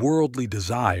worldly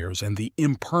desires and the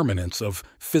impermanence of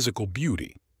physical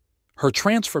beauty. Her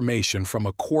transformation from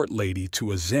a court lady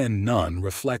to a Zen nun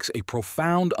reflects a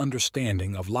profound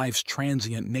understanding of life's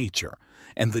transient nature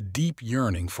and the deep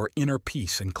yearning for inner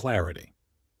peace and clarity.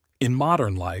 In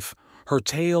modern life, her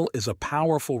tale is a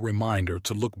powerful reminder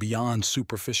to look beyond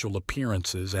superficial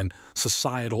appearances and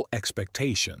societal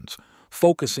expectations,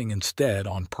 focusing instead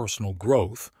on personal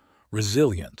growth,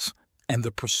 resilience, and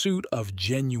the pursuit of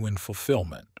genuine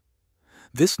fulfillment.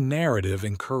 This narrative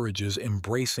encourages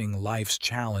embracing life's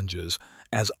challenges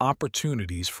as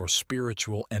opportunities for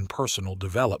spiritual and personal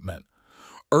development,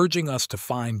 urging us to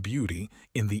find beauty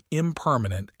in the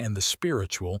impermanent and the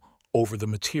spiritual over the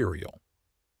material.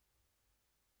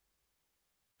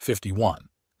 51.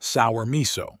 Sour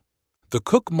miso. The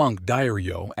cook monk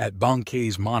Dairyo at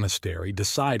Bankei's monastery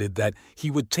decided that he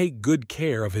would take good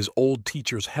care of his old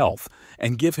teacher's health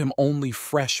and give him only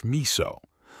fresh miso,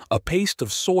 a paste of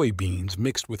soybeans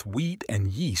mixed with wheat and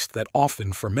yeast that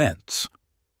often ferments.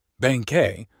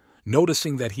 Bankei,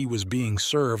 noticing that he was being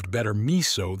served better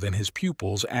miso than his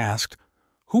pupils, asked,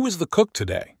 "Who is the cook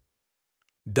today?"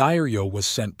 Dairyo was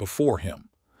sent before him.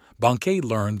 Bankei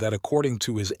learned that according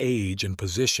to his age and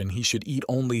position he should eat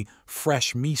only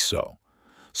fresh miso.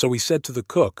 So he said to the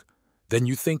cook, "Then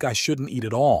you think I shouldn't eat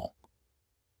at all?"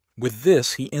 With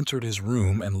this, he entered his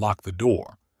room and locked the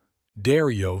door.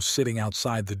 Dairyo, sitting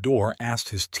outside the door, asked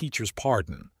his teacher's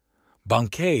pardon.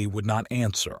 Bankei would not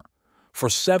answer. For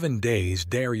 7 days,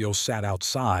 Dairyo sat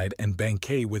outside and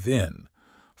Bankei within.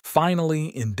 Finally,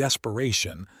 in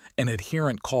desperation, an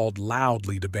adherent called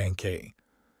loudly to Bankei,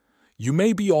 "You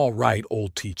may be all right,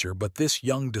 old teacher, but this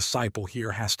young disciple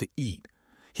here has to eat.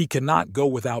 He cannot go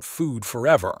without food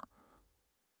forever."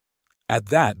 At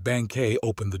that, Bankei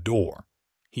opened the door.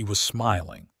 He was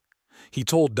smiling. He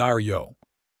told Dairyo,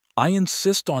 "I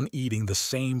insist on eating the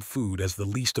same food as the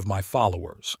least of my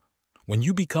followers. When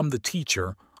you become the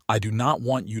teacher, I do not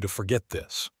want you to forget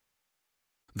this."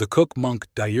 The cook monk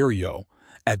Dairyo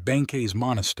at Bankei's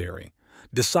monastery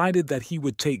decided that he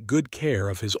would take good care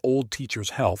of his old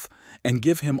teacher's health and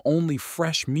give him only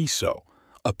fresh miso,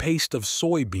 a paste of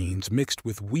soybeans mixed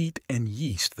with wheat and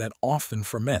yeast that often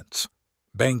ferments.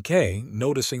 Bankei,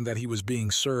 noticing that he was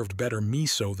being served better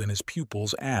miso than his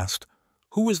pupils, asked,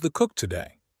 "Who is the cook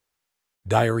today?"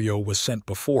 Dairyo was sent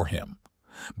before him.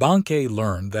 Bankei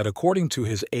learned that according to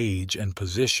his age and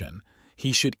position,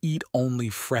 he should eat only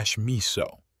fresh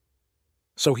miso.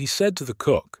 So he said to the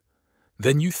cook,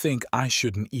 "Then you think I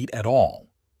shouldn't eat at all?"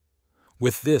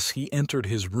 With this, he entered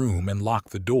his room and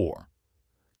locked the door.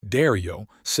 Dairyo,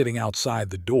 sitting outside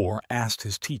the door, asked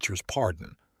his teacher's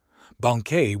pardon.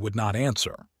 Bankei would not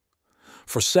answer.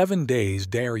 For 7 days,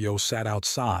 Dairyo sat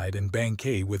outside and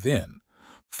Bankei within.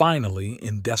 Finally,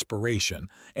 in desperation,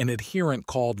 an adherent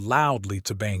called loudly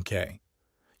to Bankei,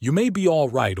 "You may be all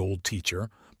right, old teacher,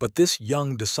 but this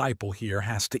young disciple here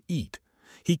has to eat.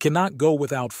 He cannot go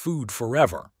without food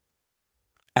forever."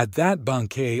 At that,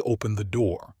 Bankei opened the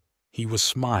door. He was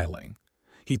smiling.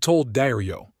 He told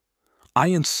Dairyo, "I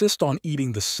insist on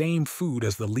eating the same food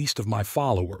as the least of my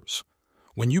followers.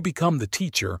 When you become the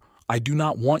teacher, I do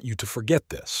not want you to forget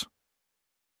this."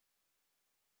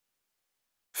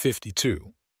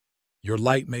 52. Your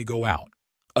light may go out.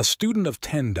 A student of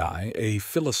Tendai, a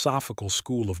philosophical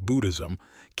school of Buddhism,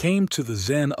 came to the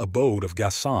Zen abode of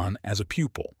Gasan as a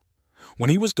pupil. When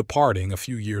he was departing a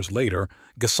few years later,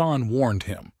 Gasan warned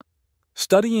him,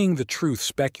 "Studying the truth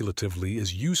speculatively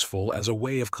is useful as a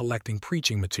way of collecting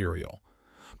preaching material.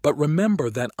 But remember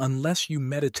that unless you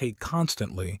meditate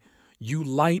constantly, your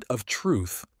light of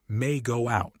truth may go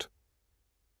out."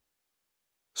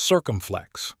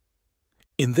 Circumflex.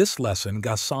 In this lesson,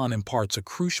 Gasan imparts a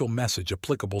crucial message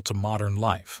applicable to modern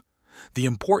life: the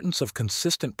importance of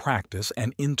consistent practice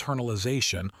and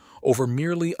internalization over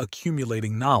merely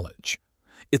accumulating knowledge.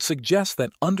 It suggests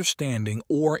that understanding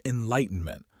or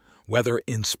enlightenment, whether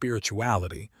in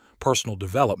spirituality, personal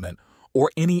development,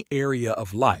 or any area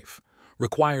of life,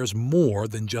 requires more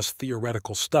than just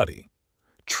theoretical study.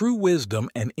 True wisdom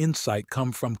and insight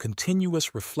come from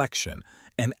continuous reflection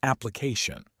and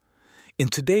application. In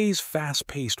today's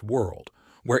fast-paced world,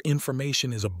 where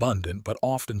information is abundant but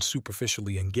often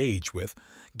superficially engaged with,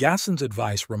 Gasan's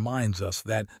advice reminds us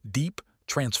that deep,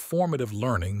 transformative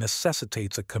learning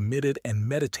necessitates a committed and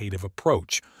meditative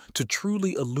approach to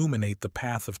truly illuminate the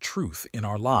path of truth in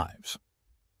our lives.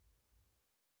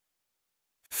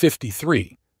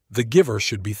 53. The giver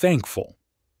should be thankful.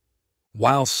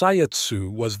 While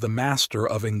Sayatsu was the master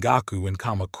of Engaku in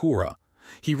Kamakura,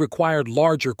 he required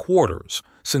larger quarters,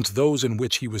 since those in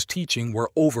which he was teaching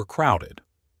were overcrowded.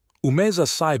 Umeza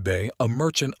Saibe, a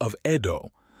merchant of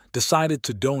Edo, decided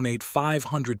to donate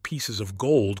 500 pieces of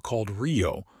gold called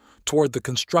ryo toward the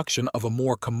construction of a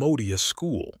more commodious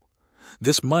school.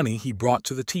 This money he brought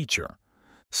to the teacher.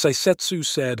 Saisetsu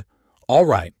said, "All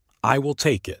right, I will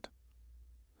take it."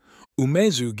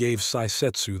 Umezu gave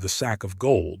Saisetsu the sack of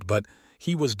gold, but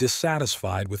he was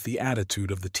dissatisfied with the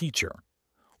attitude of the teacher.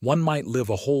 One might live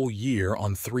a whole year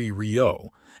on 3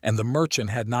 ryo, and the merchant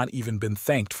had not even been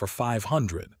thanked for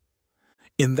 500.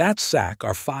 "In that sack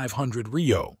are 500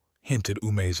 ryo," hinted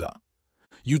Umeza.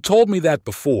 "You told me that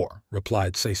before,"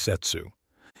 replied Seisetsu.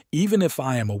 "Even if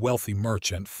I am a wealthy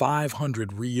merchant,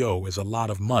 500 ryo is a lot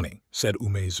of money," said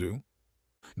Umezu.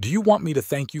 "Do you want me to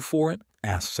thank you for it?"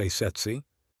 asked Seisetsu.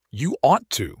 "You ought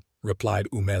to," replied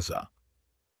Umeza.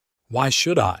 "Why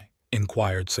should I?"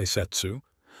 inquired Seisetsu.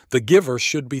 "The giver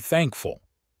should be thankful."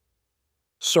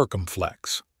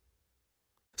 Circumflex.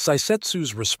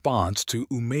 Seisetsu's response to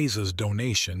Umeza's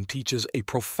donation teaches a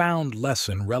profound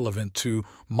lesson relevant to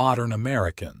modern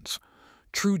Americans.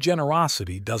 True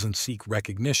generosity doesn't seek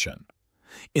recognition.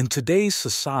 In today's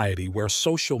society where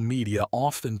social media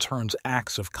often turns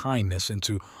acts of kindness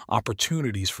into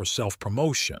opportunities for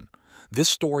self-promotion, this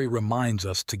story reminds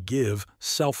us to give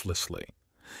selflessly.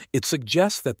 It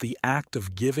suggests that the act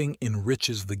of giving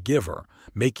enriches the giver,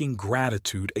 making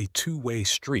gratitude a two-way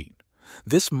street.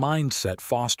 This mindset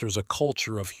fosters a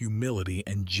culture of humility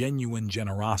and genuine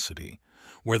generosity,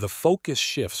 where the focus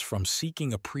shifts from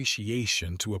seeking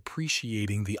appreciation to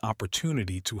appreciating the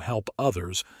opportunity to help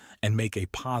others and make a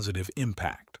positive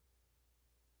impact.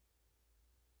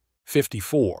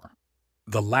 54.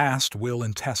 The Last Will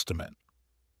and Testament.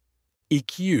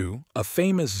 Ikkyu, a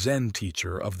famous Zen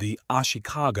teacher of the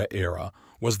Ashikaga era,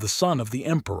 was the son of the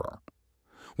emperor.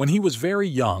 When he was very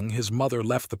young, his mother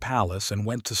left the palace and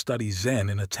went to study Zen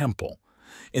in a temple.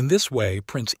 In this way,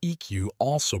 Prince Ikkyu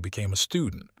also became a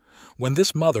student. When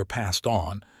this mother passed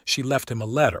on, she left him a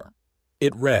letter.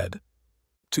 It read,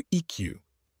 "To Ikkyu,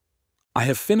 I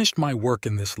have finished my work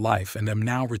in this life and am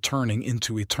now returning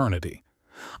into eternity.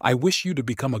 I wish you to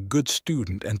become a good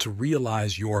student and to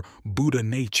realize your Buddha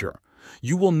nature.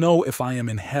 You will know if I am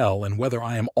in hell and whether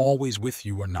I am always with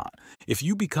you or not. If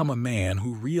you become a man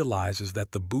who realizes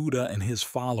that the Buddha and his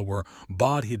follower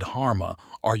Bodhidharma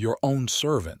are your own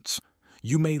servants,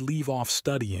 you may leave off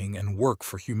studying and work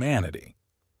for humanity."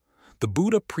 The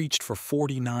Buddha preached for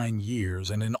 49 years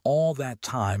and in all that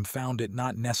time found it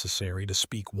not necessary to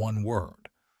speak one word.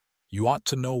 You ought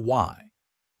to know why,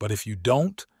 but if you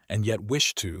don't and yet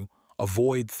wish to,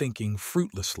 avoid thinking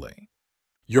fruitlessly.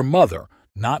 Your mother,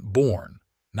 not born,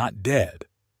 not dead.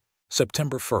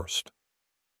 September 1st.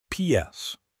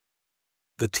 P.S.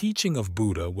 The teaching of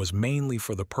Buddha was mainly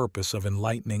for the purpose of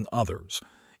enlightening others.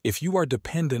 If you are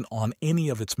dependent on any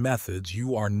of its methods,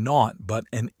 you are naught but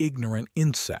an ignorant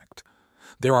insect.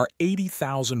 There are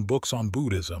 80,000 books on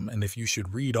Buddhism, and if you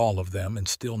should read all of them and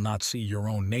still not see your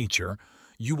own nature,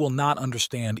 you will not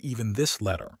understand even this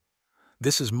letter.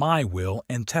 This is my will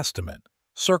and testament,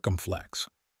 circumflex.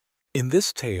 In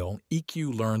this tale,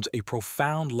 Ikkyu learns a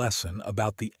profound lesson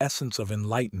about the essence of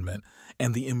enlightenment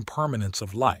and the impermanence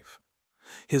of life.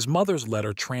 His mother's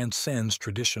letter transcends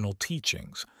traditional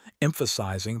teachings,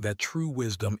 emphasizing that true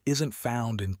wisdom isn't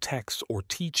found in texts or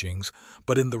teachings,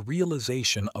 but in the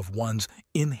realization of one's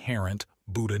inherent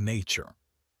Buddha nature.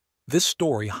 This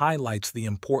story highlights the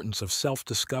importance of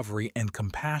self-discovery and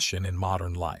compassion in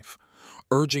modern life,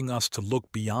 urging us to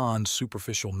look beyond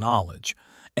superficial knowledge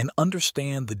and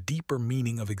understand the deeper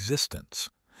meaning of existence.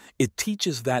 It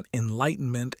teaches that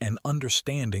enlightenment and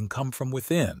understanding come from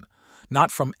within,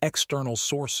 not from external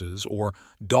sources or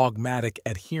dogmatic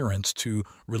adherence to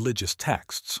religious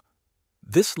texts.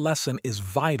 This lesson is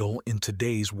vital in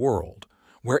today's world,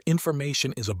 where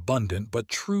information is abundant but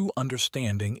true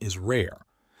understanding is rare.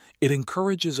 It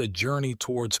encourages a journey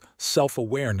towards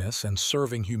self-awareness and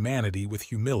serving humanity with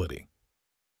humility.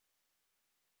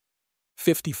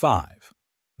 55.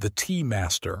 The Tea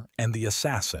Master and the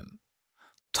Assassin.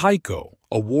 Taiko,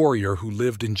 a warrior who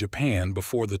lived in Japan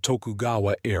before the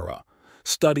Tokugawa era,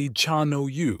 studied Cha no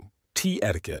Yu, tea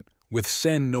etiquette, with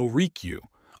Sen no Rikyu,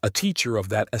 a teacher of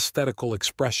that aesthetical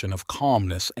expression of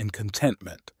calmness and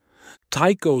contentment.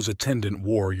 Taiko's attendant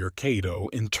warrior Kato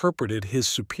interpreted his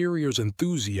superior's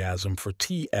enthusiasm for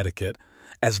tea etiquette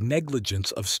as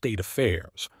negligence of state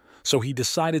affairs, so he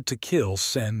decided to kill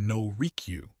Sen no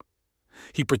Rikyu.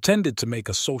 He pretended to make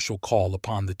a social call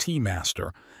upon the tea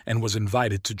master and was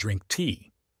invited to drink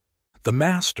tea. The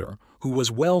master, who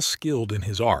was well skilled in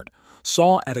his art,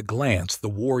 saw at a glance the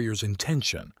warrior's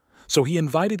intention, so he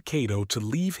invited Kato to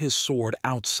leave his sword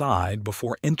outside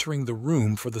before entering the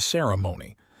room for the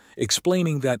ceremony,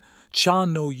 explaining that Cha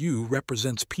no Yu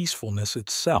represents peacefulness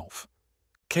itself.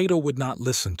 Kato would not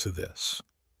listen to this.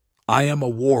 "I am a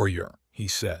warrior," he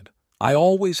said. "I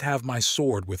always have my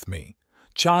sword with me.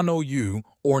 Cha no Yu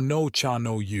or no Cha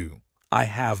no Yu, I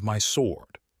have my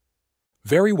sword."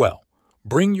 "Very well,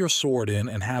 bring your sword in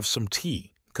and have some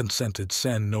tea," consented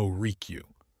Sen no Rikyu.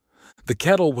 The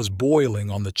kettle was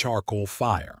boiling on the charcoal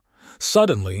fire.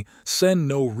 Suddenly, Sen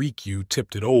no Rikyu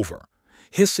tipped it over.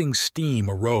 Hissing steam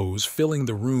arose, filling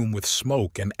the room with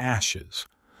smoke and ashes.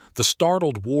 The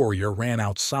startled warrior ran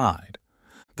outside.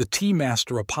 The tea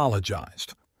master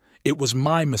apologized. "It was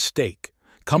my mistake.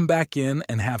 Come back in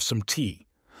and have some tea.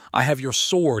 I have your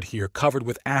sword here covered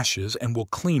with ashes and will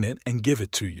clean it and give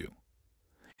it to you."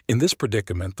 In this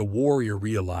predicament, the warrior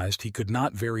realized he could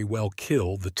not very well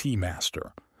kill the tea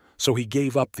master, so he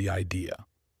gave up the idea.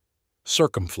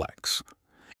 Circumflex.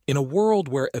 In a world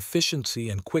where efficiency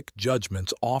and quick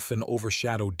judgments often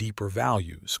overshadow deeper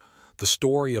values, the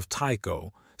story of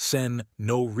Taiko, Sen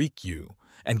no Rikyu,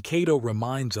 and Kato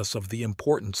reminds us of the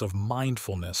importance of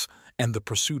mindfulness and the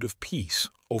pursuit of peace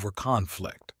over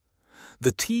conflict.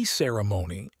 The tea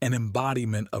ceremony, an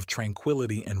embodiment of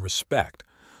tranquility and respect,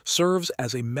 serves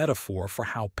as a metaphor for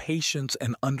how patience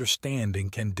and understanding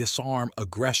can disarm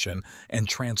aggression and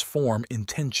transform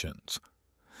intentions.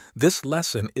 This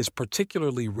lesson is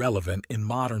particularly relevant in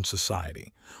modern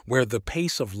society, where the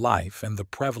pace of life and the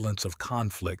prevalence of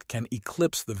conflict can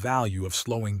eclipse the value of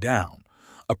slowing down,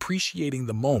 appreciating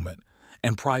the moment,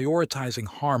 and prioritizing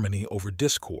harmony over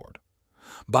discord.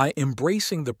 By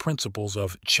embracing the principles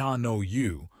of Cha no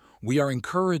Yu, we are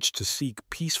encouraged to seek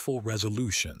peaceful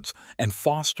resolutions and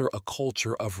foster a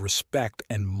culture of respect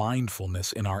and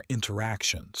mindfulness in our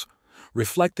interactions,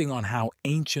 reflecting on how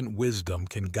ancient wisdom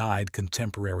can guide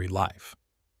contemporary life.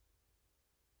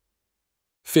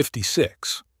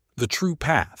 56. The True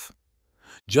Path.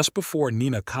 Just before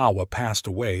Ninakawa passed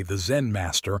away, the Zen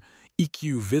master,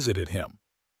 Ikkyu, visited him.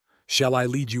 "Shall I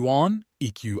lead you on?"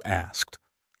 Ikkyu asked.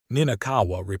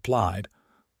 Ninakawa replied,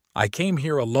 "I came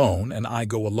here alone and I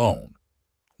go alone.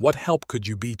 What help could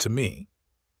you be to me?"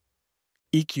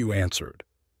 Ikkyu answered,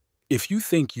 "If you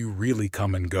think you really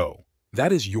come and go,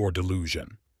 that is your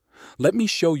delusion. Let me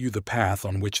show you the path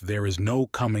on which there is no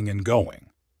coming and going."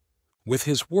 With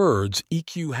his words,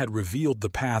 Ikkyu had revealed the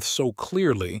path so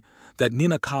clearly that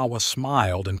Ninakawa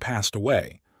smiled and passed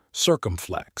away,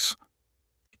 circumflex.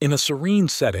 In a serene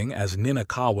setting as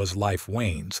Ninakawa's life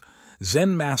wanes,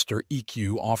 Zen master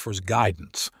Ikkyu offers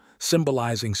guidance,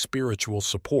 symbolizing spiritual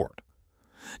support.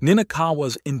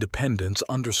 Ninakawa's independence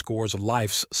underscores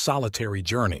life's solitary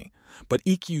journey, but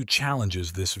Ikkyu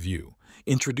challenges this view,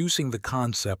 introducing the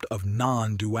concept of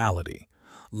non-duality,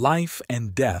 life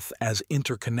and death as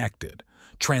interconnected,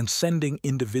 transcending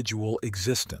individual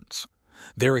existence.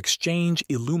 Their exchange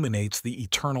illuminates the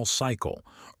eternal cycle,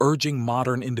 urging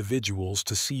modern individuals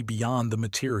to see beyond the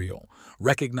material,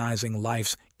 recognizing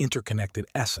life's interconnected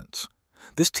essence.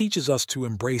 This teaches us to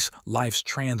embrace life's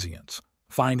transience,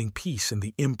 finding peace in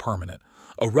the impermanent,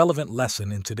 a relevant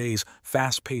lesson in today's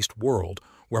fast-paced world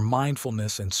where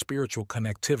mindfulness and spiritual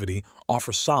connectivity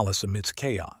offer solace amidst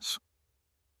chaos.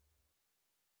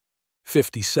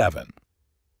 57.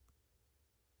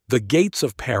 The Gates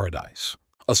of Paradise.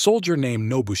 A soldier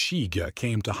named Nobushiga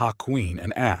came to Hakuin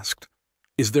and asked,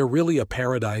 "Is there really a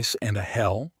paradise and a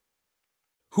hell?"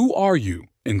 "Who are you?"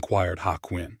 inquired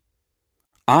Hakuin.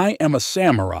 "I am a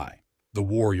samurai," the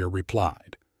warrior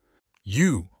replied.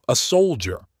 "You, a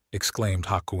soldier!" exclaimed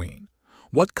Hakuin.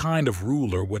 "What kind of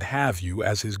ruler would have you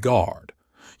as his guard?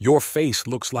 Your face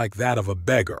looks like that of a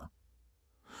beggar."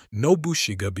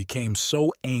 Nobushiga became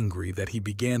so angry that he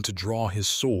began to draw his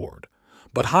sword,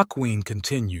 but Hakuin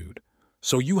continued,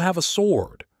 "So you have a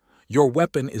sword. Your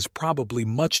weapon is probably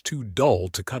much too dull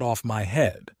to cut off my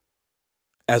head."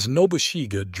 As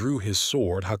Nobushiga drew his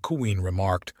sword, Hakuin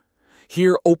remarked,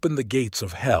 "Here open the gates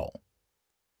of hell."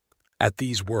 At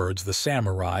these words, the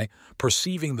samurai,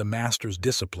 perceiving the master's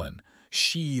discipline,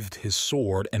 sheathed his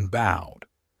sword and bowed.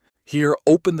 "Here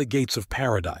open the gates of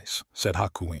paradise," said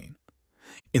Hakuin.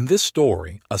 In this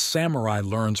story, a samurai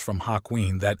learns from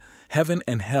Hakuin that heaven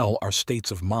and hell are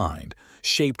states of mind,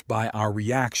 shaped by our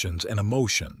reactions and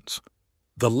emotions.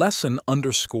 The lesson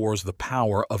underscores the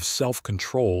power of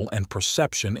self-control and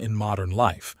perception in modern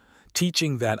life,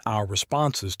 teaching that our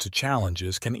responses to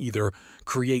challenges can either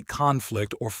create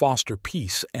conflict or foster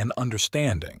peace and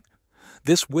understanding.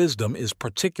 This wisdom is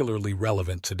particularly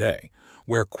relevant today,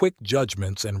 where quick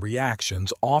judgments and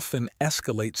reactions often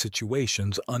escalate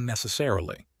situations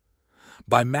unnecessarily.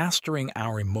 By mastering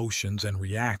our emotions and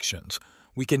reactions,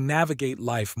 we can navigate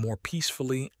life more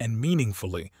peacefully and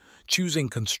meaningfully, choosing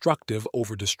constructive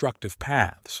over destructive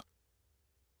paths.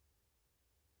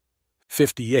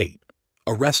 58.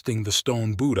 Arresting the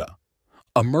Stone Buddha.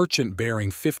 A merchant bearing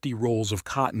 50 rolls of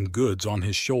cotton goods on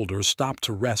his shoulders stopped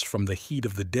to rest from the heat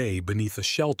of the day beneath a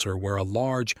shelter where a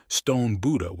large stone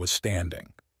Buddha was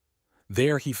standing.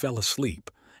 There he fell asleep,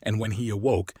 and when he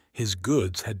awoke, his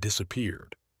goods had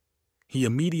disappeared. He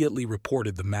immediately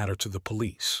reported the matter to the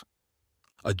police.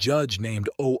 A judge named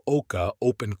Ooka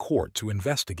opened court to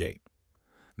investigate.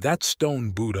 "That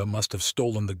stone Buddha must have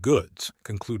stolen the goods,"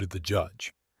 concluded the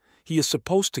judge. He is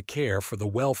supposed to care for the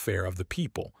welfare of the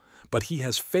people, but he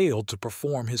has failed to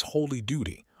perform his holy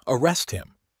duty. Arrest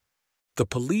him." The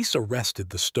police arrested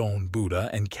the stone Buddha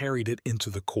and carried it into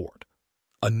the court.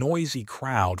 A noisy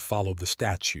crowd followed the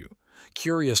statue,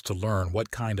 curious to learn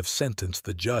what kind of sentence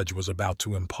the judge was about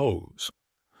to impose.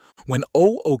 When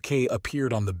O.O.K.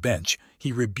 appeared on the bench,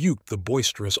 he rebuked the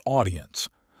boisterous audience.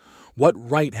 "What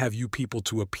right have you people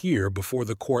to appear before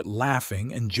the court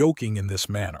laughing and joking in this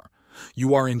manner?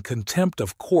 You are in contempt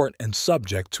of court and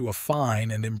subject to a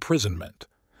fine and imprisonment."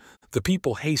 The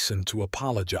people hastened to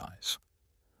apologize.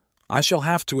 "I shall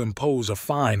have to impose a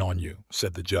fine on you,"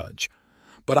 said the judge,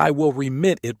 "but I will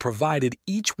remit it provided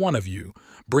each one of you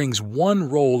brings 1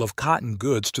 roll of cotton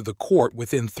goods to the court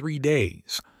within 3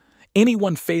 days.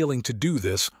 Anyone failing to do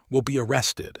this will be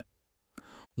arrested."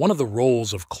 One of the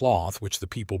rolls of cloth which the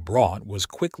people brought was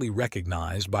quickly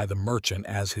recognized by the merchant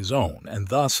as his own, and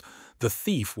thus the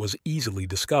thief was easily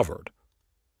discovered.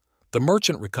 The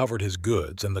merchant recovered his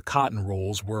goods, and the cotton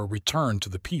rolls were returned to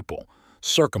the people,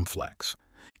 circumflex.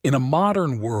 In a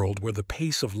modern world where the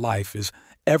pace of life is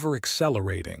ever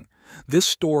accelerating, this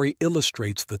story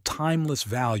illustrates the timeless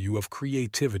value of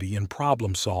creativity in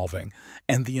problem-solving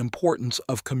and the importance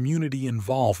of community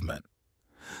involvement.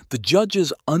 The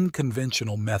judge's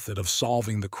unconventional method of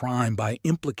solving the crime by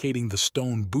implicating the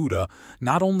stone Buddha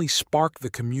not only sparked the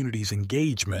community's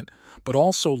engagement, but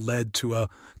also led to a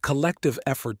collective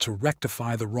effort to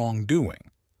rectify the wrongdoing.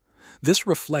 This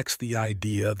reflects the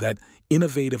idea that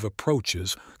innovative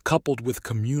approaches, coupled with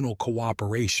communal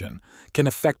cooperation, can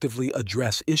effectively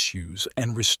address issues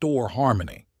and restore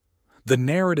harmony. The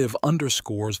narrative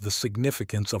underscores the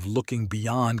significance of looking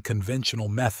beyond conventional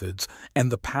methods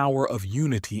and the power of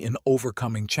unity in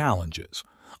overcoming challenges,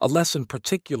 a lesson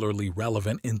particularly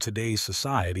relevant in today's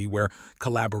society where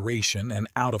collaboration and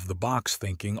out-of-the-box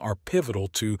thinking are pivotal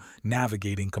to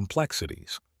navigating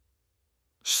complexities.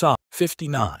 Psalm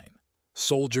 59.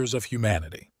 Soldiers of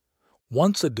Humanity.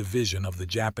 Once a division of the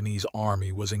Japanese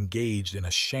army was engaged in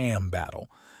a sham battle,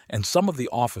 and some of the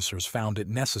officers found it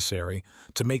necessary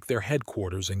to make their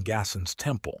headquarters in Gassen's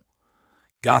temple.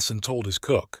 Gassen told his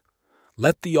cook,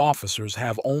 "Let the officers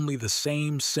have only the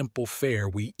same simple fare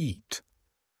we eat."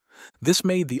 This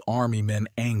made the army men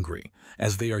angry,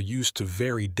 as they are used to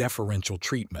very deferential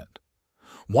treatment.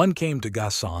 One came to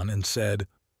Gassen and said,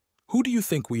 "Who do you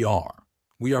think we are?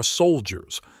 We are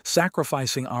soldiers,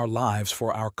 sacrificing our lives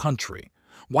for our country.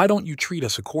 Why don't you treat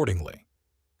us accordingly?"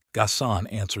 Gassen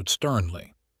answered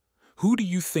sternly, "Who do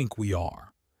you think we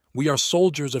are? We are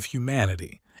soldiers of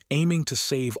humanity, aiming to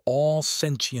save all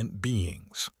sentient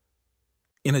beings."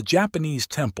 In a Japanese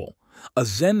temple, a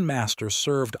Zen master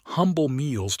served humble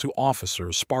meals to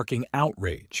officers, sparking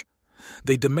outrage.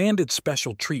 They demanded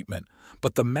special treatment,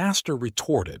 but the master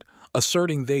retorted,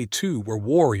 asserting they too were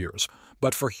warriors,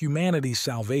 but for humanity's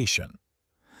salvation.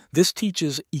 This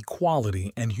teaches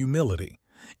equality and humility,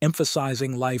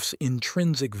 emphasizing life's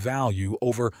intrinsic value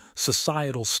over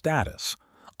societal status,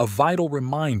 a vital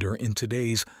reminder in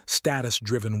today's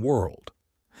status-driven world.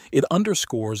 It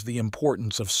underscores the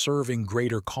importance of serving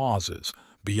greater causes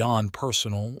beyond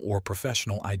personal or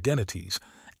professional identities,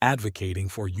 advocating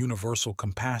for universal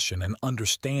compassion and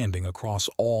understanding across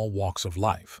all walks of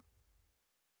life.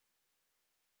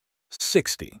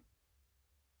 60.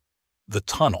 The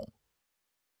Tunnel.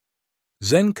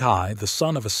 Zenkai, the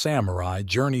son of a samurai,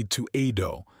 journeyed to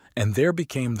Edo and there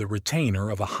became the retainer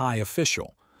of a high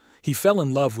official. He fell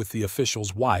in love with the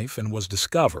official's wife and was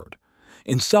discovered.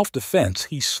 In self-defense,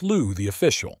 he slew the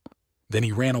official. Then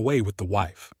he ran away with the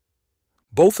wife.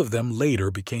 Both of them later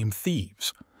became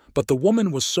thieves, but the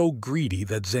woman was so greedy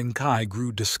that Zenkai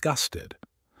grew disgusted.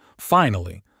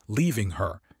 Finally, leaving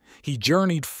her, he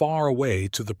journeyed far away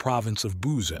to the province of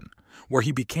Buzen, where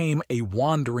he became a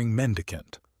wandering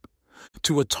mendicant.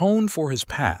 To atone for his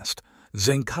past,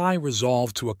 Zenkai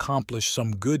resolved to accomplish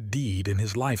some good deed in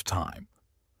his lifetime.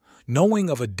 Knowing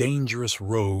of a dangerous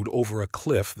road over a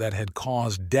cliff that had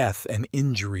caused death and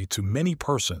injury to many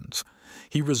persons,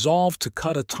 he resolved to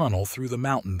cut a tunnel through the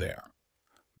mountain there.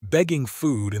 Begging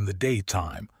food in the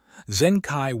daytime,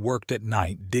 Zenkai worked at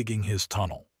night digging his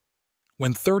tunnel.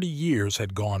 When 30 years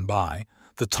had gone by,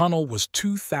 the tunnel was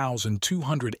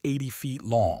 2,280 feet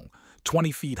long,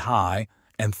 20 feet high,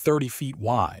 and 30 feet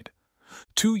wide.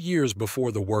 2 years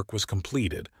before the work was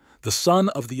completed, the son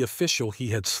of the official he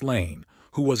had slain,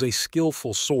 who was a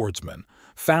skillful swordsman,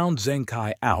 found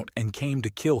Zenkai out and came to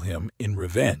kill him in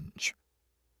revenge.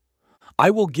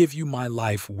 "I will give you my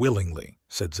life willingly,"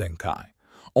 said Zenkai.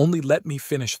 "Only let me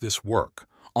finish this work.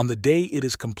 On the day it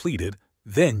is completed,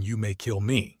 then you may kill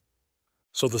me."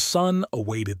 So the son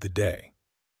awaited the day.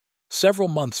 Several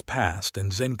months passed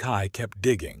and Zenkai kept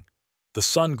digging. The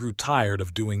son grew tired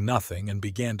of doing nothing and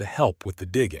began to help with the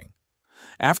digging.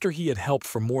 After he had helped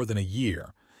for more than a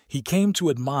year, he came to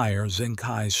admire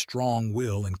Zenkai's strong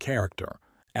will and character.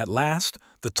 At last,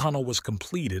 the tunnel was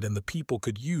completed and the people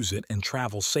could use it and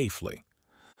travel safely.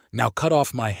 "Now cut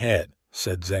off my head,"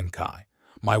 said Zenkai.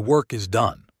 "My work is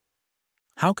done."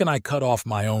 "How can I cut off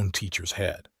my own teacher's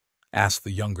head?" asked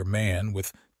the younger man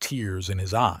with tears in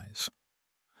his eyes.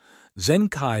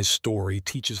 Zenkai's story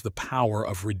teaches the power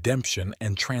of redemption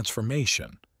and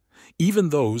transformation. Even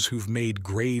those who've made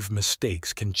grave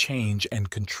mistakes can change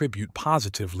and contribute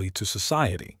positively to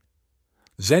society.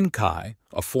 Zenkai,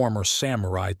 a former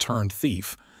samurai turned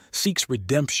thief, seeks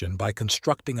redemption by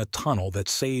constructing a tunnel that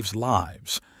saves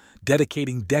lives,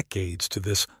 dedicating decades to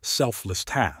this selfless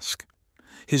task.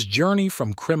 His journey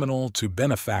from criminal to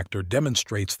benefactor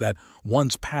demonstrates that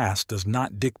one's past does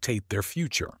not dictate their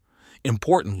future.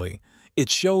 Importantly, it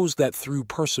shows that through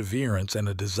perseverance and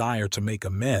a desire to make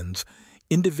amends,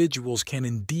 individuals can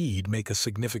indeed make a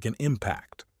significant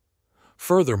impact.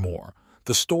 Furthermore,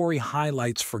 the story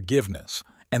highlights forgiveness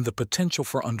and the potential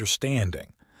for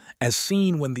understanding, as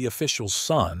seen when the official's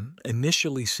son,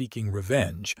 initially seeking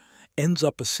revenge, ends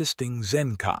up assisting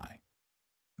Zenkai.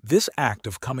 This act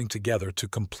of coming together to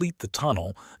complete the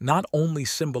tunnel not only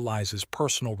symbolizes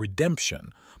personal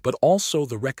redemption, but also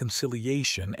the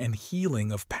reconciliation and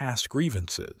healing of past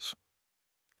grievances.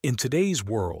 In today's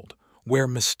world, where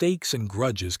mistakes and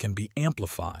grudges can be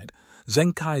amplified,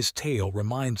 Zenkai's tale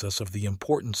reminds us of the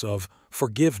importance of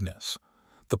forgiveness,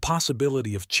 the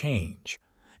possibility of change,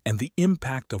 and the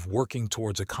impact of working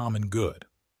towards a common good.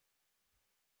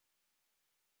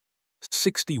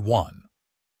 61.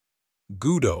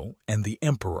 Gudo and the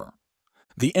Emperor.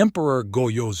 The Emperor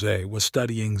Goyoze was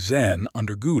studying Zen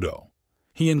under Gudo.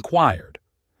 He inquired,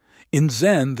 "In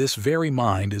Zen, this very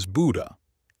mind is Buddha.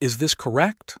 Is this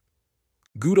correct?"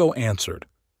 Gudo answered,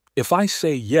 "If I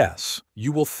say yes,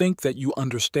 you will think that you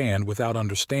understand without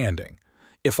understanding.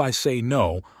 If I say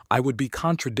no, I would be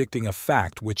contradicting a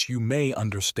fact which you may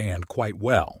understand quite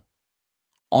well."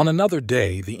 On another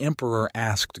day, the Emperor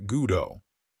asked Gudo,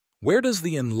 "Where does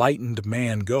the enlightened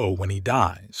man go when he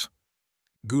dies?"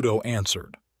 Gudo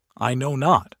answered, "I know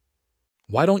not."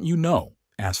 "Why don't you know?"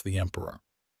 asked the Emperor.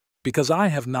 "Because I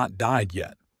have not died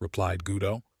yet," replied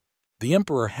Gudo. The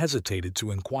Emperor hesitated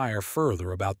to inquire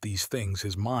further about these things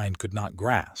his mind could not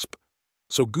grasp.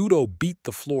 So Gudo beat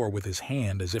the floor with his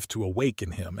hand as if to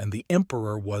awaken him, and the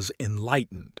Emperor was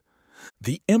enlightened.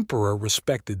 The Emperor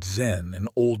respected Zen and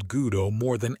old Gudo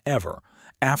more than ever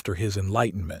after his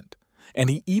enlightenment, and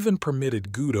he even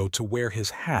permitted Gudo to wear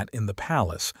his hat in the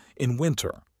palace in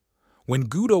winter. When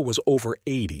Gudo was over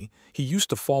 80, he used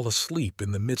to fall asleep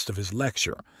in the midst of his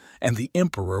lecture, and the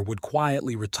Emperor would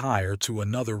quietly retire to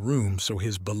another room so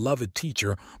his beloved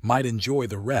teacher might enjoy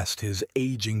the rest his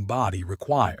aging body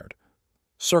required.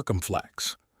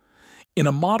 Circumflex. In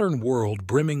a modern world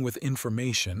brimming with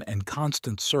information and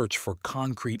constant search for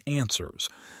concrete answers,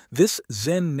 this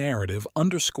Zen narrative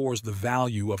underscores the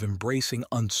value of embracing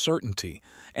uncertainty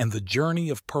and the journey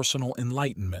of personal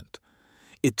enlightenment.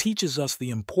 It teaches us the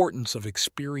importance of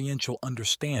experiential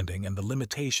understanding and the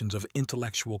limitations of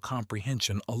intellectual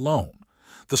comprehension alone.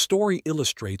 The story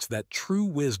illustrates that true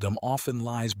wisdom often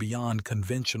lies beyond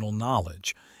conventional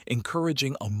knowledge,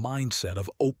 encouraging a mindset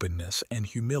of openness and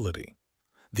humility.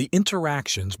 The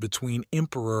interactions between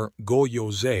Emperor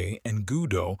Goyoze and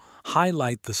Gudo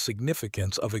highlight the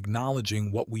significance of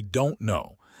acknowledging what we don't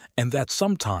know, and that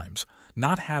sometimes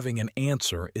not having an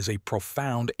answer is a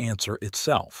profound answer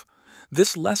itself.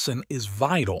 This lesson is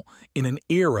vital in an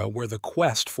era where the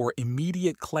quest for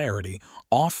immediate clarity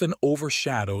often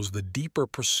overshadows the deeper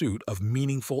pursuit of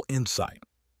meaningful insight.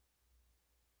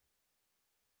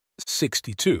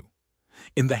 62.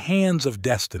 In the Hands of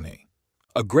Destiny.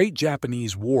 A great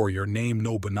Japanese warrior named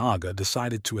Nobunaga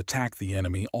decided to attack the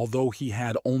enemy, although he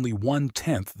had only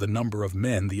 1/10 the number of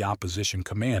men the opposition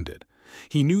commanded.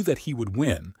 He knew that he would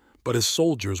win, but his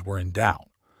soldiers were in doubt.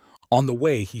 On the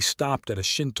way, he stopped at a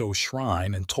Shinto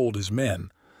shrine and told his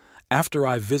men, "After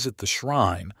I visit the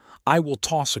shrine, I will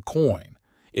toss a coin.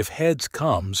 If heads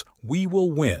comes, we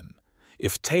will win.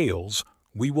 If tails,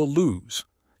 we will lose.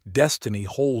 Destiny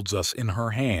holds us in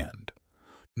her hand."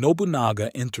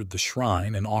 Nobunaga entered the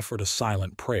shrine and offered a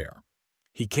silent prayer.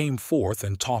 He came forth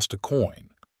and tossed a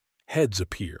coin. Heads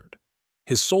appeared.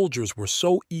 His soldiers were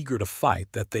so eager to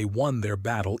fight that they won their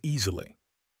battle easily.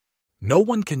 "No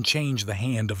one can change the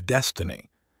hand of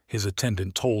destiny," his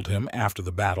attendant told him after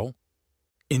the battle.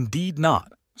 "Indeed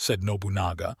not," said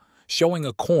Nobunaga, showing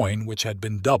a coin which had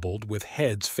been doubled with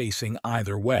heads facing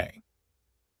either way.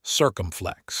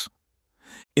 Circumflex.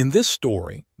 In this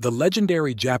story, the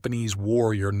legendary Japanese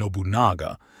warrior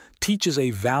Nobunaga teaches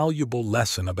a valuable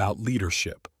lesson about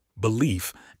leadership,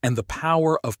 belief, and the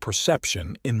power of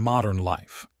perception in modern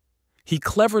life. He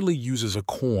cleverly uses a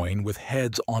coin with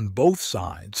heads on both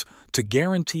sides to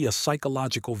guarantee a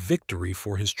psychological victory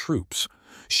for his troops,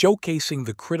 showcasing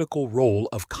the critical role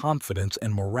of confidence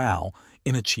and morale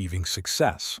in achieving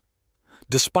success.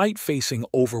 Despite facing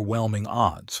overwhelming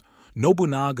odds,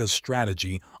 Nobunaga's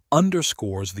strategy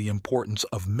underscores the importance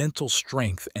of mental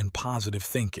strength and positive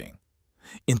thinking.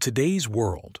 In today's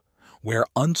world, where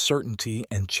uncertainty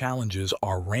and challenges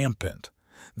are rampant,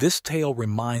 this tale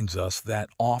reminds us that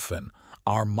often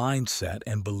our mindset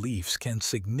and beliefs can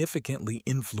significantly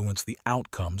influence the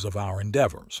outcomes of our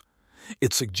endeavors.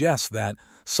 It suggests that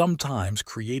sometimes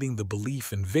creating the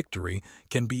belief in victory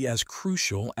can be as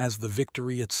crucial as the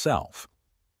victory itself.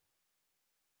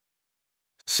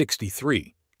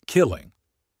 63. Killing.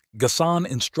 Gasan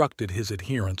instructed his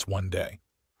adherents one day,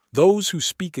 "Those who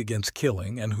speak against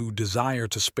killing and who desire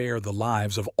to spare the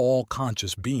lives of all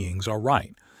conscious beings are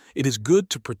right. It is good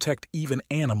to protect even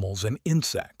animals and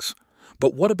insects.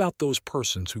 But what about those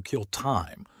persons who kill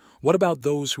time? What about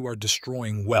those who are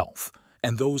destroying wealth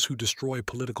and those who destroy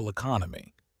political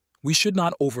economy? We should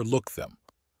not overlook them.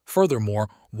 Furthermore,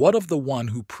 what of the one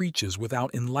who preaches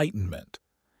without enlightenment?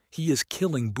 He is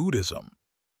killing Buddhism."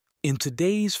 In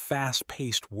today's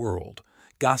fast-paced world,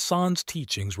 Gasan's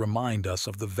teachings remind us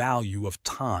of the value of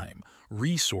time,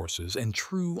 resources, and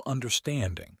true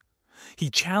understanding.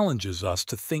 He challenges us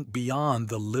to think beyond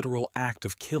the literal act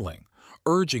of killing,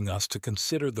 urging us to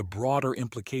consider the broader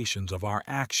implications of our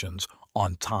actions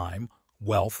on time,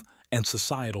 wealth, and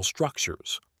societal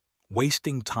structures.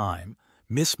 Wasting time,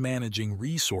 mismanaging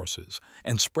resources,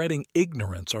 and spreading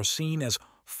ignorance are seen as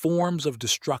forms of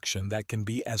destruction that can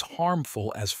be as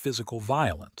harmful as physical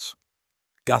violence.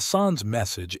 Gasan's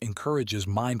message encourages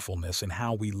mindfulness in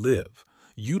how we live,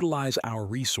 utilize our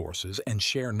resources, and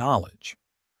share knowledge.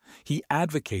 He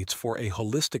advocates for a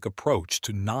holistic approach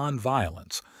to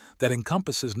nonviolence that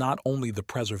encompasses not only the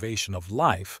preservation of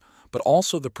life, but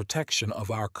also the protection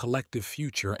of our collective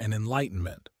future and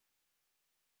enlightenment.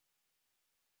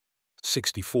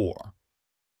 64.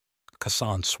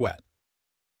 Gasan's sweat.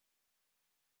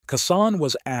 Gasan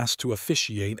was asked to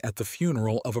officiate at the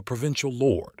funeral of a provincial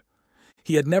lord.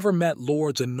 He had never met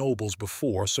lords and nobles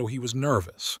before, so he was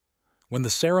nervous. When the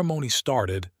ceremony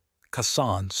started,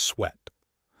 Gasan sweat.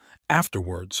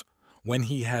 Afterwards, when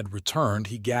he had returned,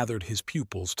 he gathered his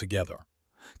pupils together.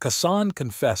 Gasan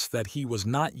confessed that he was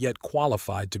not yet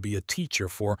qualified to be a teacher,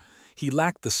 for he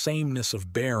lacked the sameness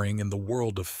of bearing in the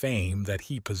world of fame that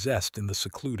he possessed in the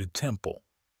secluded temple.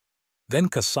 Then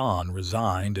Gasan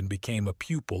resigned and became a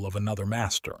pupil of another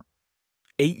master.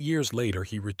 8 years later,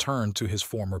 he returned to his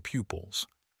former pupils,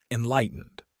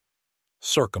 enlightened,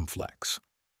 circumflex.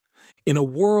 In a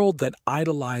world that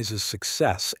idolizes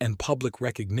success and public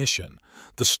recognition,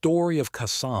 the story of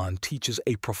Gasan teaches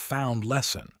a profound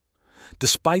lesson.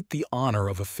 Despite the honor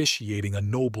of officiating a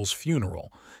noble's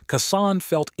funeral, Gasan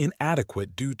felt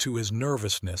inadequate due to his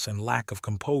nervousness and lack of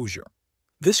composure.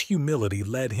 This humility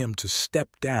led him to step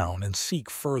down and seek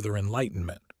further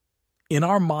enlightenment. In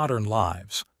our modern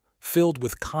lives, filled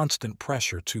with constant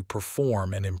pressure to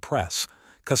perform and impress,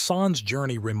 Gasan's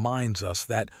journey reminds us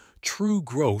that true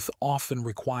growth often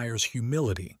requires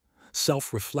humility,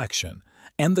 self-reflection,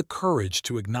 and the courage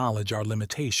to acknowledge our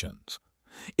limitations.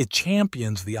 It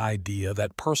champions the idea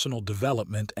that personal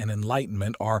development and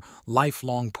enlightenment are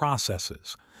lifelong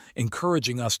processes,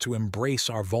 encouraging us to embrace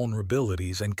our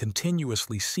vulnerabilities and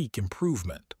continuously seek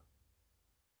improvement.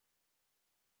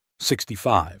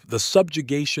 65. The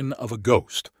subjugation of a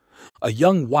ghost. A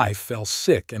young wife fell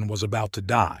sick and was about to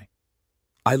die.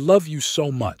 "I love you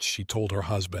so much," she told her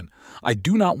husband. "I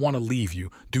do not want to leave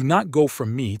you. Do not go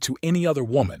from me to any other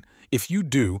woman. If you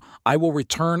do, I will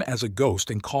return as a ghost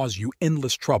and cause you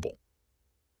endless trouble."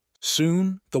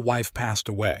 Soon, the wife passed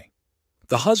away.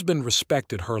 The husband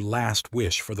respected her last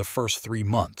wish for the first 3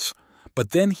 months,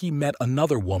 but then he met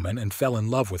another woman and fell in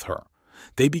love with her.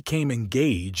 They became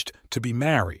engaged to be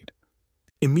married.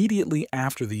 Immediately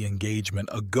after the engagement,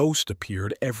 a ghost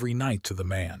appeared every night to the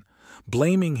man,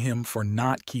 blaming him for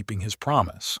not keeping his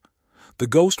promise. The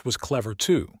ghost was clever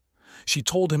too. She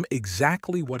told him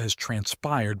exactly what has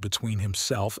transpired between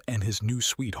himself and his new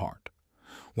sweetheart.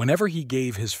 Whenever he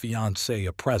gave his fiancée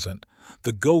a present,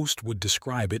 the ghost would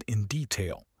describe it in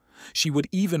detail. She would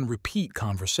even repeat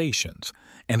conversations,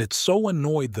 and it so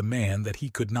annoyed the man that he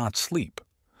could not sleep.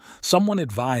 Someone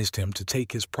advised him to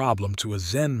take his problem to a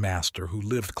Zen master who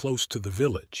lived close to the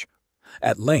village.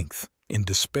 At length, in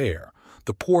despair,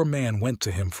 the poor man went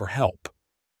to him for help.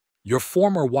 Your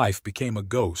former wife became a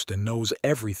ghost and knows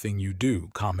everything you do,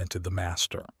 commented the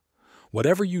master.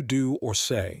 Whatever you do or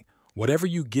say, whatever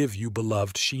you give you,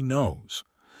 beloved, she knows.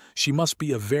 She must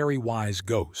be a very wise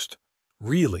ghost.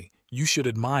 Really, you should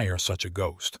admire such a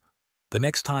ghost. The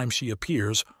next time she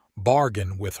appears,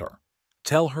 bargain with her.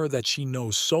 Tell her that she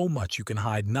knows so much you can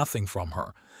hide nothing from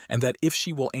her, and that if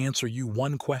she will answer you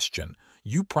one question,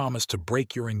 you promise to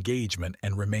break your engagement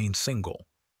and remain single.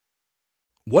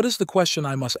 What is the question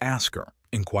I must ask her?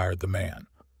 Inquired the man.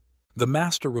 The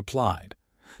master replied,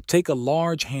 take a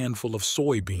large handful of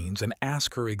soybeans and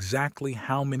ask her exactly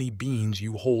how many beans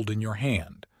you hold in your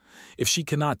hand. If she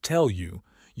cannot tell you,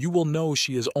 you will know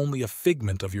she is only a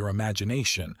figment of your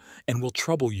imagination and will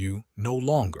trouble you no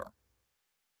longer.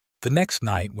 The next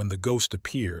night, when the ghost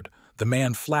appeared, the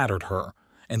man flattered her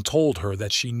and told her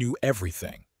that she knew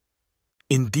everything.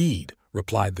 Indeed,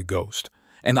 replied the ghost,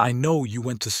 and I know you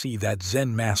went to see that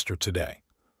Zen master today.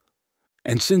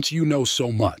 And since you know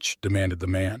so much, demanded the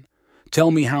man,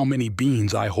 tell me how many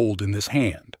beans I hold in this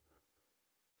hand.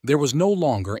 There was no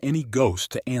longer any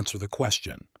ghost to answer the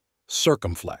question.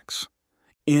 Circumflex.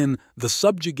 In The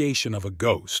Subjugation of a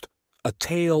Ghost, a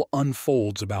tale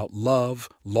unfolds about love,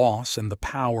 loss, and the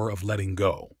power of letting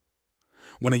go.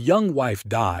 When a young wife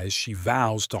dies, she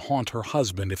vows to haunt her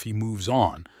husband if he moves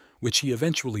on, which he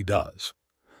eventually does.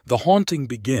 The haunting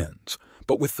begins,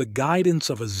 but with the guidance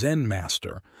of a Zen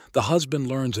master, the husband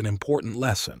learns an important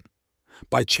lesson.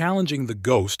 By challenging the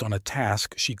ghost on a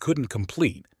task she couldn't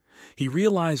complete, he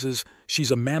realizes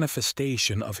she's a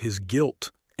manifestation of his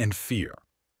guilt and fear.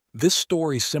 This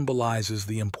story symbolizes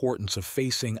the importance of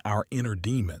facing our inner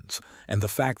demons and the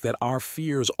fact that our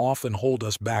fears often hold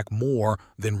us back more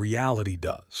than reality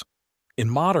does. In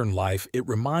modern life, it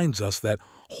reminds us that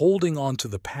holding on to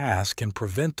the past can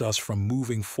prevent us from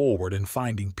moving forward and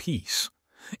finding peace.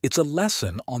 It's a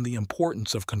lesson on the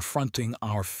importance of confronting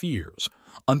our fears,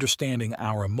 understanding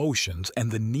our emotions,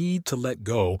 and the need to let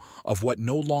go of what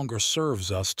no longer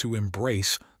serves us to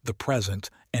embrace the present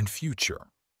and future.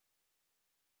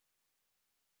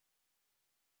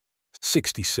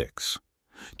 66.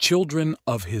 Children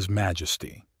of His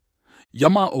Majesty.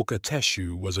 Yamaoka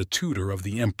Teshu was a tutor of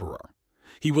the emperor.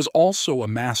 He was also a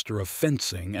master of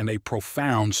fencing and a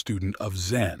profound student of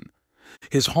Zen.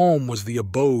 His home was the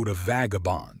abode of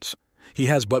vagabonds. He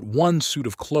has but one suit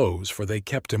of clothes, for they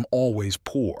kept him always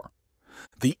poor.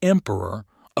 The emperor,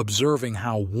 observing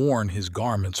how worn his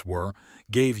garments were,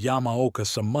 gave Yamaoka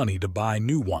some money to buy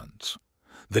new ones.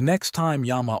 The next time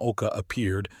Yamaoka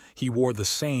appeared, he wore the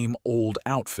same old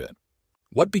outfit.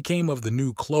 What became of the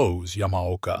new clothes,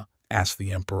 Yamaoka? Asked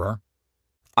the emperor.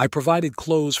 I provided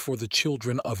clothes for the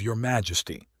children of your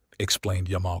majesty, explained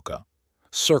Yamaoka.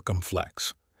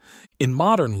 Circumflex. In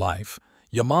modern life,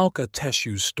 Yamaoka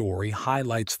Teshu's story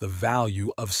highlights the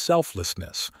value of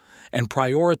selflessness and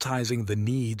prioritizing the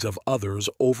needs of others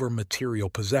over material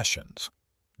possessions.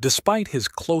 Despite his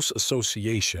close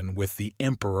association with the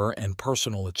emperor and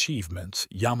personal achievements,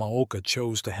 Yamaoka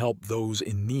chose to help those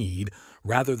in need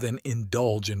rather than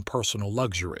indulge in personal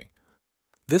luxury.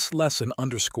 This lesson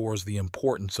underscores the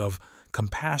importance of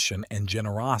compassion and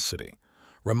generosity,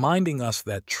 reminding us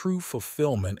that true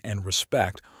fulfillment and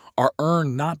respect are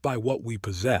earned not by what we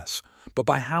possess, but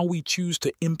by how we choose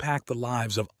to impact the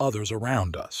lives of others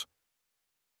around us.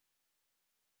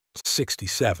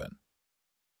 67.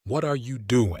 What are you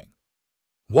doing?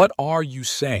 What are you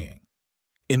saying?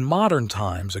 In modern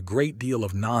times, a great deal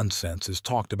of nonsense is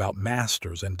talked about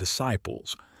masters and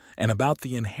disciples, and about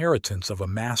the inheritance of a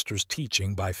master's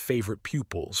teaching by favorite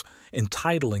pupils,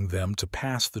 entitling them to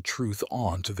pass the truth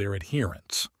on to their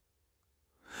adherents.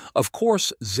 Of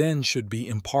course, Zen should be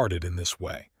imparted in this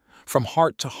way, from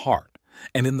heart to heart,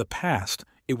 and in the past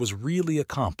it was really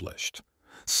accomplished.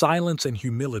 Silence and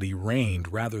humility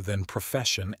reigned rather than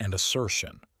profession and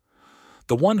assertion.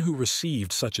 The one who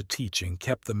received such a teaching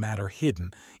kept the matter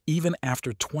hidden even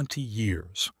after 20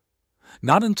 years.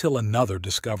 Not until another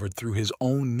discovered through his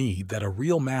own need that a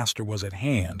real master was at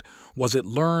hand was it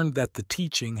learned that the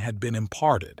teaching had been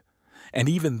imparted. And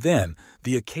even then,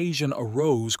 the occasion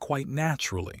arose quite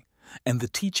naturally, and the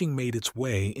teaching made its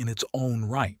way in its own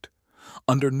right.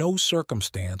 Under no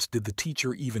circumstance did the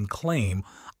teacher even claim,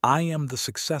 I am the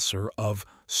successor of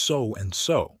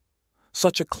so-and-so.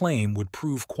 Such a claim would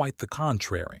prove quite the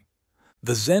contrary.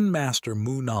 The Zen master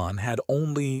Munan had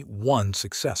only one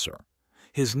successor.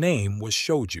 His name was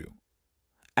Shoju.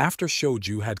 After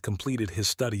Shoju had completed his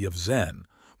study of Zen,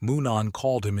 Munan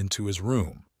called him into his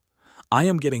room. I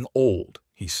am getting old,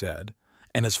 he said,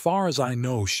 and as far as I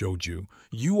know, Shoju,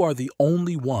 you are the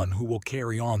only one who will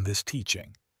carry on this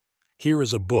teaching. Here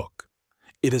is a book.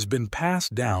 It has been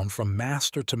passed down from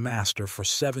master to master for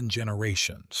 7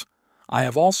 generations. I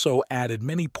have also added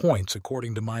many points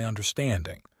according to my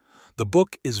understanding. The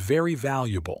book is very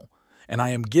valuable, and I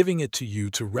am giving it to you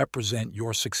to represent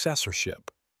your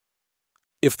successorship."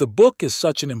 "If the book is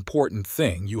such an important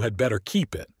thing, you had better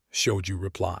keep it," Shoju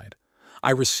replied.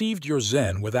 "I received your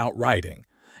Zen without writing,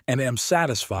 and am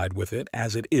satisfied with it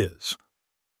as it is."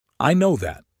 "I know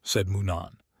that," said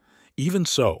Munan. "Even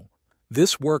so,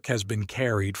 this work has been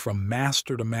carried from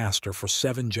master to master for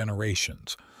 7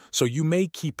 generations, so you may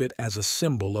keep it as a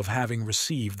symbol of having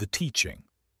received the teaching.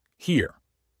 Here."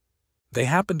 They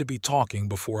happened to be talking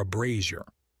before a brazier.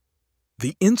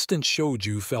 The instant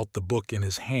Shoju felt the book in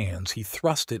his hands, he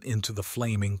thrust it into the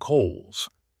flaming coals.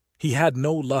 He had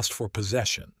no lust for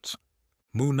possessions.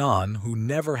 Munan, who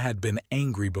never had been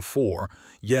angry before,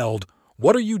 yelled,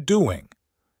 "What are you doing?"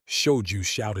 Shoju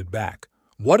shouted back,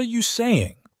 "What are you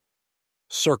saying?"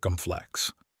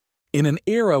 Circumflex. In an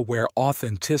era where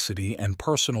authenticity and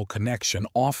personal connection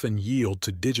often yield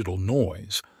to digital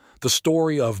noise, the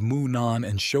story of Munan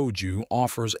and Shoju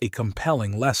offers a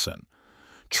compelling lesson.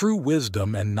 True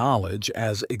wisdom and knowledge,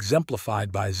 as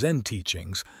exemplified by Zen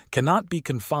teachings, cannot be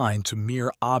confined to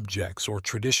mere objects or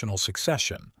traditional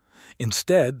succession.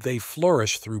 Instead, they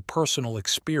flourish through personal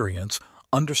experience,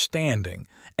 understanding,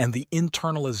 and the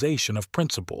internalization of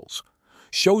principles.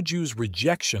 Shoju's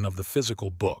rejection of the physical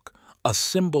book, a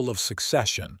symbol of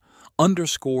succession,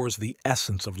 underscores the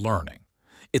essence of learning.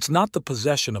 It's not the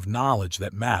possession of knowledge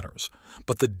that matters,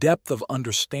 but the depth of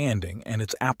understanding and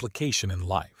its application in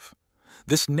life.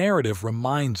 This narrative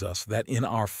reminds us that in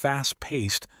our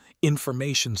fast-paced,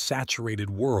 information-saturated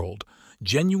world,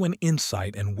 genuine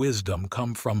insight and wisdom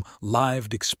come from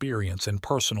lived experience and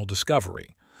personal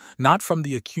discovery, not from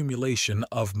the accumulation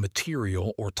of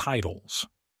material or titles.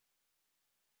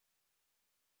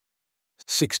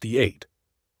 68.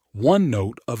 One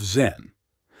Note of Zen.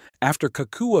 After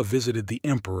Kakua visited the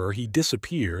emperor, he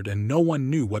disappeared and no one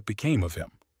knew what became of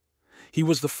him. He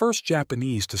was the first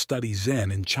Japanese to study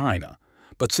Zen in China,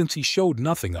 but since he showed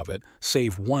nothing of it,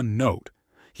 save one note,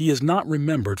 he is not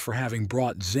remembered for having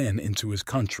brought Zen into his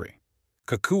country.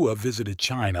 Kakua visited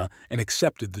China and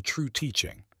accepted the true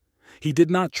teaching. He did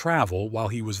not travel while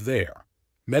he was there.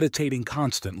 Meditating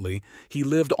constantly, he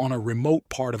lived on a remote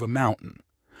part of a mountain.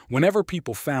 Whenever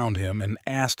people found him and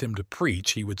asked him to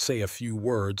preach, he would say a few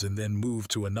words and then move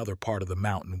to another part of the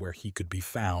mountain where he could be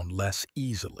found less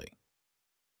easily.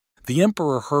 The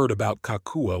emperor heard about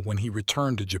Kakua when he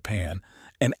returned to Japan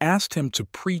and asked him to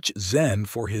preach Zen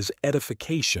for his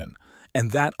edification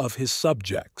and that of his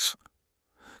subjects.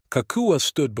 Kakua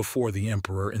stood before the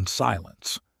emperor in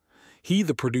silence. He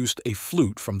produced a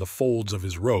flute from the folds of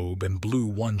his robe and blew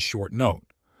one short note.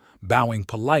 Bowing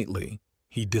politely,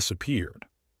 he disappeared.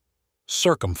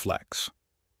 Circumflex.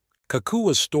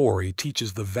 Kakua's story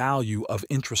teaches the value of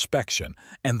introspection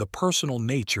and the personal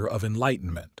nature of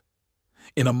enlightenment.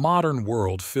 In a modern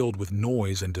world filled with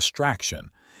noise and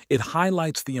distraction, it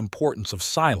highlights the importance of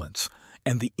silence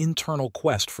and the internal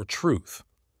quest for truth.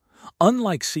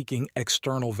 Unlike seeking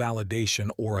external validation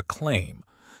or acclaim,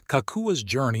 Kakua's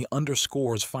journey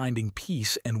underscores finding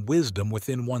peace and wisdom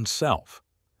within oneself.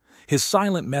 His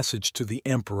silent message to the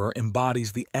emperor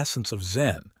embodies the essence of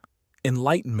Zen.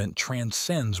 Enlightenment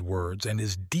transcends words and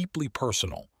is deeply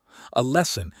personal, a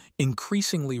lesson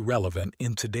increasingly relevant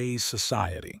in today's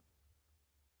society.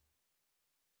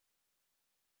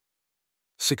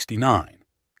 69.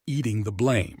 Eating the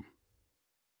blame.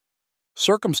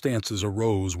 Circumstances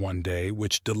arose one day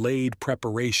which delayed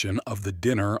preparation of the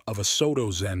dinner of a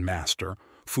Soto Zen master,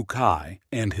 Fukai,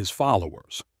 and his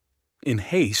followers. In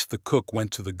haste, the cook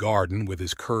went to the garden with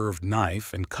his curved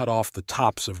knife and cut off the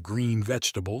tops of green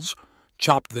vegetables,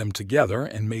 chopped them together,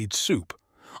 and made soup,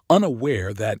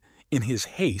 unaware that, in his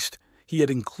haste, he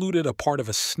had included a part of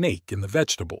a snake in the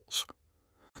vegetables.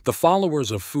 The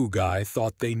followers of Fugai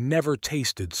thought they never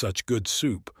tasted such good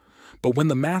soup, but when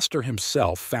the master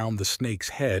himself found the snake's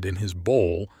head in his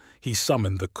bowl, he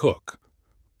summoned the cook.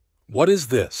 "What is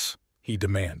this?" he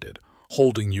demanded,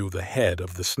 holding you the head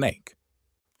of the snake.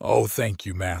 "Oh, thank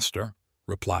you, master,"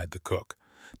 replied the cook,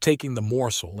 taking the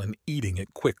morsel and eating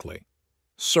it quickly.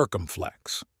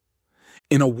 Circumflex.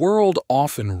 In a world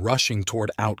often rushing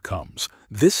toward outcomes,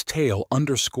 this tale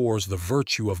underscores the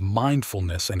virtue of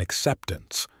mindfulness and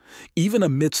acceptance. Even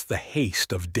amidst the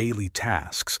haste of daily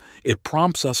tasks, it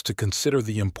prompts us to consider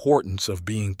the importance of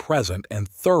being present and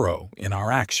thorough in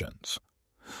our actions.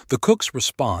 The cook's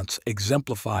response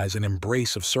exemplifies an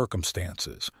embrace of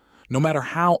circumstances, no matter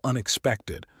how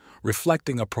unexpected,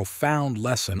 reflecting a profound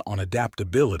lesson on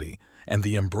adaptability and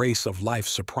the embrace of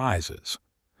life's surprises.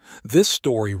 This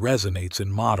story resonates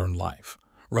in modern life,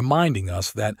 reminding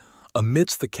us that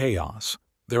amidst the chaos,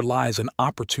 there lies an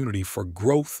opportunity for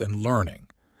growth and learning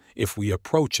if we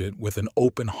approach it with an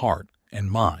open heart and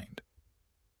mind.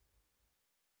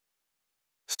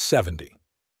 70.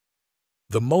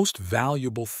 The most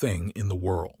valuable thing in the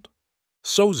world.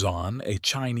 Sozan, a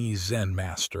Chinese Zen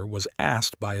master, was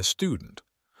asked by a student,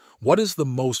 "What is the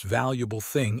most valuable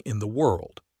thing in the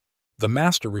world?" The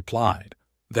master replied,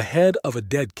 "The head of a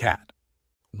dead cat."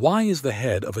 "Why is the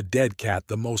head of a dead cat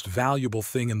the most valuable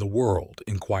thing in the world?"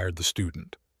 inquired the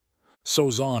student.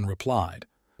 Sozan replied,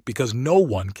 "Because no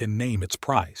one can name its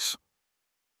price."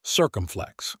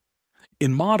 Circumflex.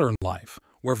 In modern life,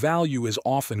 where value is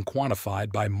often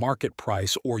quantified by market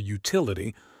price or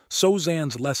utility,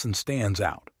 Sozan's lesson stands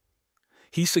out.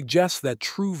 He suggests that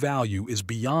true value is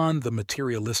beyond the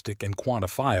materialistic and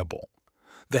quantifiable.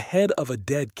 The head of a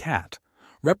dead cat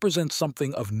represents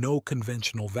something of no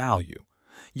conventional value,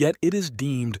 yet it is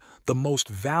deemed the most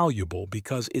valuable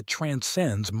because it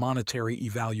transcends monetary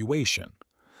evaluation.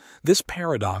 This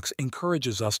paradox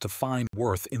encourages us to find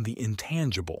worth in the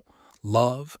intangible,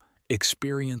 love,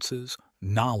 experiences,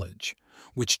 knowledge,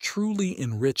 which truly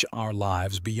enrich our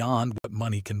lives beyond what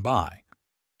money can buy.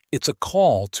 It's a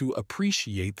call to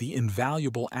appreciate the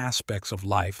invaluable aspects of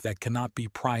life that cannot be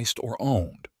priced or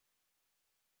owned.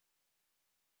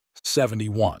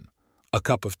 71. A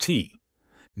cup of tea.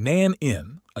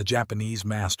 Nan-in, a Japanese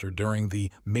master during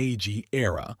the Meiji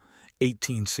era,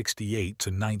 1868 to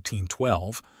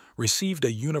 1912, received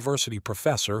a university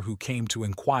professor who came to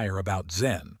inquire about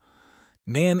Zen.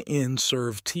 Nan-in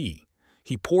served tea.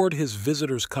 He poured his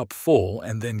visitor's cup full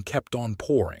and then kept on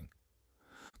pouring.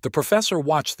 The professor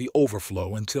watched the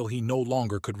overflow until he no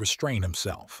longer could restrain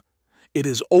himself. "It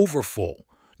is overfull.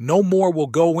 No more will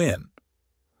go in."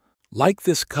 "Like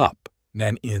this cup,"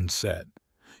 Nan-in said,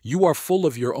 "you are full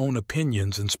of your own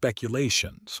opinions and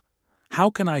speculations.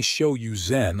 How can I show you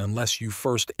Zen unless you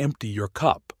first empty your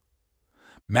cup?"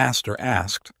 Master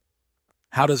asked,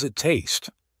 "How does it taste?"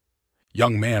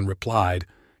 Young man replied,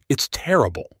 "It's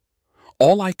terrible.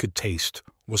 All I could taste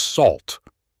was salt."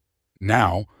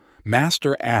 Now,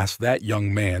 Master asked that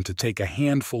young man to take a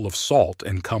handful of salt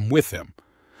and come with him.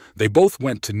 They both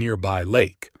went to nearby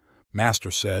lake.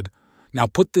 Master said, "Now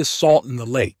put this salt in the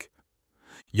lake."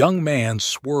 Young man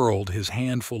swirled his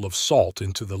handful of salt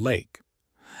into the lake.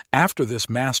 After this,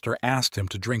 Master asked him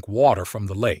to drink water from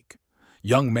the lake.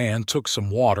 Young man took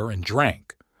some water and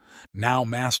drank. Now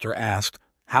Master asked,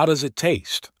 "How does it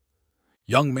taste?"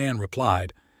 Young man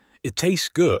replied, "It tastes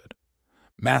good."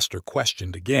 Master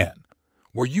questioned again,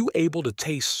 "Were you able to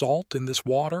taste salt in this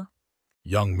water?"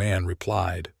 Young man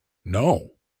replied,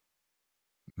 "No."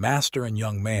 Master and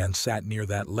young man sat near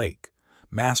that lake.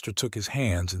 Master took his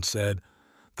hands and said,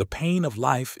 "The pain of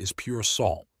life is pure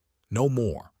salt, no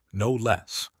more, no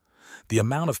less. The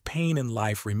amount of pain in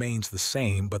life remains the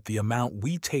same, but the amount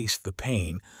we taste the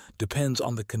pain depends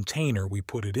on the container we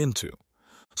put it into.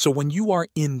 So when you are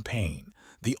in pain,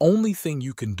 the only thing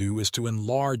you can do is to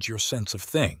enlarge your sense of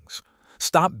things.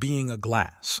 Stop being a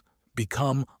glass.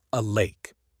 Become a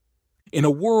lake." In a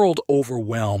world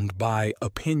overwhelmed by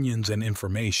opinions and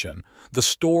information, the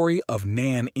story of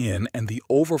Nan-in and the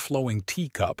overflowing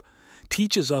teacup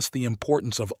teaches us the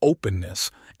importance of openness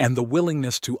and the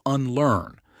willingness to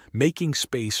unlearn, making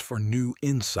space for new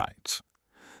insights.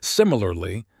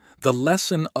 Similarly, the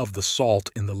lesson of the salt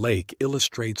in the lake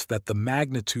illustrates that the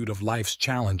magnitude of life's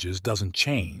challenges doesn't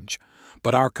change,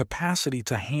 but our capacity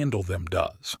to handle them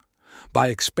does. By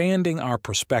expanding our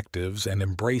perspectives and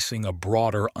embracing a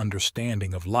broader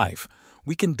understanding of life,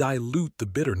 we can dilute the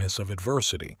bitterness of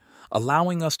adversity,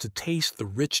 allowing us to taste the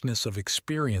richness of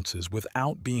experiences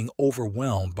without being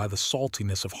overwhelmed by the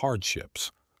saltiness of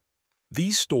hardships.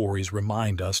 These stories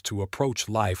remind us to approach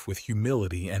life with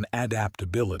humility and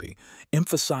adaptability,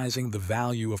 emphasizing the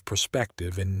value of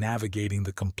perspective in navigating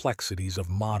the complexities of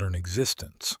modern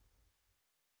existence.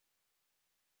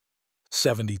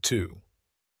 72.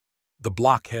 The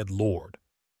Blockhead Lord.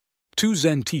 Two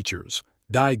Zen teachers,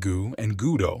 Daigu and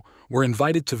Gudo, were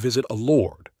invited to visit a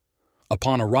lord.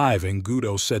 Upon arriving,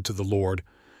 Gudo said to the lord,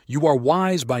 "You are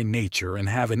wise by nature and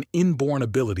have an inborn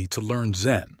ability to learn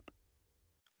Zen."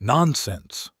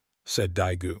 "Nonsense," said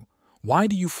Daigu. "Why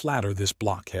do you flatter this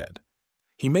blockhead?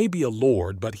 He may be a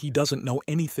lord, but he doesn't know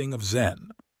anything of Zen."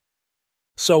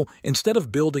 So, instead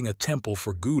of building a temple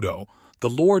for Gudo, the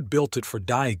Lord built it for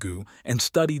Daigu and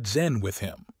studied Zen with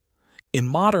him. In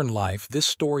modern life, this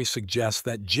story suggests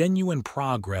that genuine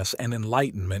progress and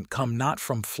enlightenment come not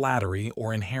from flattery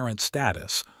or inherent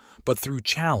status, but through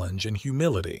challenge and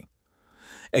humility.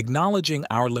 Acknowledging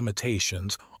our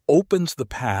limitations opens the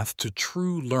path to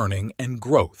true learning and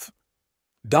growth.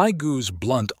 Daigu's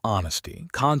blunt honesty,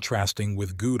 contrasting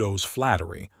with Gudo's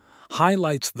flattery,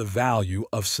 highlights the value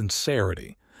of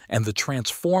sincerity and the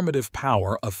transformative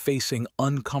power of facing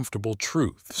uncomfortable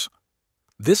truths.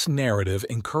 This narrative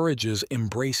encourages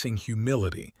embracing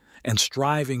humility and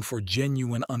striving for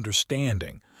genuine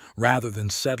understanding rather than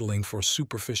settling for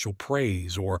superficial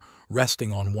praise or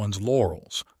resting on one's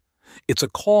laurels. It's a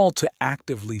call to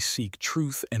actively seek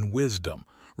truth and wisdom,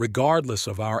 regardless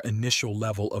of our initial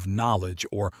level of knowledge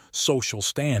or social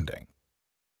standing.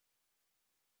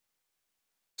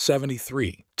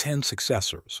 73. 10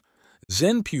 Successors.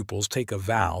 Zen pupils take a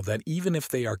vow that even if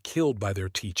they are killed by their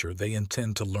teacher, they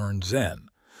intend to learn Zen.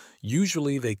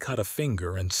 Usually they cut a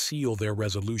finger and seal their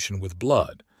resolution with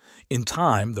blood. In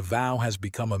time, the vow has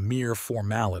become a mere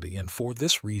formality, and for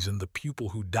this reason the pupil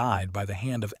who died by the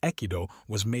hand of Aikido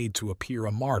was made to appear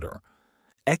a martyr.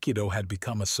 Aikido had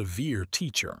become a severe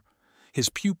teacher. His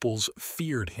pupils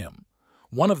feared him.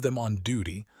 One of them on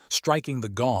duty, striking the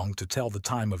gong to tell the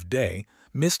time of day,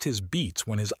 missed his beats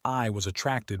when his eye was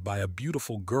attracted by a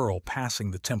beautiful girl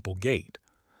passing the temple gate.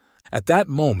 At that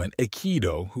moment,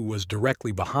 Aikido, who was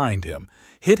directly behind him,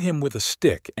 hit him with a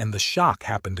stick, and the shock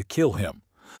happened to kill him.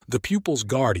 The pupil's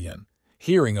guardian,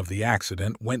 hearing of the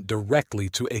accident, went directly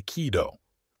to Aikido.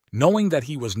 Knowing that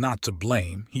he was not to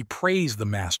blame, he praised the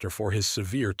master for his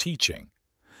severe teaching.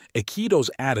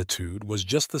 Aikido's attitude was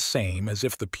just the same as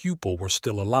if the pupil were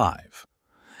still alive.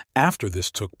 After this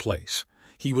took place,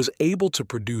 he was able to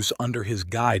produce under his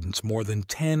guidance more than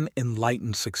 10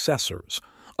 enlightened successors,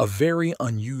 a very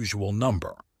unusual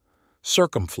number.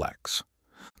 Circumflex.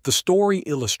 The story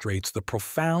illustrates the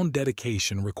profound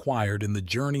dedication required in the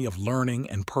journey of learning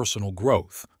and personal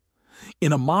growth.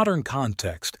 In a modern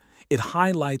context, it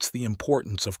highlights the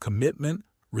importance of commitment,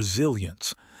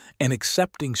 resilience, and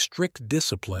accepting strict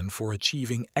discipline for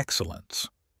achieving excellence.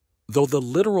 Though the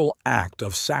literal act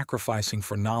of sacrificing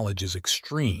for knowledge is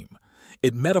extreme,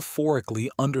 it metaphorically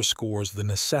underscores the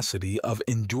necessity of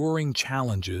enduring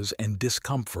challenges and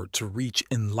discomfort to reach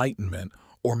enlightenment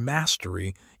or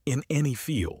mastery in any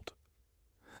field.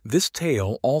 This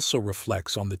tale also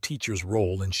reflects on the teacher's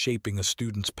role in shaping a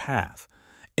student's path,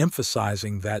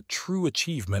 emphasizing that true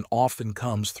achievement often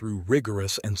comes through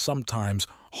rigorous and sometimes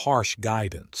harsh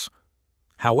guidance.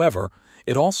 However,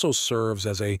 it also serves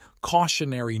as a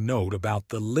cautionary note about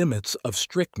the limits of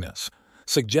strictness,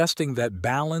 suggesting that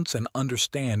balance and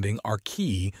understanding are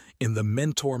key in the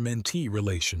mentor-mentee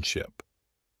relationship.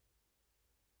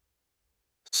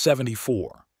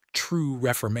 74. True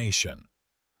Reformation.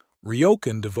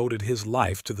 Ryokan devoted his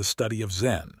life to the study of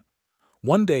Zen.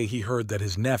 One day he heard that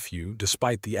his nephew,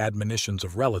 despite the admonitions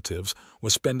of relatives,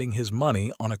 was spending his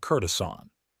money on a courtesan.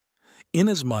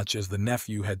 Inasmuch as the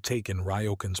nephew had taken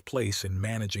Ryokan's place in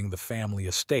managing the family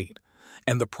estate,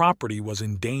 and the property was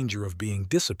in danger of being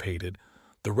dissipated,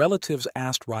 the relatives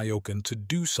asked Ryokan to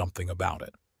do something about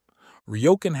it.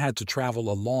 Ryokan had to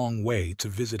travel a long way to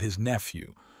visit his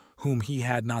nephew, whom he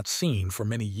had not seen for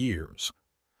many years.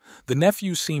 The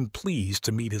nephew seemed pleased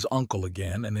to meet his uncle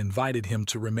again and invited him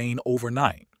to remain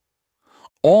overnight.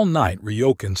 All night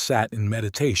Ryokan sat in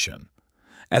meditation.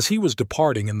 As he was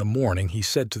departing in the morning, he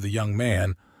said to the young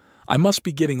man, "I must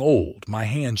be getting old, my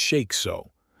hands shake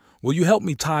so. Will you help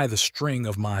me tie the string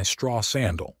of my straw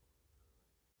sandal?"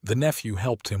 The nephew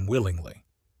helped him willingly.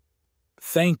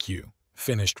 "Thank you,"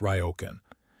 finished Ryokan.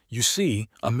 "You see,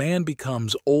 a man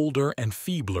becomes older and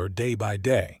feebler day by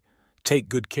day. Take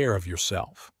good care of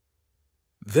yourself."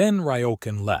 Then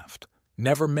Ryokan left,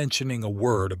 never mentioning a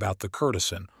word about the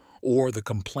courtesan or the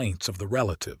complaints of the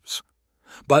relatives.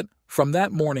 But from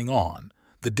that morning on,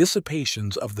 the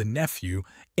dissipations of the nephew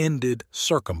ended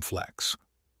circumflex.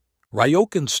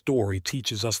 Ryokan's story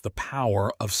teaches us the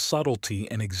power of subtlety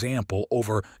and example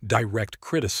over direct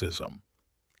criticism.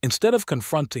 Instead of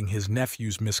confronting his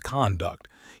nephew's misconduct,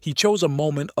 he chose a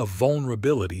moment of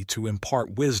vulnerability to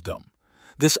impart wisdom.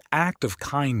 This act of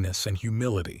kindness and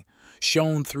humility,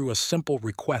 shown through a simple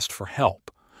request for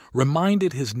help,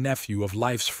 reminded his nephew of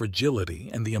life's fragility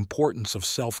and the importance of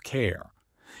self-care.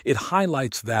 It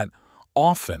highlights that,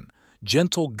 often,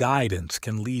 gentle guidance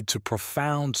can lead to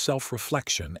profound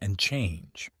self-reflection and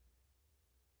change.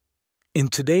 In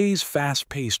today's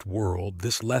fast-paced world,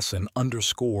 this lesson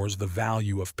underscores the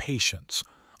value of patience,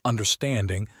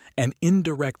 understanding, and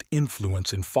indirect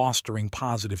influence in fostering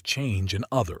positive change in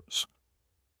others.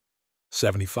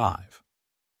 75.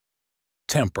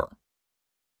 Temper.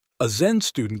 A Zen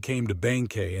student came to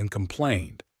Benkei and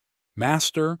complained,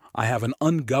 "Master, I have an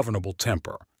ungovernable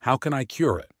temper. How can I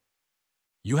cure it?"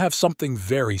 "You have something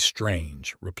very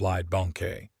strange," replied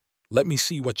Benkei. "Let me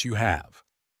see what you have."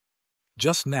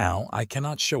 "Just now I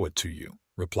cannot show it to you,"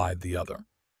 replied the other.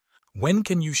 "When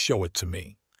can you show it to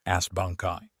me?" asked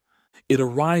Bankai. "It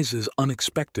arises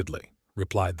unexpectedly,"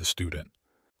 replied the student.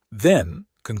 "Then,"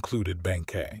 concluded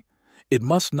Bankei, "it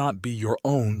must not be your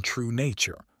own true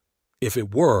nature. If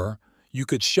it were, you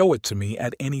could show it to me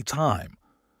at any time.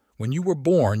 When you were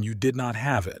born, you did not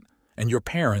have it, and your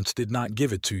parents did not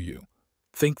give it to you.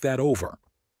 Think that over."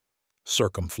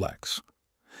 Circumflex.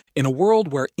 In a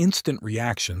world where instant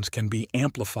reactions can be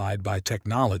amplified by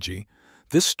technology,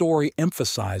 this story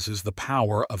emphasizes the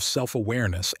power of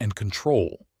self-awareness and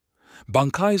control.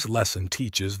 Bankai's lesson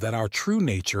teaches that our true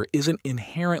nature isn't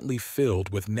inherently filled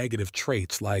with negative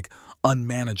traits like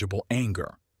unmanageable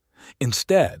anger.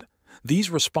 Instead, these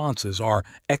responses are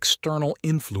external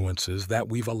influences that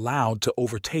we've allowed to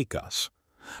overtake us.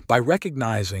 By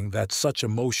recognizing that such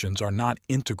emotions are not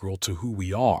integral to who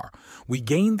we are, we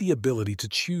gain the ability to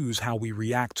choose how we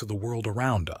react to the world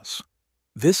around us.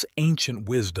 This ancient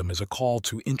wisdom is a call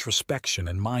to introspection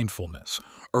and mindfulness,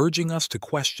 urging us to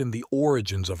question the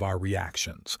origins of our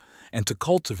reactions and to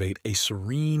cultivate a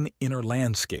serene inner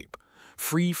landscape,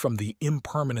 free from the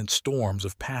impermanent storms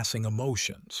of passing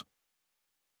emotions.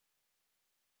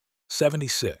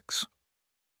 76.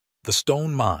 The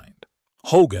Stone Mind.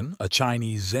 Hogan, a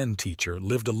Chinese Zen teacher,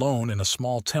 lived alone in a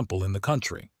small temple in the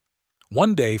country.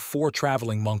 One day, 4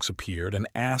 traveling monks appeared and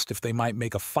asked if they might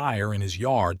make a fire in his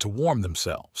yard to warm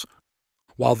themselves.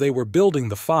 While they were building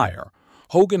the fire,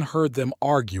 Hogan heard them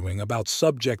arguing about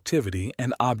subjectivity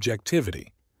and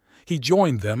objectivity. He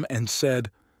joined them and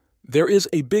said, "There is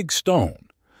a big stone.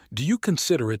 Do you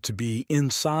consider it to be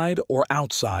inside or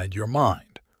outside your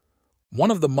mind?"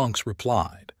 One of the monks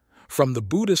replied, "From the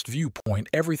Buddhist viewpoint,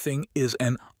 everything is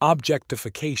an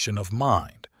objectification of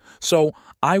mind. So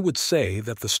I would say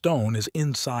that the stone is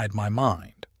inside my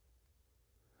mind."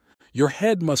 "Your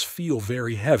head must feel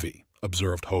very heavy,"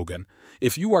 observed Hogan,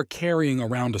 "if you are carrying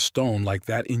around a stone like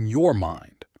that in your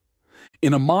mind."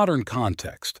 In a modern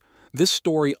context, this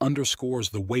story underscores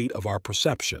the weight of our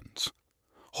perceptions.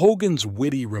 Hogan's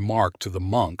witty remark to the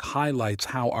monk highlights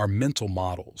how our mental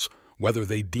models, whether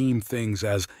they deem things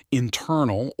as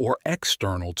internal or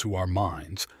external to our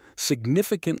minds,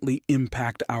 significantly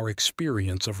impact our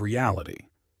experience of reality.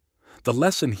 The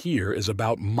lesson here is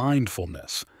about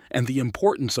mindfulness and the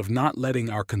importance of not letting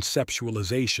our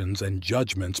conceptualizations and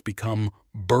judgments become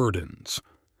burdens.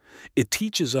 It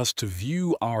teaches us to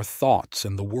view our thoughts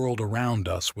and the world around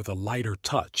us with a lighter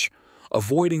touch,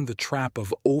 avoiding the trap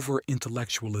of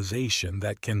over-intellectualization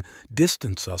that can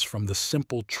distance us from the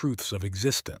simple truths of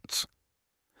existence.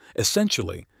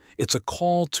 Essentially, it's a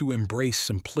call to embrace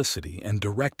simplicity and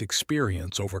direct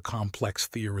experience over complex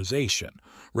theorization,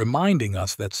 reminding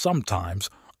us that sometimes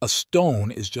a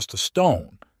stone is just a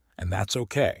stone, and that's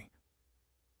okay.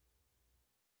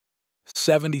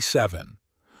 77.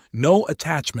 No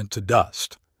attachment to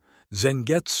dust.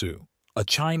 Zengetsu, a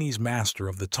Chinese master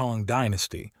of the Tang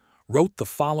dynasty, wrote the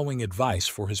following advice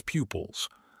for his pupils.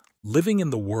 "Living in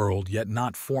the world yet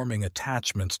not forming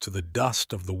attachments to the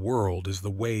dust of the world is the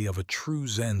way of a true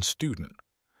Zen student.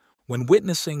 When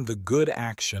witnessing the good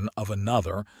action of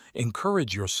another,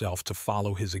 encourage yourself to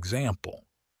follow his example.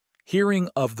 Hearing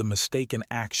of the mistaken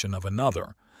action of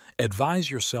another, advise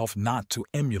yourself not to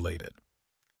emulate it.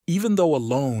 Even though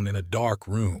alone in a dark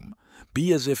room,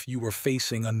 be as if you were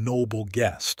facing a noble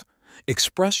guest.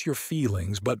 Express your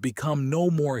feelings but become no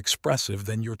more expressive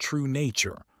than your true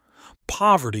nature.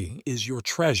 Poverty is your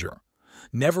treasure.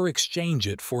 Never exchange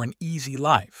it for an easy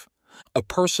life. A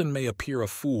person may appear a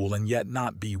fool and yet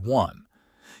not be one.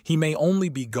 He may only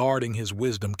be guarding his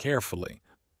wisdom carefully.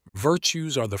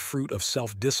 Virtues are the fruit of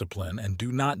self-discipline and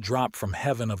do not drop from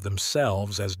heaven of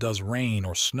themselves as does rain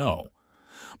or snow.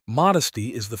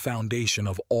 Modesty is the foundation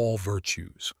of all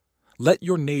virtues. Let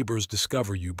your neighbors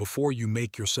discover you before you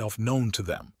make yourself known to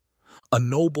them. A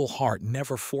noble heart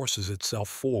never forces itself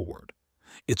forward.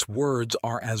 Its words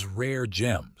are as rare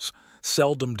gems,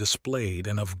 seldom displayed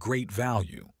and of great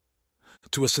value.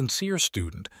 To a sincere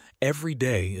student, every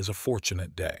day is a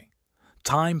fortunate day.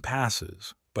 Time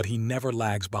passes, but he never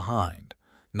lags behind.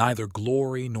 Neither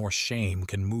glory nor shame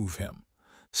can move him.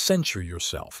 Censure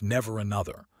yourself, never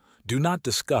another. Do not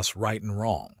discuss right and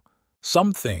wrong.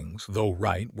 Some things, though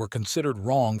right, were considered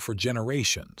wrong for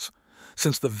generations.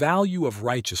 Since the value of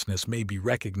righteousness may be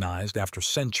recognized after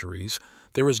centuries,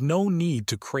 there is no need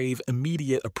to crave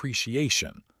immediate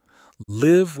appreciation.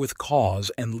 Live with cause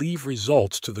and leave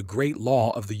results to the great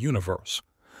law of the universe.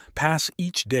 Pass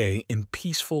each day in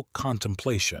peaceful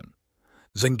contemplation.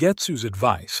 Zengetsu's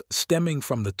advice, stemming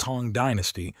from the Tang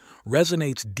dynasty,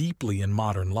 resonates deeply in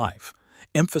modern life,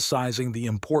 emphasizing the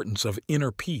importance of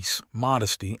inner peace,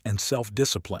 modesty, and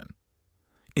self-discipline.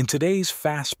 In today's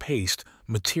fast-paced,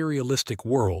 materialistic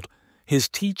world, his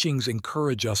teachings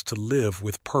encourage us to live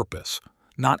with purpose,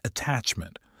 not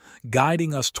attachment,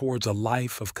 guiding us towards a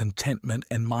life of contentment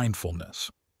and mindfulness.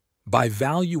 By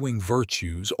valuing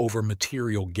virtues over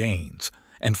material gains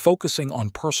and focusing on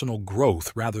personal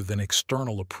growth rather than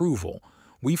external approval,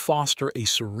 we foster a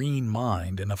serene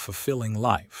mind and a fulfilling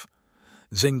life.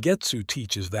 Zengetsu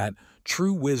teaches that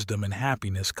true wisdom and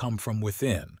happiness come from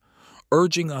within,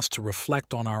 urging us to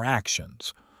reflect on our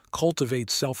actions,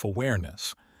 cultivate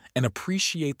self-awareness, and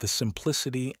appreciate the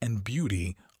simplicity and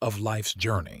beauty of life's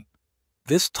journey.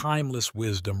 This timeless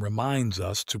wisdom reminds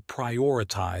us to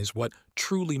prioritize what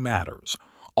truly matters,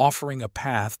 offering a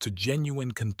path to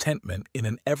genuine contentment in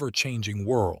an ever-changing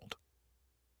world.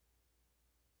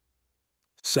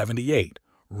 78.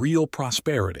 Real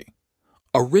prosperity.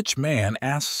 A rich man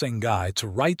asked Sengai to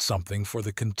write something for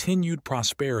the continued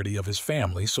prosperity of his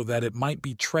family so that it might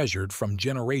be treasured from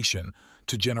generation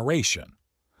to generation.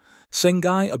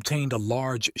 Sengai obtained a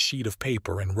large sheet of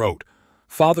paper and wrote,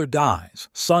 "Father dies,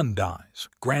 son dies,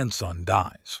 grandson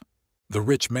dies." The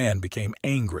rich man became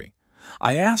angry.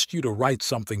 "I asked you to write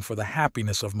something for the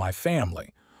happiness of my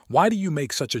family. Why do you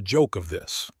make such a joke of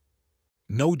this?"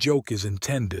 "No joke is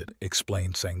intended,"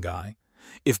 explained Sengai.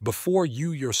 "If before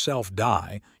you yourself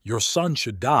die, your son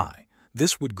should die,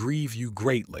 this would grieve you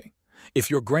greatly. If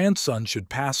your grandson should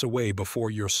pass away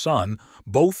before your son,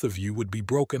 both of you would be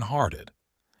broken-hearted.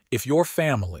 If your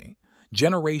family,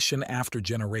 generation after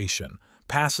generation,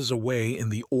 passes away in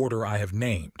the order I have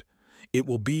named, it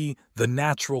will be the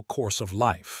natural course of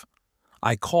life.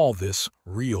 I call this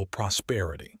real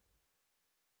prosperity."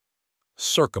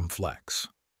 Circumflex.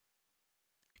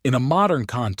 In a modern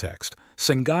context,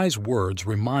 Sengai's words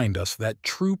remind us that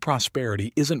true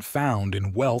prosperity isn't found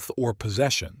in wealth or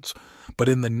possessions, but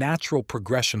in the natural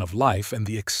progression of life and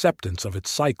the acceptance of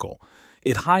its cycle.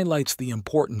 It highlights the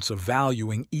importance of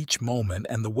valuing each moment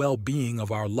and the well-being of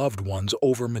our loved ones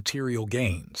over material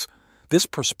gains. This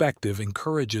perspective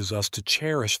encourages us to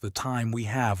cherish the time we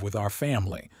have with our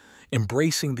family,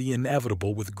 embracing the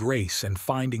inevitable with grace and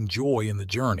finding joy in the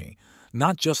journey,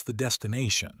 not just the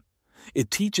destination.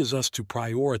 It teaches us to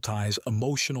prioritize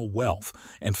emotional wealth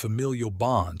and familial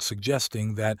bonds,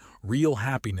 suggesting that real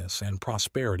happiness and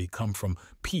prosperity come from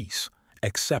peace,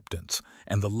 acceptance,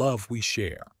 and the love we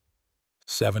share.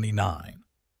 79.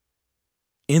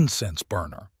 Incense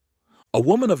burner. A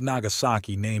woman of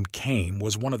Nagasaki named Kame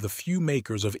was one of the few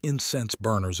makers of incense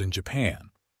burners in Japan.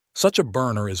 Such a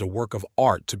burner is a work of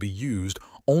art to be used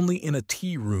only in a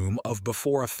tea room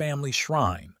before a family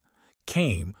shrine.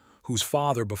 Kame, whose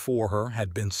father before her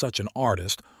had been such an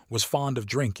artist, was fond of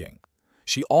drinking.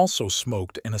 She also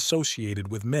smoked and associated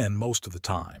with men most of the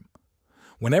time.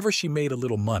 Whenever she made a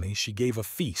little money, she gave a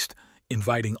feast,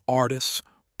 inviting artists,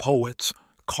 poets,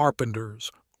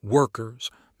 carpenters,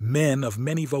 workers, men of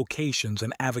many vocations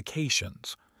and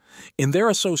avocations. In their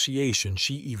association,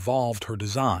 she evolved her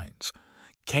designs.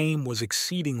 Kame was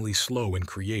exceedingly slow in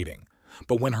creating,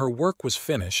 but when her work was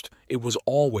finished, it was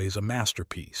always a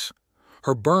masterpiece.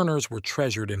 Her burners were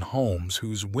treasured in homes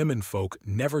whose womenfolk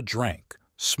never drank,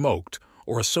 smoked,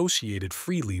 or associated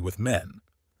freely with men.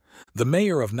 The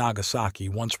mayor of Nagasaki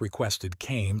once requested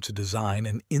Kame to design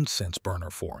an incense burner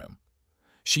for him.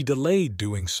 She delayed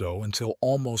doing so until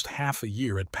almost half a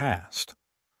year had passed.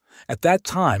 At that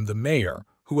time, the mayor,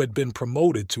 who had been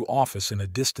promoted to office in a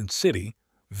distant city,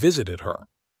 visited her.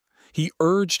 He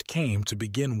urged Kame to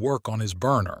begin work on his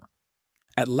burner.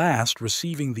 At last,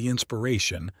 receiving the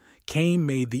inspiration, Kame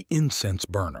made the incense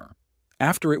burner.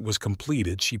 After it was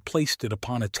completed, she placed it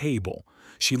upon a table.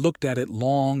 She looked at it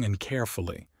long and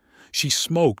carefully. She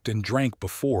smoked and drank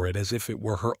before it as if it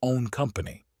were her own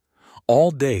company.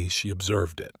 All day she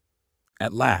observed it.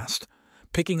 At last,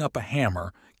 picking up a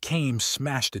hammer, Kame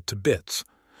smashed it to bits.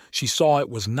 She saw it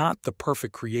was not the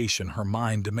perfect creation her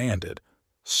mind demanded.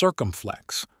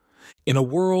 Circumflex. In a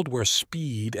world where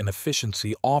speed and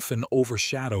efficiency often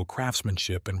overshadow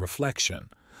craftsmanship and reflection,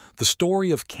 the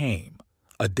story of Kame,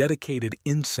 a dedicated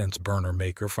incense burner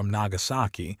maker from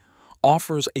Nagasaki,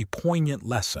 offers a poignant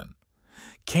lesson.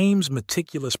 Kame's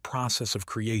meticulous process of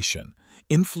creation,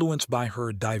 influenced by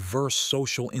her diverse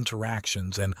social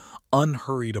interactions and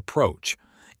unhurried approach,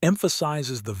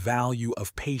 emphasizes the value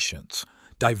of patience,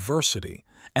 diversity,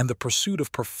 and the pursuit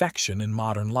of perfection in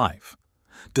modern life.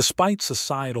 Despite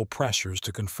societal pressures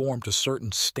to conform to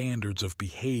certain standards of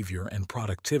behavior and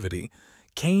productivity,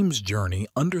 Kame's journey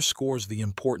underscores the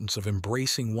importance of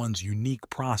embracing one's unique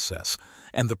process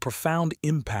and the profound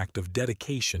impact of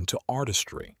dedication to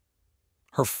artistry.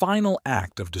 Her final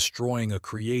act of destroying a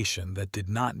creation that did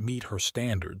not meet her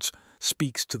standards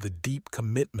speaks to the deep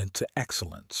commitment to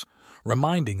excellence,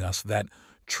 reminding us that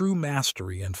true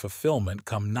mastery and fulfillment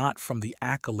come not from the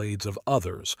accolades of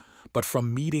others, but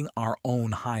from meeting our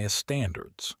own highest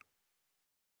standards.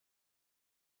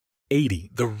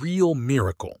 80. The real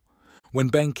miracle. When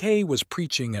Benkei was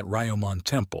preaching at Ryomon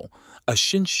Temple, a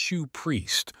Shinshu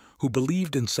priest who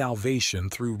believed in salvation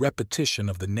through repetition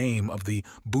of the name of the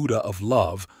Buddha of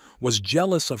Love was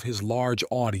jealous of his large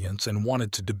audience and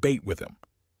wanted to debate with him.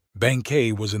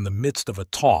 Benkei was in the midst of a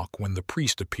talk when the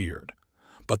priest appeared,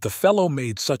 but the fellow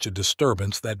made such a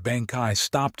disturbance that Benkei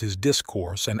stopped his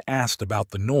discourse and asked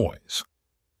about the noise.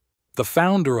 "The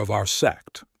founder of our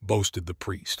sect," boasted the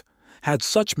priest, "had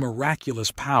such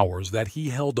miraculous powers that he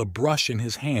held a brush in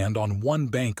his hand on one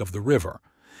bank of the river.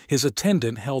 His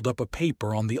attendant held up a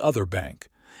paper on the other bank,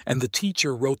 and the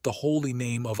teacher wrote the holy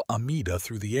name of Amida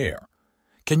through the air.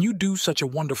 Can you do such a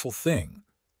wonderful thing?"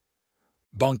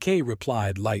 Benkei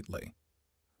replied lightly,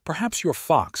 "Perhaps your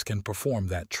fox can perform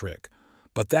that trick,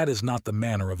 but that is not the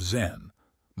manner of Zen.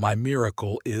 My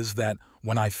miracle is that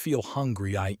when I feel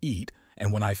hungry I eat,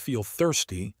 and when I feel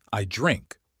thirsty I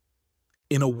drink."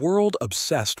 In a world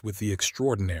obsessed with the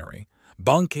extraordinary,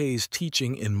 Benkei's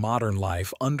teaching in modern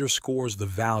life underscores the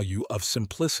value of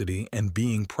simplicity and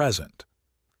being present.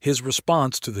 His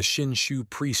response to the Shinshu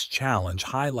priest's challenge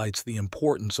highlights the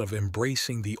importance of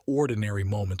embracing the ordinary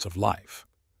moments of life.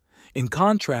 In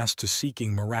contrast to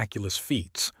seeking miraculous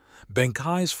feats,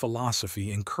 Benkei's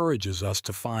philosophy encourages us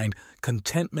to find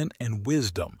contentment and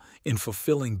wisdom in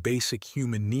fulfilling basic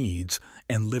human needs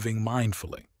and living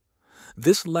mindfully.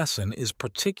 This lesson is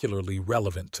particularly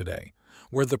relevant today,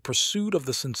 where the pursuit of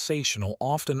the sensational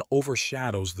often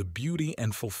overshadows the beauty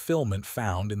and fulfillment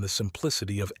found in the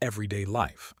simplicity of everyday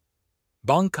life.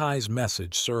 Benkei's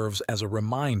message serves as a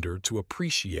reminder to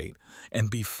appreciate and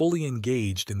be fully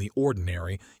engaged in the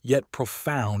ordinary yet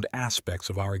profound aspects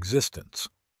of our existence.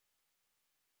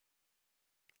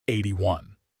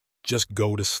 81. Just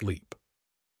go to sleep.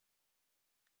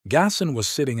 Gassen was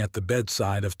sitting at the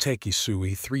bedside of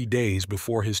Tekisui 3 days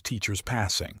before his teacher's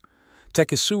passing.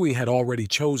 Tekisui had already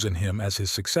chosen him as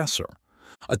his successor.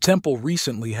 A temple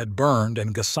recently had burned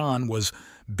and Gassen was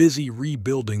busy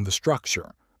rebuilding the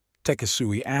structure.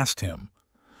 Tekisui asked him,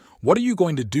 "What are you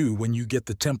going to do when you get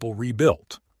the temple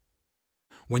rebuilt?"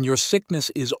 "When your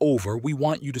sickness is over, we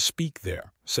want you to speak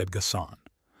there," said Gassen.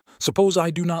 "Suppose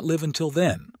I do not live until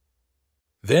then?"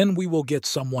 "Then we will get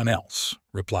someone else,"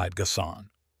 replied Gassen.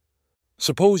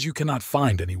 "Suppose you cannot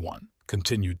find anyone,"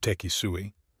 continued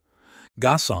Tekisui.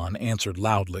 Gassen answered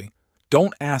loudly,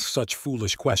 "Don't ask such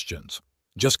foolish questions.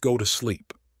 Just go to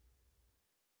sleep."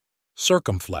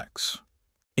 Circumflex.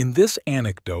 In this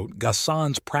anecdote,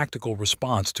 Gassen's practical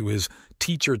response to his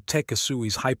teacher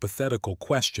Tekisui's hypothetical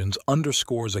questions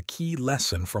underscores a key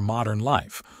lesson for modern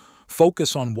life.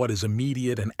 Focus on what is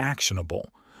immediate and actionable,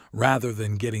 rather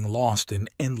than getting lost in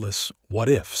endless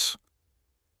what-ifs.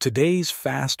 Today's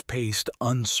fast-paced,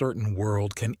 uncertain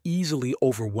world can easily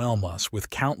overwhelm us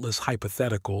with countless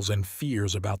hypotheticals and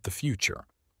fears about the future.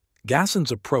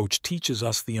 Gassen's approach teaches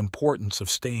us the importance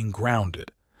of staying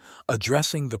grounded,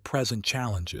 addressing the present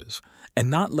challenges,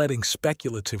 and not letting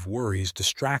speculative worries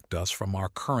distract us from our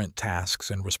current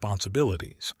tasks and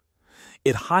responsibilities.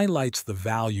 It highlights the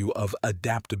value of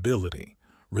adaptability,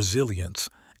 resilience,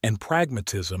 and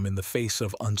pragmatism in the face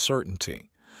of uncertainty,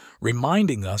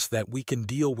 reminding us that we can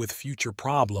deal with future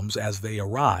problems as they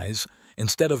arise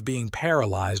instead of being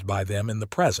paralyzed by them in the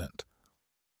present.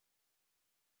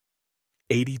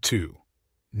 82.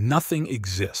 Nothing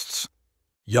exists.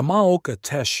 Yamaoka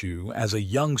Teshu, as a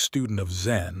young student of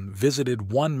Zen,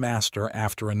 visited one master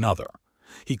after another.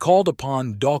 He called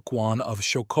upon Dokuan of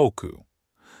Shokoku.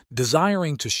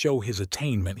 Desiring to show his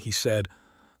attainment, he said,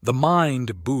 "The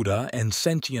mind, Buddha, and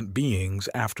sentient beings,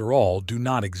 after all, do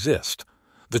not exist.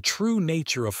 The true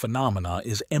nature of phenomena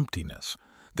is emptiness.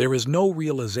 There is no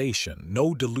realization,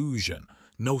 no delusion,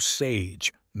 no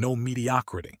sage, no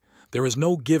mediocrity. There is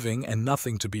no giving and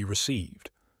nothing to be received."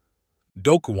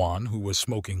 Dokuan, who was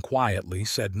smoking quietly,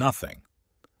 said nothing.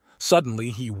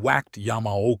 Suddenly he whacked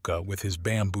Yamaoka with his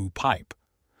bamboo pipe.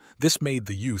 This made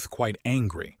the youth quite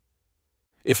angry.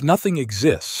 "If nothing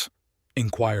exists,"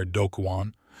 inquired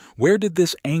Dokuan, "where did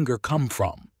this anger come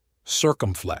from?"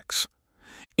 Circumflex.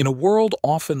 In a world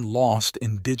often lost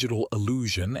in digital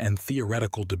illusion and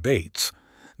theoretical debates,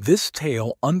 this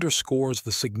tale underscores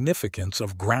the significance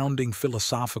of grounding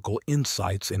philosophical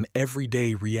insights in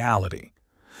everyday reality.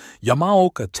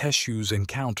 Yamaoka Teshu's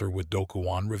encounter with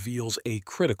Dokuan reveals a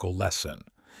critical lesson.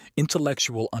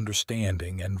 Intellectual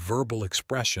understanding and verbal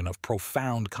expression of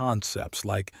profound concepts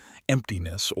like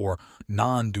emptiness or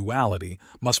non-duality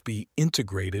must be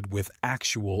integrated with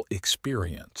actual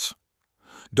experience.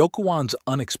 Dokuan's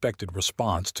unexpected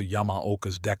response to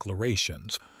Yamaoka's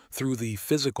declarations through the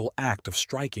physical act of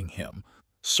striking him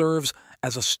serves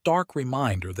as a stark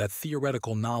reminder that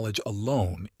theoretical knowledge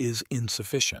alone is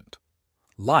insufficient.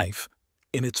 Life,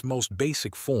 in its most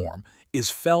basic form, is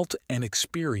felt and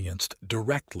experienced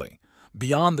directly,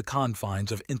 beyond the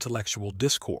confines of intellectual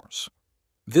discourse.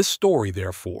 This story,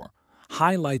 therefore,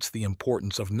 highlights the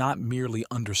importance of not merely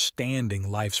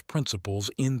understanding life's principles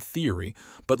in theory,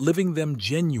 but living them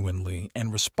genuinely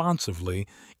and responsively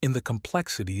in the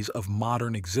complexities of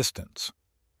modern existence.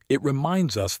 It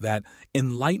reminds us that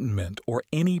enlightenment or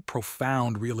any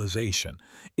profound realization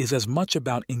is as much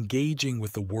about engaging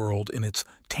with the world in its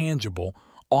tangible,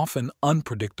 often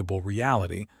unpredictable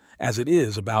reality as it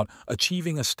is about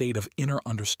achieving a state of inner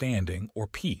understanding or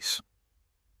peace.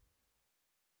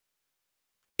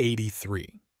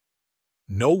 83.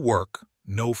 No work,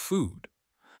 no food.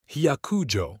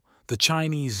 Hyakujo, the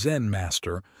Chinese Zen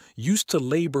master, used to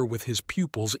labor with his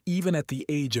pupils even at the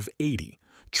age of 80,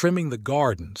 trimming the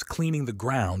gardens, cleaning the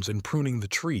grounds, and pruning the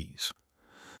trees.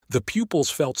 The pupils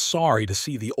felt sorry to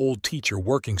see the old teacher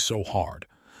working so hard,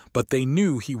 but they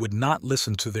knew he would not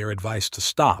listen to their advice to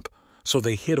stop, so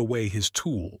they hid away his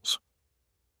tools.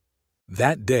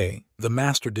 That day, the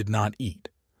master did not eat.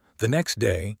 The next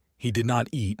day, he did not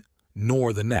eat,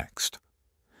 nor the next.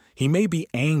 He may be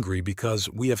angry because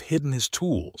we have hidden his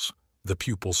tools, the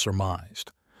pupils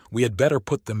surmised. We had better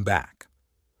put them back.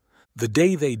 The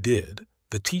day they did,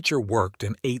 the teacher worked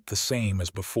and ate the same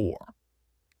as before.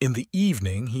 In the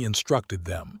evening, he instructed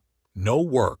them, no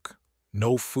work,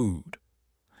 no food.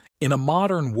 In a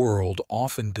modern world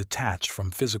often detached from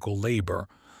physical labor,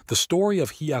 the story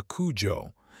of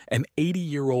Hyakujo, an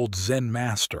 80-year-old Zen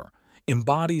master,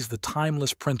 embodies the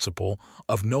timeless principle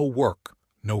of no work,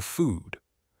 no food.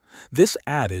 This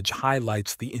adage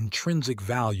highlights the intrinsic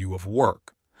value of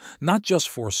work, not just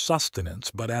for sustenance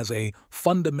but as a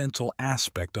fundamental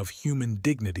aspect of human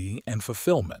dignity and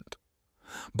fulfillment.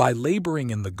 By laboring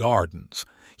in the gardens,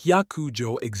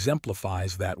 Hyakujo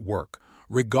exemplifies that work,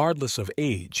 regardless of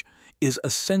age, is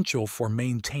essential for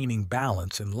maintaining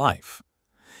balance in life.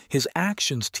 His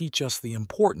actions teach us the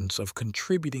importance of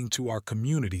contributing to our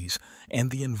communities and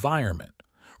the environment,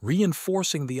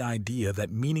 reinforcing the idea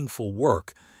that meaningful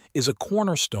work is a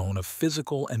cornerstone of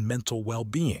physical and mental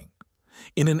well-being.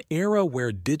 In an era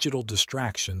where digital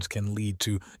distractions can lead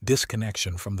to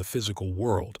disconnection from the physical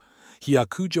world,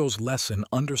 Hyakujo's lesson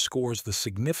underscores the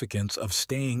significance of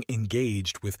staying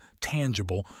engaged with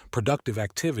tangible, productive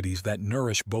activities that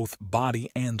nourish both body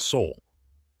and soul.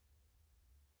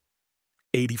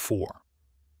 84.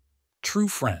 True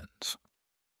friends.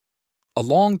 A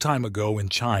long time ago in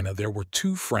China there were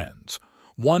two friends,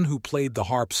 one who played the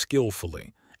harp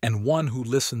skillfully and one who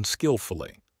listened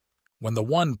skillfully. When the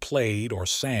one played or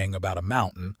sang about a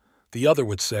mountain, the other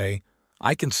would say,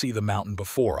 "I can see the mountain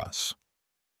before us."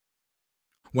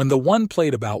 When the one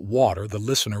played about water, the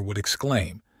listener would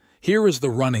exclaim, "Here is the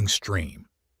running stream."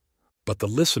 But the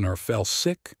listener fell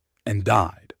sick and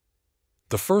died.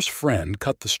 The first friend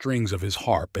cut the strings of his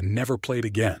harp and never played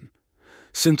again.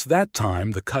 Since that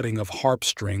time, the cutting of harp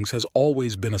strings has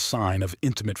always been a sign of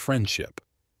intimate friendship.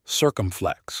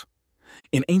 Circumflex.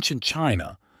 In ancient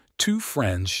China, two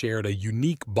friends shared a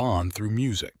unique bond through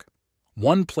music.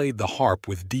 One played the harp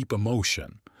with deep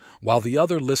emotion, while the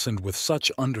other listened with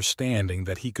such understanding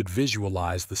that he could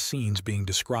visualize the scenes being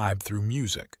described through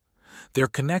music. Their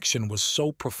connection was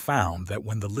so profound that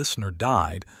when the listener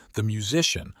died, the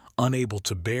musician, unable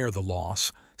to bear the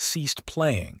loss, ceased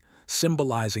playing,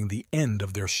 symbolizing the end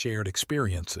of their shared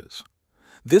experiences.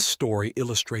 This story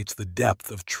illustrates the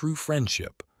depth of true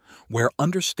friendship, where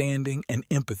understanding and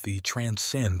empathy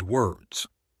transcend words.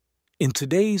 In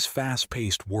today's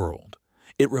fast-paced world,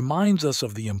 it reminds us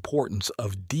of the importance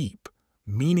of deep,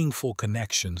 meaningful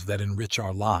connections that enrich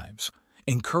our lives,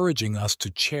 encouraging us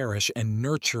to cherish and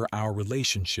nurture our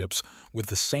relationships with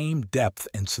the same depth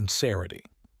and sincerity.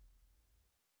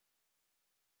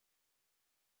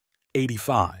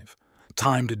 85.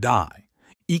 Time to die.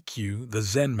 Ikkyu, the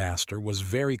Zen master, was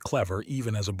very clever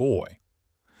even as a boy.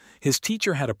 His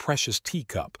teacher had a precious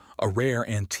teacup, a rare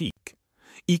antique.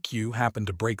 Ikkyu happened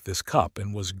to break this cup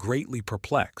and was greatly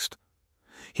perplexed.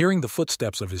 Hearing the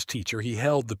footsteps of his teacher, he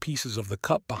held the pieces of the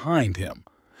cup behind him.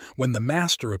 When the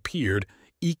master appeared,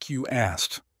 Ikkyu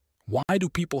asked, "Why do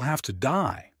people have to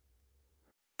die?"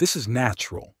 "This is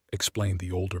natural," explained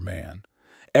the older man.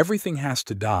 "Everything has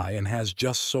to die and has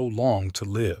just so long to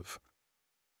live."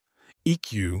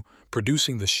 EQ,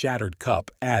 producing the shattered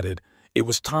cup, added, "It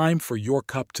was time for your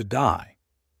cup to die."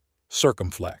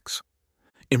 Circumflex.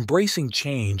 Embracing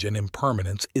change and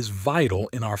impermanence is vital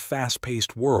in our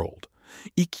fast-paced world.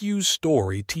 EQ's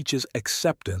story teaches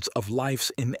acceptance of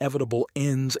life's inevitable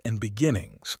ends and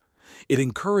beginnings. It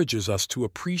encourages us to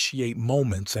appreciate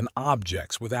moments and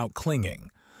objects without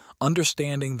clinging,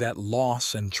 understanding that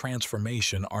loss and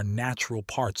transformation are natural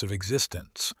parts of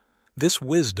existence. This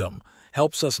wisdom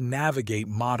helps us navigate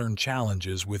modern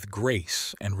challenges with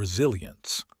grace and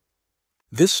resilience.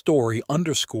 This story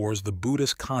underscores the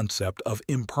Buddhist concept of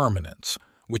impermanence,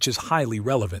 which is highly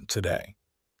relevant today.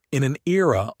 In an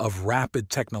era of rapid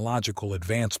technological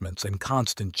advancements and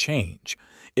constant change,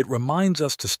 it reminds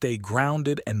us to stay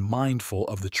grounded and mindful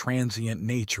of the transient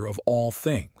nature of all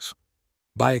things.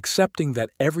 By accepting that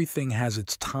everything has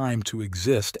its time to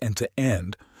exist and to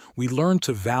end, we learn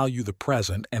to value the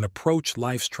present and approach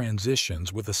life's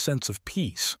transitions with a sense of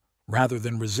peace rather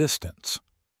than resistance.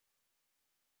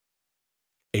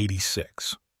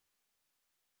 86.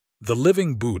 The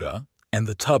Living Buddha and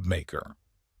the Tub Maker.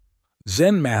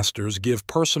 Zen masters give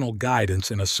personal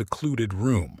guidance in a secluded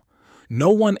room.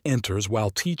 No one enters while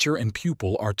teacher and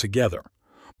pupil are together.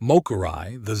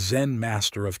 Mokurai, the Zen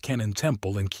master of Kennen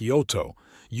Temple in Kyoto,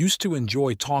 used to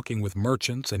enjoy talking with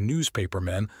merchants and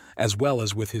newspapermen as well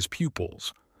as with his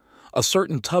pupils. A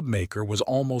certain tub maker was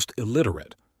almost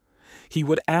illiterate. He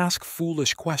would ask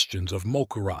foolish questions of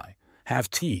Mokurai, have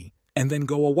tea, and then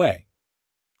go away.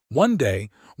 One day,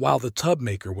 while the tub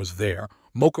maker was there,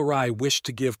 Mokurai wished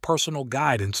to give personal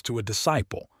guidance to a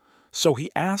disciple, so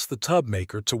he asked the tub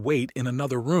maker to wait in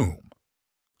another room.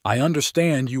 "I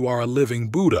understand you are a living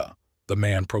Buddha," the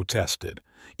man protested.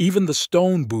 "Even the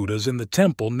stone Buddhas in the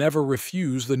temple never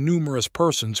refuse the numerous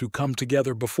persons who come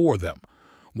together before them.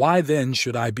 Why then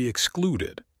should I be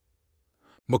excluded?"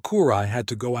 Mokurai had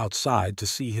to go outside to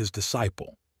see his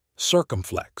disciple.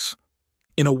 Circumflex.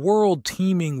 In a world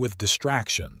teeming with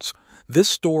distractions, this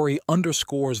story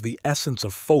underscores the essence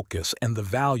of focus and the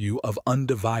value of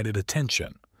undivided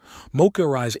attention.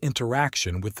 Mokurai's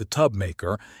interaction with the tub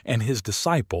maker and his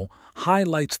disciple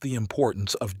highlights the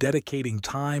importance of dedicating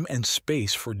time and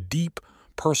space for deep,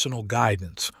 personal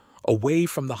guidance, away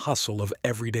from the hustle of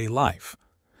everyday life.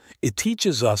 It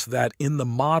teaches us that in the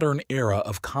modern era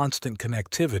of constant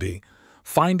connectivity,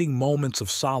 finding moments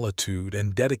of solitude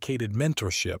and dedicated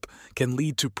mentorship can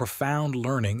lead to profound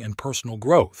learning and personal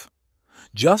growth.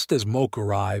 Just as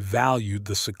Mokurai valued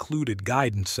the secluded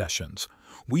guidance sessions,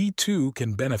 we too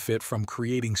can benefit from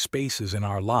creating spaces in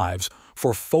our lives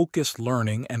for focused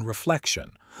learning and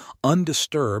reflection,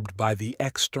 undisturbed by the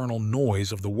external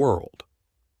noise of the world.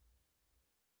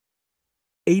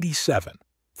 87.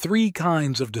 3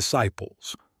 kinds of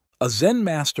disciples. A Zen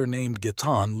master named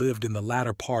Gitan lived in the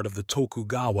latter part of the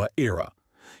Tokugawa era.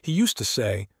 He used to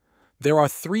say, "There are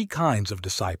 3 kinds of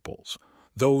disciples: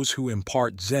 those who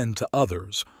impart Zen to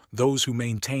others, those who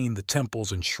maintain the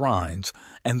temples and shrines,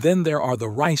 and then there are the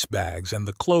rice bags and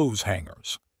the clothes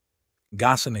hangers."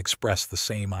 Gassen expressed the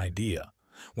same idea.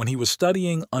 When he was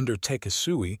studying under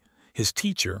Tekisui, his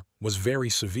teacher was very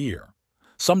severe.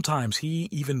 Sometimes he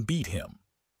even beat him.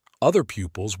 Other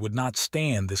pupils would not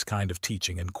stand this kind of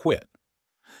teaching and quit.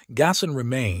 Gassen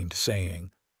remained,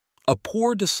 saying, "A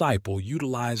poor disciple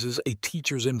utilizes a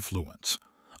teacher's influence.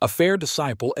 A fair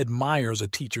disciple admires a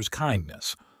teacher's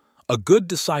kindness. A good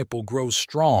disciple grows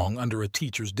strong under a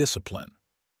teacher's discipline."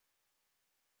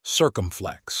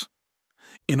 Circumflex.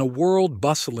 In a world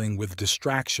bustling with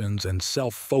distractions and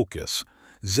self-focus,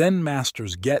 Zen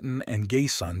masters Getten and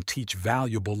Geisan teach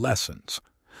valuable lessons.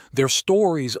 Their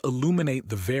stories illuminate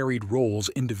the varied roles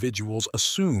individuals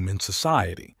assume in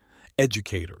society: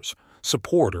 educators,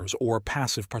 supporters, or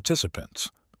passive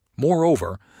participants.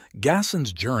 Moreover,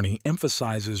 Gassen's journey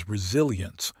emphasizes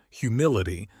resilience,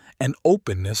 humility, and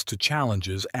openness to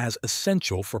challenges as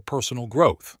essential for personal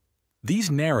growth.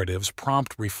 These narratives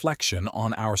prompt reflection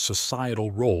on our societal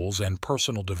roles and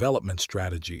personal development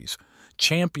strategies,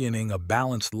 championing a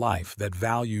balanced life that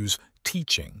values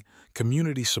teaching,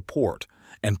 community support,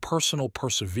 and personal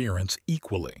perseverance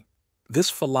equally. This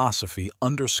philosophy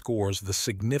underscores the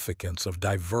significance of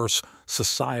diverse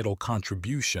societal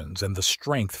contributions and the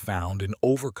strength found in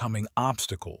overcoming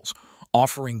obstacles,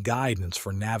 offering guidance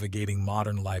for navigating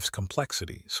modern life's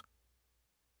complexities.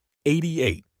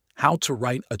 88. How to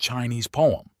write a Chinese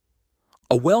poem.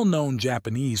 A well-known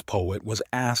Japanese poet was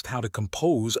asked how to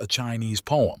compose a Chinese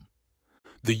poem.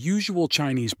 "The usual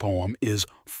Chinese poem is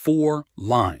 4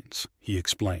 lines, he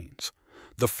explains.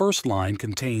 The first line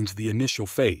contains the initial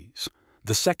phase.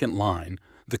 The second line,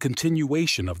 the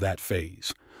continuation of that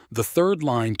phase. The third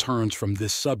line turns from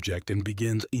this subject and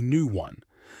begins a new one,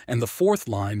 and the fourth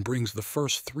line brings the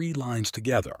first three lines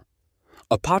together.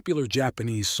 A popular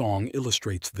Japanese song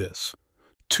illustrates this.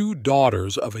 Two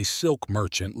daughters of a silk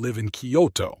merchant live in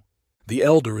Kyoto. The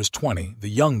elder is 20, the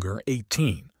younger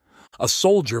 18. A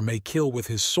soldier may kill with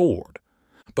his sword,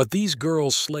 but these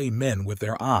girls slay men with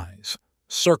their eyes.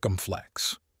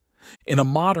 Circumflex. In a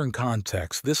modern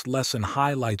context, this lesson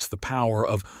highlights the power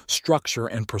of structure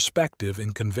and perspective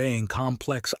in conveying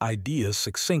complex ideas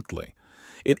succinctly.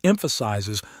 It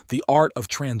emphasizes the art of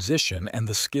transition and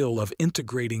the skill of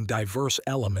integrating diverse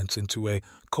elements into a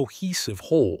cohesive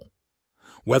whole.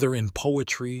 Whether in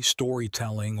poetry,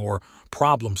 storytelling, or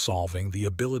problem-solving, the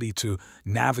ability to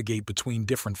navigate between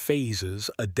different phases,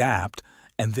 adapt,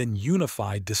 and then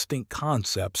unify distinct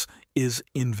concepts is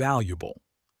invaluable.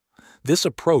 This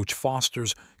approach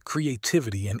fosters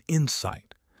creativity and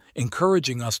insight,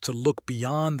 encouraging us to look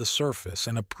beyond the surface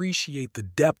and appreciate the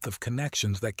depth of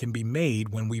connections that can be made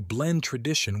when we blend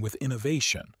tradition with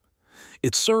innovation.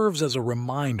 It serves as a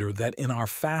reminder that in our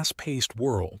fast-paced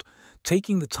world,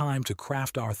 taking the time to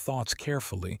craft our thoughts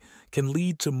carefully can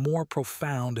lead to more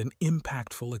profound and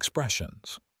impactful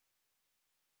expressions.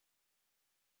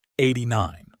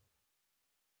 89.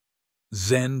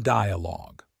 Zen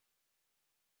Dialogue.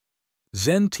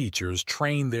 Zen teachers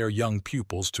train their young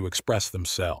pupils to express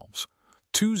themselves.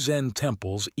 Two Zen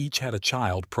temples each had a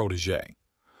child protege.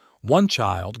 One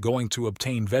child, going to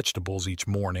obtain vegetables each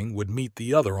morning, would meet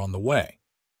the other on the way.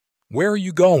 "Where are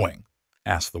you going?"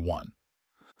 asked the one.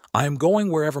 "I am going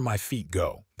wherever my feet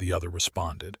go," the other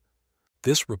responded.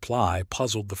 This reply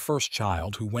puzzled the first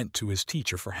child, who went to his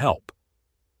teacher for help.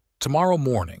 "Tomorrow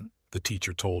morning," the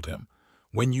teacher told him,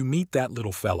 "when you meet that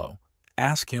little fellow,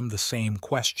 ask him the same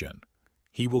question.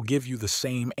 He will give you the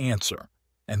same answer,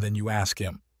 and then you ask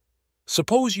him,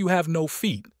 'Suppose you have no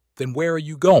feet, then where are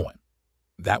you going?'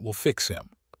 That will fix him."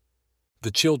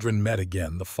 The children met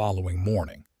again the following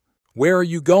morning. "Where are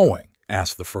you going?"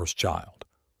 asked the first child.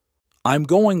 "I'm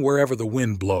going wherever the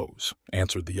wind blows,"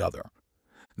 answered the other.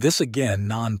 This again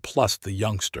nonplussed the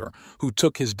youngster, who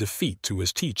took his defeat to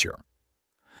his teacher.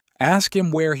 "Ask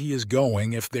him where he is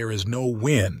going if there is no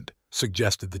wind,"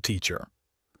 suggested the teacher.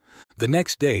 The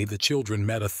next day the children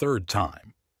met a third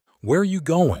time. "Where are you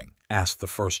going?" asked the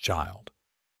first child.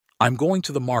 "I'm going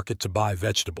to the market to buy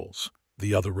vegetables,"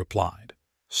 the other replied.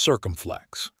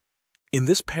 Circumflex. In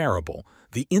this parable,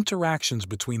 the interactions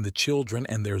between the children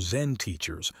and their Zen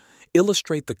teachers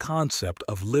illustrate the concept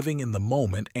of living in the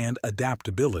moment and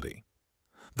adaptability.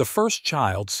 The first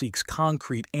child seeks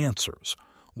concrete answers,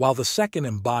 while the second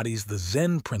embodies the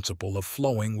Zen principle of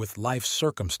flowing with life's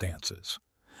circumstances.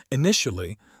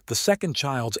 Initially, the second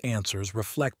child's answers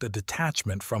reflect a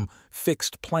detachment from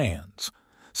fixed plans,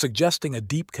 suggesting a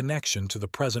deep connection to the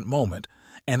present moment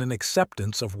and an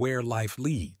acceptance of where life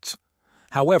leads.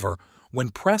 However,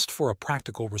 when pressed for a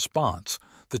practical response,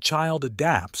 the child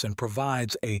adapts and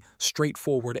provides a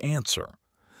straightforward answer.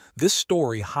 This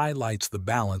story highlights the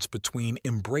balance between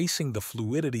embracing the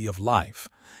fluidity of life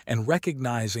and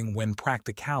recognizing when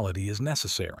practicality is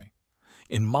necessary.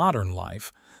 In modern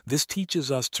life, this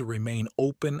teaches us to remain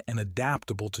open and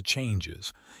adaptable to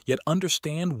changes, yet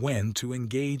understand when to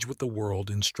engage with the world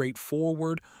in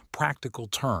straightforward, practical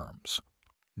terms.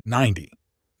 90.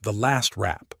 The Last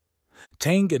Rap.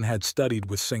 Tengen had studied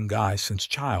with Stingy since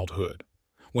childhood.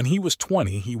 When he was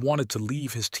 20, he wanted to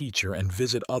leave his teacher and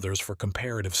visit others for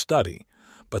comparative study,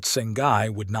 but Stingy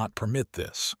would not permit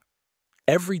this.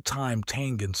 Every time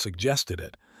Tengen suggested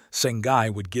it, Stingy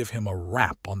would give him a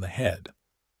rap on the head.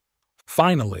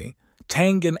 Finally,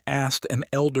 Tengen asked an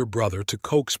elder brother to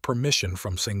coax permission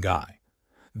from Stingy.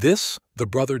 This the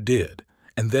brother did,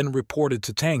 and then reported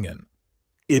to Tengen,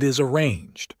 "It is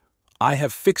arranged. I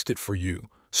have fixed it for you.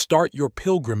 Start your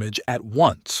pilgrimage at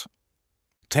once."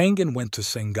 Tengen went to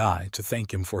Stingy to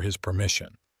thank him for his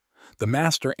permission. The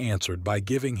master answered by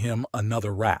giving him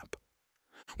another rap.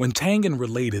 When Tengen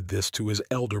related this to his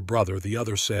elder brother, the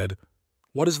other said,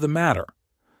 "What is the matter?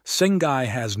 Stingy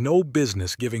has no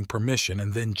business giving permission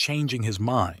and then changing his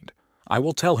mind. I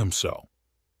will tell him so."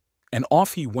 And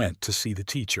off he went to see the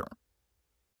teacher.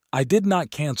 "I did not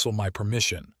cancel my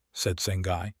permission," said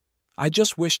Stingy. "I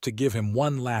just wish to give him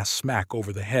one last smack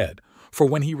over the head, for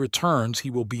when he returns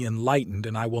he will be enlightened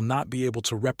and I will not be able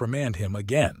to reprimand him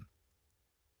again."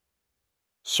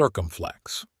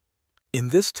 Circumflex. In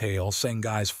this tale,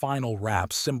 Stingy's final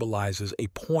rap symbolizes a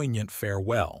poignant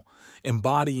farewell,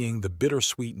 embodying the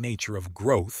bittersweet nature of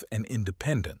growth and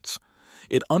independence.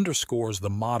 It underscores the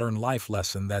modern life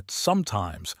lesson that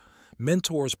sometimes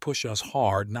mentors push us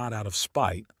hard not out of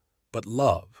spite, but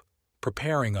love,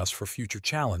 preparing us for future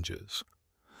challenges.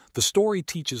 The story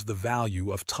teaches the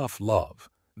value of tough love,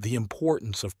 the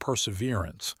importance of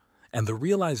perseverance, and the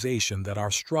realization that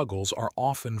our struggles are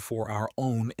often for our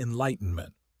own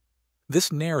enlightenment. This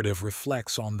narrative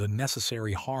reflects on the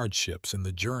necessary hardships in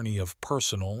the journey of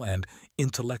personal and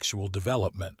intellectual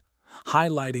development,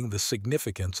 highlighting the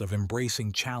significance of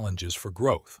embracing challenges for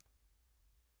growth.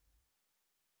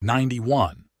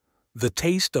 91. The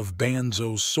Taste of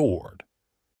Banzo's Sword.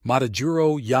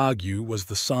 Matajuro Yagyu was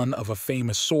the son of a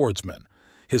famous swordsman.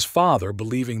 His father,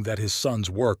 believing that his son's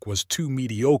work was too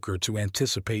mediocre to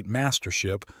anticipate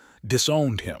mastership,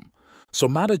 disowned him. So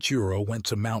Matajuro went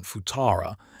to Mount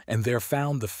Futara and there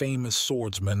found the famous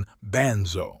swordsman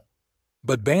Banzo.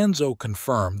 But Banzo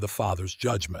confirmed the father's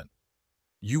judgment.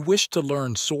 "You wish to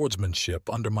learn swordsmanship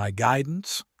under my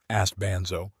guidance?" asked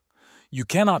Banzo. "You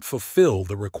cannot fulfill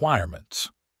the requirements."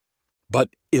 "But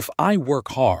if I work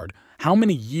hard, how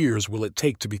many years will it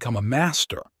take to become a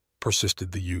master?"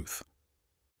 persisted the youth.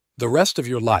 "The rest of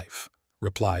your life,"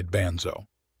 replied Banzo.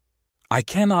 "I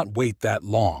cannot wait that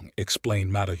long,"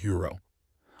 explained Matajuro.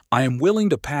 "I am willing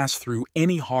to pass through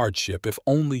any hardship if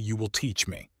only you will teach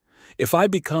me. If I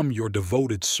become your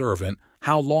devoted servant,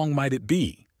 how long might it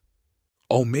be?"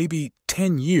 "Oh, maybe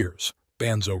 10 years,"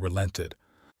 Banzo relented.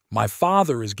 "My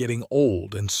father is getting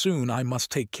old and soon I must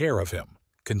take care of him,"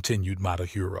 continued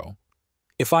Matajuro.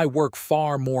 "If I work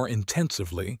far more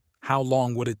intensively, how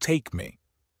long would it take me?"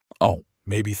 "Oh,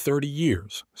 maybe 30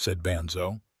 years," said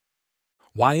Banzo.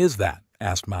 "Why is that?"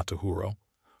 asked Matajuro.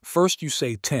 "First you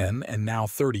say 10 and now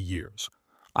 30 years.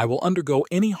 I will undergo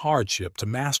any hardship to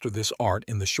master this art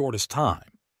in the shortest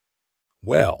time."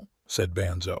 "Well," said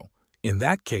Banzo, "in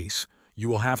that case, you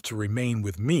will have to remain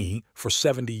with me for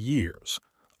 70 years.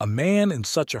 A man in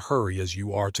such a hurry as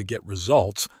you are to get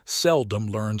results seldom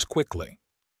learns quickly."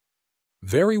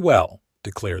 "Very well,"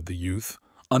 declared the youth,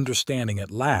 understanding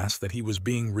at last that he was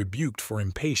being rebuked for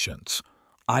impatience.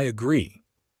 "I agree."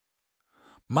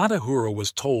 Matajuro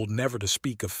was told never to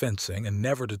speak of fencing and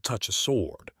never to touch a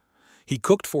sword. He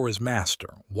cooked for his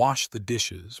master, washed the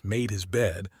dishes, made his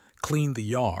bed, cleaned the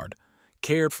yard,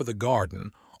 cared for the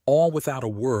garden, all without a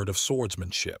word of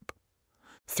swordsmanship.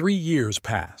 3 years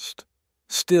passed.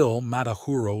 Still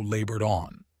Matajuro labored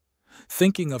on.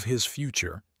 Thinking of his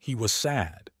future, he was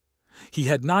sad. He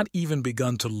had not even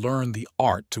begun to learn the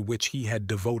art to which he had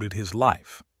devoted his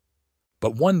life.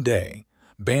 But one day,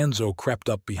 Banzo crept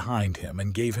up behind him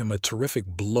and gave him a terrific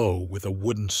blow with a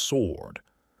wooden sword.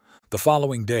 The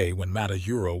following day, when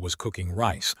Matajuro was cooking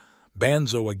rice,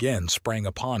 Banzo again sprang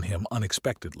upon him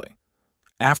unexpectedly.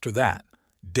 After that,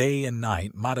 day and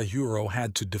night, Matajuro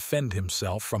had to defend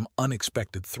himself from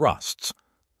unexpected thrusts.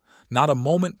 Not a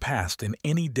moment passed in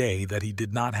any day that he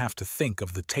did not have to think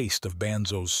of the taste of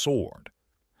Banzo's sword.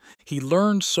 He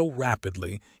learned so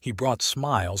rapidly he brought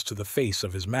smiles to the face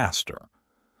of his master.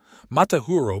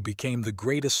 Matajuro became the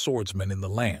greatest swordsman in the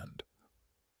land.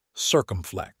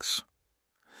 Circumflex.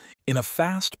 In a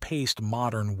fast-paced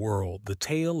modern world, the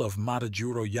tale of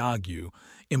Matajuro Yagyu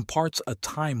imparts a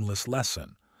timeless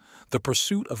lesson. The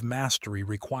pursuit of mastery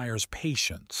requires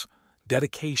patience,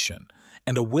 dedication,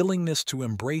 and a willingness to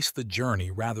embrace the journey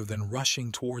rather than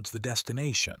rushing towards the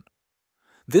destination.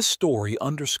 This story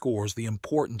underscores the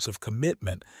importance of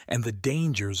commitment and the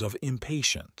dangers of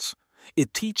impatience.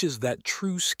 It teaches that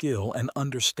true skill and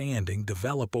understanding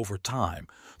develop over time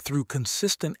through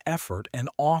consistent effort and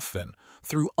often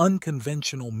through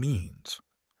unconventional means.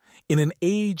 In an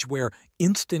age where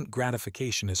instant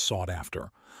gratification is sought after,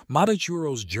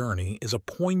 Matajuro's journey is a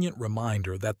poignant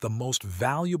reminder that the most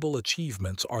valuable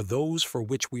achievements are those for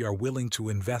which we are willing to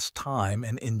invest time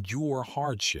and endure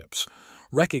hardships,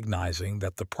 recognizing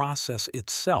that the process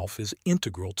itself is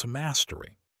integral to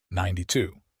mastery.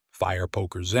 92. Fire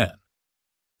Poker Zen.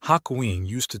 Hakuin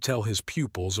used to tell his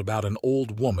pupils about an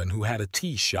old woman who had a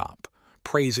tea shop,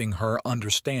 praising her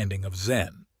understanding of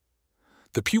Zen.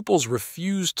 The pupils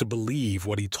refused to believe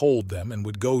what he told them and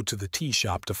would go to the tea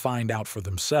shop to find out for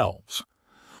themselves.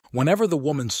 Whenever the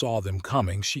woman saw them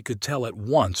coming, she could tell at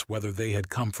once whether they had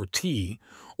come for tea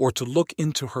or to look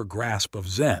into her grasp of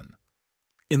Zen.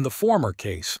 In the former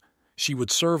case, she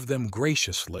would serve them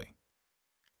graciously.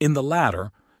 In the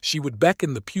latter, she would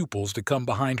beckon the pupils to come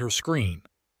behind her screen.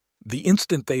 The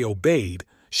instant they obeyed,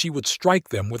 she would strike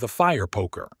them with a fire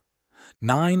poker.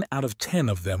 9 out of 10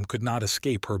 of them could not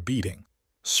escape her beating.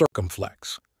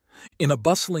 Circumflex. In a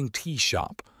bustling tea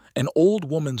shop, an old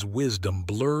woman's wisdom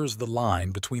blurs the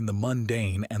line between the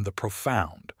mundane and the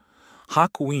profound.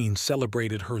 Hakuin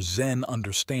celebrated her Zen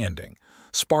understanding,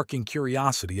 sparking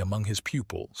curiosity among his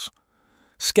pupils.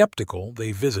 Skeptical,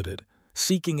 they visited,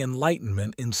 seeking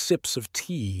enlightenment in sips of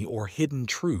tea or hidden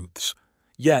truths.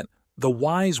 Yet, The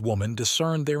wise woman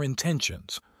discerned their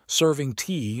intentions, serving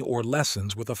tea or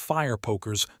lessons with a fire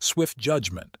poker's swift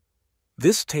judgment.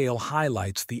 This tale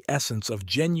highlights the essence of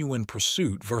genuine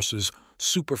pursuit versus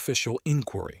superficial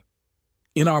inquiry.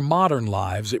 In our modern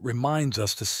lives, it reminds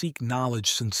us to seek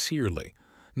knowledge sincerely,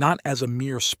 not as a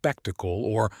mere spectacle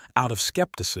or out of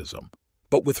skepticism,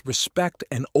 but with respect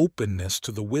and openness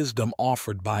to the wisdom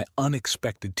offered by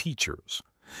unexpected teachers.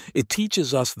 It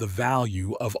teaches us the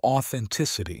value of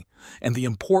authenticity and the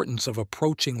importance of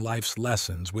approaching life's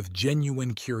lessons with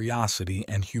genuine curiosity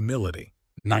and humility.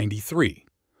 93.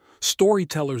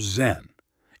 Storyteller Zen.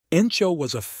 Encho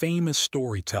was a famous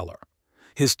storyteller.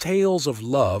 His tales of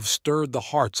love stirred the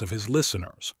hearts of his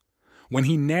listeners. When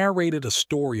he narrated a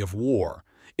story of war,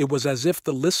 it was as if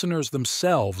the listeners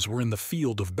themselves were in the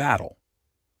field of battle.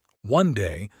 One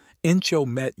day, Encho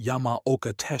met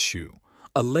Yamaoka Teshu,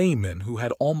 a layman who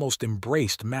had almost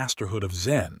embraced masterhood of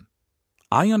Zen.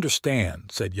 "I understand,"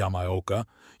 said Yamaoka,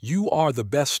 "you are the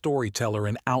best storyteller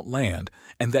in Outland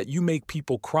and that you make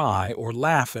people cry or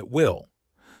laugh at will.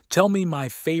 Tell me my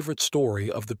favorite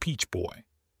story of the Peach Boy.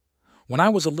 When I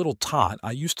was a little tot,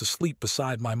 I used to sleep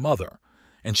beside my mother,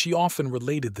 and she often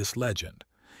related this legend.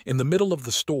 In the middle of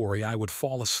the story, I would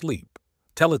fall asleep.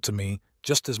 Tell it to me,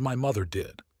 just as my mother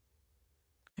did."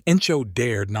 Encho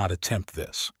dared not attempt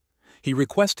this. He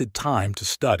requested time to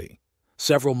study.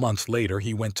 Several months later,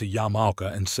 he went to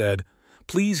Yamaoka and said,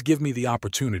 "Please give me the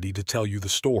opportunity to tell you the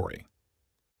story."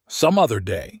 "Some other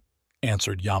day,"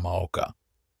 answered Yamaoka.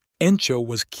 Encho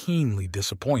was keenly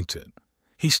disappointed.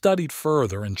 He studied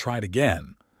further and tried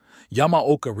again.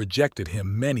 Yamaoka rejected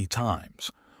him many times.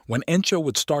 When Encho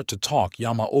would start to talk,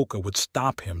 Yamaoka would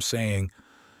stop him, saying,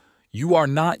 "You are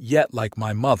not yet like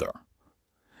my mother."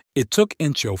 It took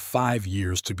Encho 5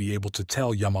 years to be able to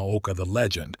tell Yamaoka the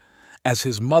legend, as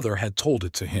his mother had told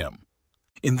it to him.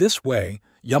 In this way,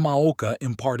 Yamaoka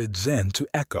imparted Zen to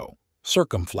echo,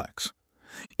 circumflex.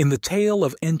 In the tale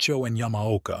of Encho and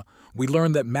Yamaoka, we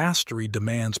learn that mastery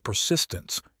demands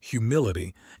persistence,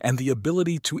 humility, and the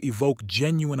ability to evoke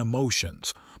genuine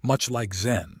emotions, much like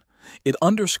Zen. It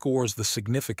underscores the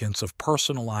significance of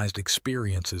personalized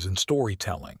experiences in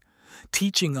storytelling,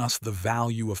 teaching us the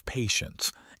value of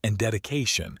patience and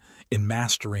dedication in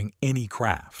mastering any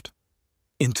craft.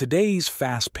 In today's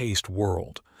fast-paced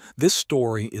world, this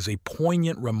story is a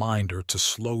poignant reminder to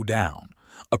slow down,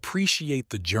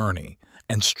 appreciate the journey,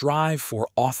 and strive for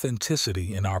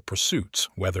authenticity in our pursuits,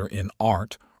 whether in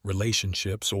art,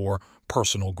 relationships, or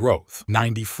personal growth.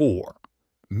 94.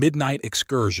 Midnight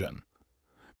Excursion.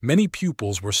 Many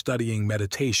pupils were studying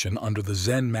meditation under the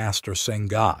Zen master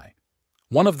Sengai.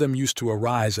 One of them used to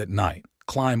arise at night,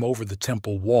 climb over the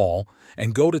temple wall,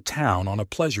 and go to town on a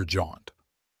pleasure jaunt.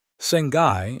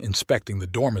 Sengai, inspecting the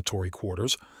dormitory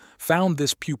quarters, found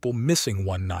this pupil missing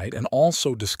one night and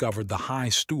also discovered the high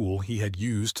stool he had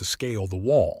used to scale the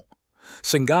wall.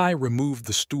 Sengai removed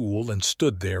the stool and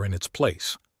stood there in its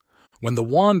place. When the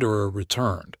wanderer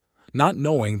returned, not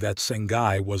knowing that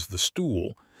Sengai was the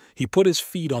stool, he put his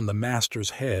feet on the master's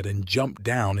head and jumped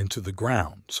down into the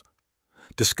grounds.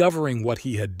 Discovering what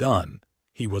he had done,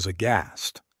 he was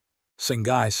aghast.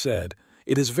 Sengai said,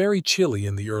 "It is very chilly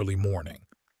in the early morning.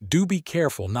 Do be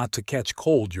careful not to catch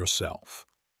cold yourself."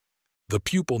 The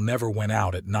pupil never went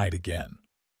out at night again.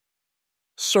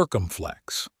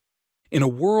 Circumflex. In a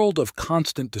world of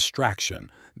constant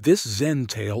distraction, this Zen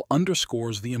tale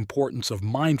underscores the importance of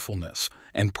mindfulness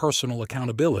and personal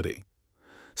accountability.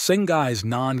 Sengai's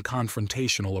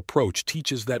non-confrontational approach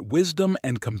teaches that wisdom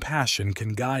and compassion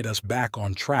can guide us back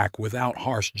on track without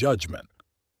harsh judgment.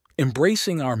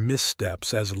 Embracing our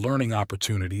missteps as learning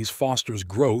opportunities fosters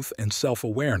growth and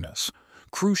self-awareness,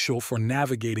 crucial for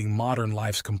navigating modern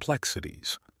life's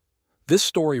complexities. This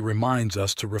story reminds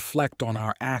us to reflect on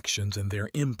our actions and their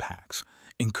impacts,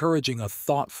 encouraging a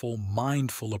thoughtful,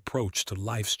 mindful approach to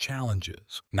life's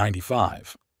challenges.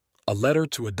 95. A Letter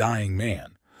to a Dying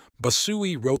Man.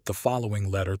 Basui wrote the following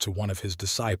letter to one of his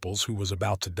disciples who was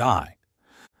about to die.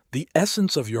 "The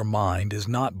essence of your mind is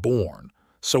not born,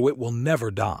 so it will never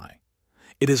die.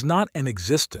 It is not an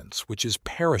existence which is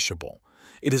perishable.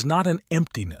 It is not an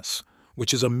emptiness,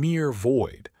 which is a mere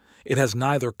void. It has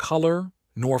neither color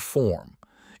nor form.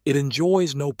 It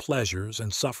enjoys no pleasures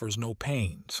and suffers no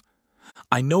pains.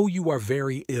 I know you are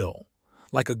very ill.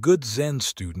 Like a good Zen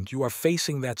student, you are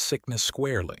facing that sickness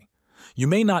squarely. You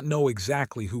may not know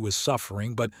exactly who is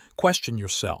suffering, but question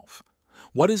yourself.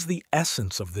 What is the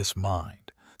essence of this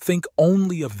mind? Think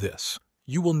only of this.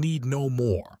 You will need no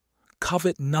more.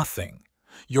 Covet nothing.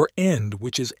 Your end,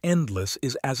 which is endless,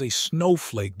 is as a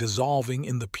snowflake dissolving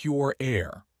in the pure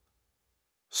air."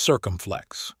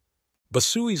 Circumflex.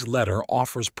 Basui's letter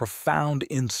offers profound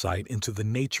insight into the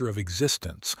nature of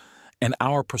existence and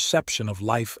our perception of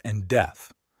life and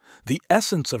death. The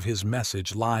essence of his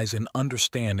message lies in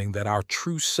understanding that our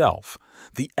true self,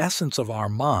 the essence of our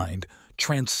mind,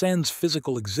 transcends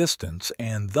physical existence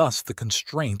and thus the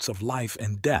constraints of life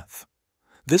and death.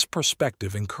 This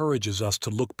perspective encourages us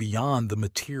to look beyond the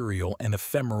material and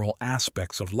ephemeral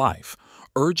aspects of life,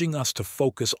 urging us to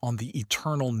focus on the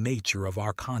eternal nature of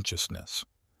our consciousness.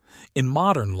 In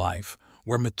modern life,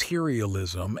 where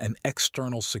materialism and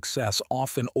external success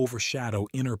often overshadow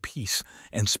inner peace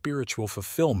and spiritual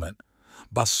fulfillment,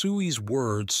 Basui's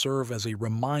words serve as a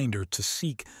reminder to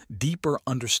seek deeper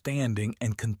understanding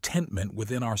and contentment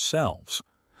within ourselves.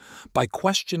 By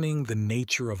questioning the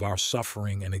nature of our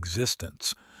suffering and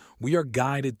existence, we are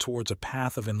guided towards a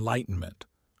path of enlightenment,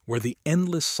 where the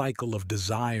endless cycle of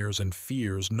desires and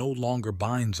fears no longer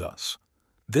binds us.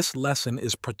 This lesson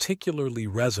is particularly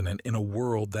resonant in a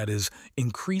world that is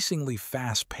increasingly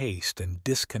fast-paced and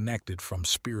disconnected from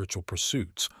spiritual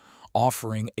pursuits,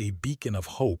 offering a beacon of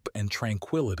hope and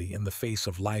tranquility in the face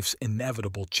of life's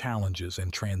inevitable challenges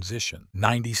and transition.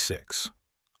 96.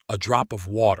 A drop of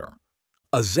water.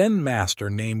 A Zen master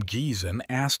named Gizen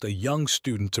asked a young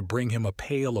student to bring him a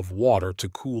pail of water to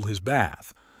cool his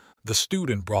bath. The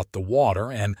student brought the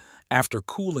water and, after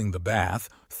cooling the bath,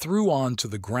 threw onto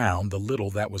the ground the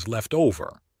little that was left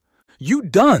over. "You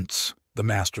dunce!" the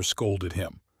master scolded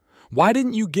him. "Why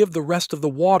didn't you give the rest of the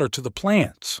water to the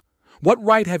plants? What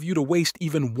right have you to waste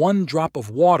even one drop of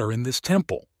water in this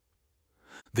temple?"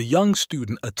 The young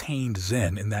student attained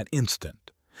Zen in that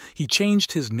instant. He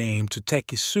changed his name to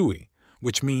Tekisui,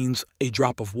 which means a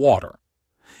drop of water.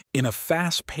 In a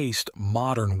fast-paced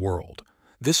modern world,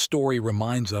 this story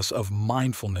reminds us of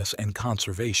mindfulness and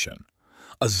conservation.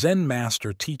 A Zen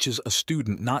master teaches a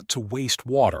student not to waste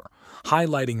water,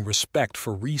 highlighting respect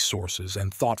for resources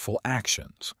and thoughtful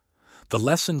actions. The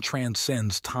lesson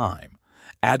transcends time,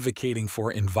 advocating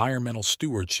for environmental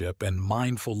stewardship and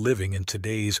mindful living in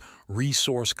today's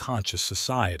resource-conscious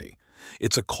society.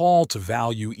 It's a call to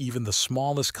value even the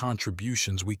smallest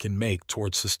contributions we can make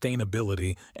towards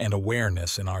sustainability and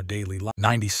awareness in our daily life.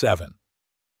 97.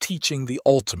 Teaching the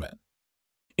ultimate.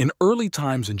 In early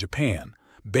times in Japan,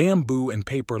 bamboo and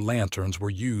paper lanterns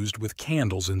were used with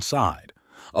candles inside.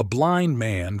 A blind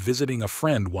man visiting a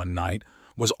friend one night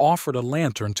was offered a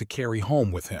lantern to carry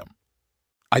home with him.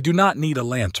 "I do not need a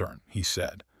lantern," he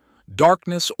said.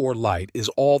 "Darkness or light is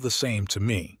all the same to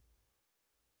me."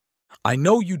 "I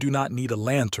know you do not need a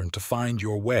lantern to find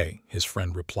your way," his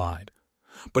friend replied.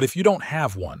 "But if you don't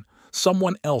have one,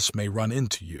 someone else may run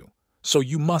into you, so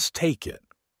you must take it."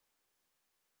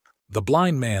 The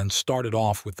blind man started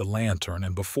off with the lantern,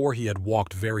 and before he had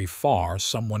walked very far,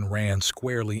 someone ran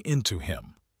squarely into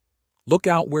him. "Look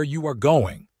out where you are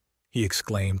going," he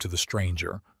exclaimed to the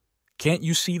stranger. "Can't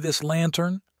you see this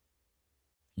lantern?"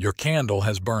 "Your candle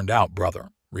has burned out,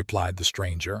 brother," replied the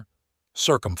stranger.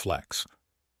 Circumflex.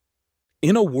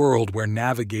 In a world where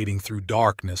navigating through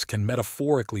darkness can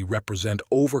metaphorically represent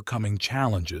overcoming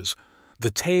challenges, the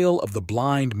tale of the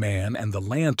blind man and the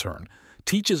lantern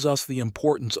teaches us the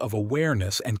importance of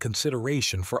awareness and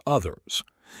consideration for others.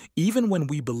 Even when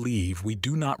we believe we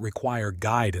do not require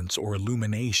guidance or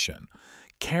illumination,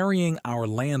 carrying our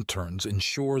lanterns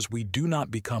ensures we do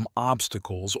not become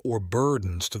obstacles or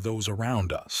burdens to those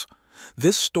around us.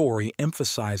 This story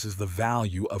emphasizes the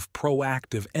value of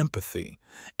proactive empathy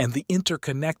and the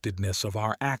interconnectedness of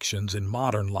our actions in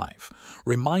modern life,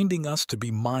 reminding us to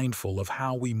be mindful of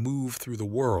how we move through the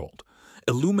world,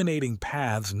 illuminating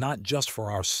paths not just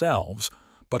for ourselves,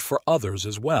 but for others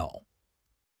as well.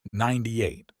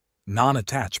 98.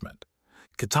 Non-attachment.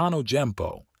 Kitano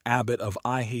Genpo, abbot of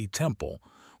Aihei Temple,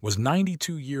 was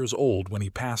 92 years old when he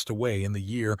passed away in the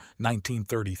year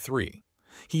 1933.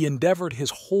 He endeavored his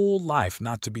whole life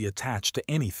not to be attached to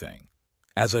anything.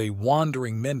 As a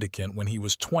wandering mendicant when he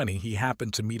was 20, he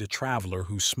happened to meet a traveler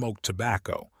who smoked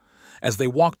tobacco. As they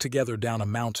walked together down a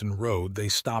mountain road, they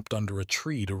stopped under a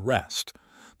tree to rest.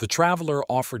 The traveler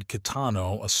offered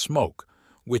Kitano a smoke,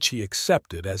 which he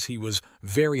accepted as he was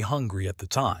very hungry at the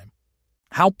time.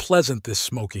 "How pleasant this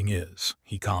smoking is,"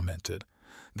 he commented.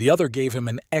 The other gave him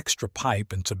an extra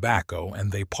pipe and tobacco,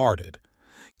 and they parted.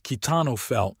 Kitano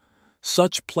felt,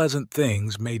 "Such pleasant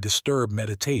things may disturb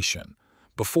meditation.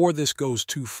 Before this goes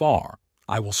too far,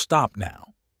 I will stop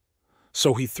now."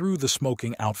 So he threw the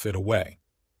smoking outfit away.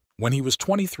 When he was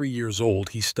 23 years old,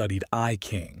 he studied I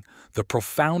King, the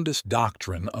profoundest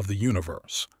doctrine of the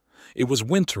universe. It was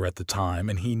winter at the time,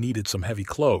 and he needed some heavy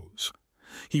clothes.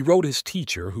 He wrote his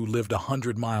teacher, who lived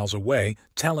 100 miles away,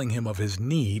 telling him of his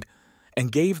need,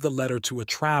 and gave the letter to a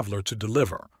traveler to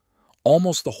deliver.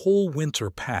 Almost the whole winter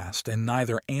passed and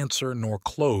neither answer nor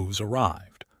clothes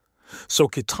arrived. So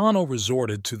Kitano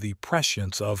resorted to the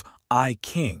prescience of I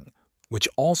King, which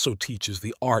also teaches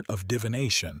the art of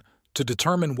divination, to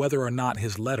determine whether or not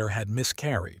his letter had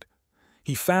miscarried.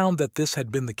 He found that this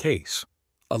had been the case.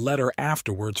 A letter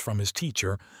afterwards from his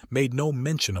teacher made no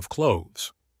mention of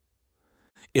clothes.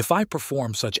 If I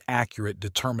perform such accurate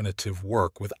determinative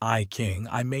work with I King,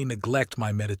 I may neglect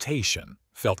my meditation,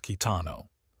 felt Kitano.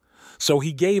 So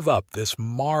he gave up this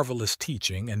marvelous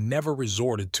teaching and never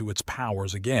resorted to its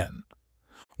powers again.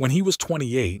 When he was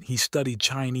 28, he studied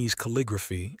Chinese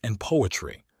calligraphy and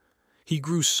poetry. He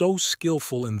grew so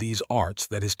skillful in these arts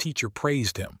that his teacher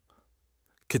praised him.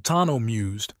 Kitano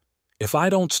mused, "If I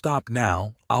don't stop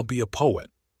now, I'll be a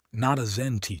poet, not a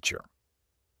Zen teacher."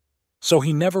 So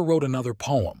he never wrote another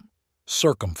poem.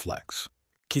 Circumflex.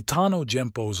 Kitano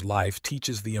Genpo's life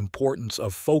teaches the importance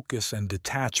of focus and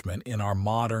detachment in our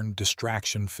modern,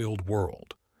 distraction-filled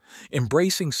world.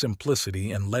 Embracing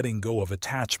simplicity and letting go of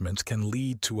attachments can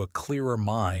lead to a clearer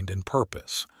mind and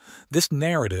purpose. This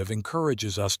narrative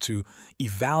encourages us to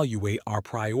evaluate our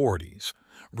priorities,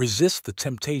 resist the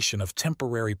temptation of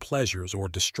temporary pleasures or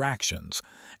distractions,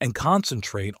 and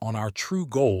concentrate on our true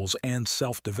goals and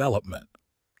self-development.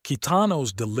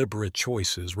 Kitano's deliberate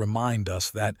choices remind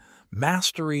us that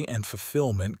mastery and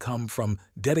fulfillment come from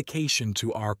dedication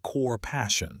to our core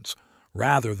passions,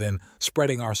 rather than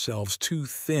spreading ourselves too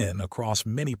thin across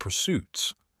many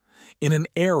pursuits. In an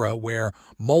era where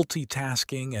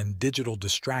multitasking and digital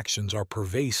distractions are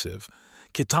pervasive,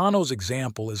 Kitano's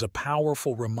example is a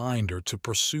powerful reminder to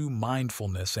pursue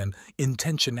mindfulness and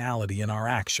intentionality in our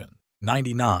action.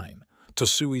 99.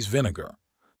 Tosui's vinegar.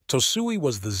 Tosui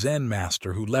was the Zen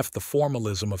master who left the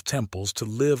formalism of temples to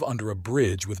live under a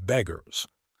bridge with beggars.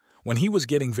 When he was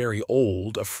getting very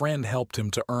old, a friend helped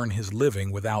him to earn his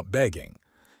living without begging.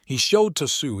 He showed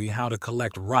Tosui how to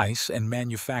collect rice and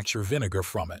manufacture vinegar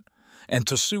from it, and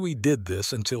Tosui did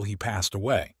this until he passed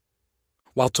away.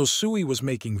 While Tosui was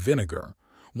making vinegar,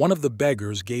 one of the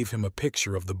beggars gave him a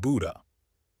picture of the Buddha.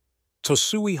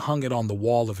 Tosui hung it on the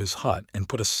wall of his hut and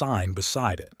put a sign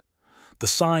beside it. The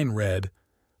sign read,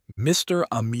 "Mr.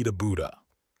 Amida Buddha,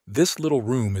 this little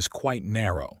room is quite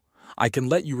narrow. I can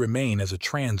let you remain as a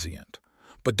transient,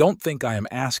 but don't think I am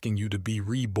asking you to be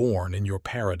reborn in your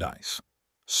paradise."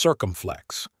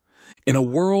 Circumflex. In a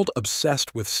world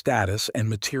obsessed with status and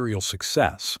material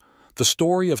success, the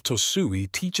story of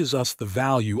Tosui teaches us the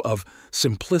value of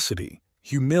simplicity,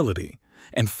 humility,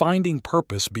 and finding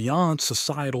purpose beyond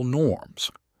societal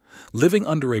norms. Living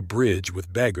under a bridge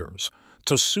with beggars,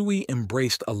 Tosui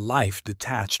embraced a life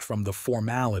detached from the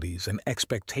formalities and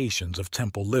expectations of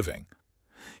temple living.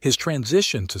 His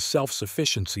transition to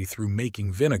self-sufficiency through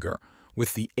making vinegar,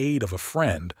 with the aid of a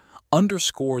friend,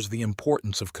 underscores the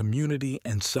importance of community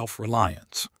and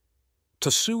self-reliance.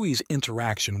 Tosui's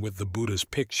interaction with the Buddha's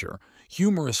picture,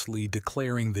 humorously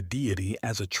declaring the deity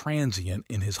as a transient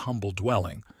in his humble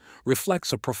dwelling,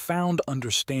 reflects a profound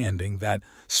understanding that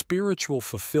spiritual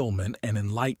fulfillment and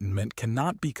enlightenment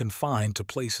cannot be confined to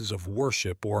places of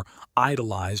worship or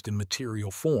idolized in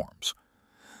material forms.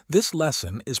 This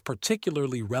lesson is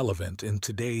particularly relevant in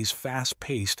today's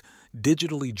fast-paced,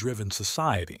 digitally driven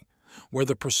society, where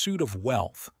the pursuit of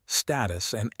wealth,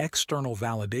 status, and external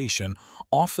validation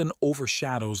often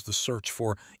overshadows the search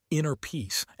for inner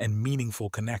peace and meaningful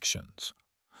connections.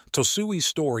 Tosui's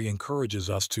story encourages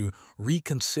us to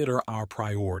reconsider our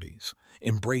priorities,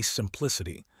 embrace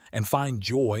simplicity, and find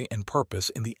joy and purpose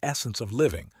in the essence of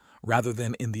living, rather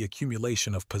than in the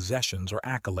accumulation of possessions or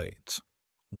accolades.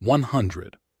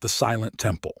 100. The Silent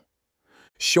Temple.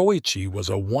 Shoichi was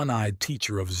a one-eyed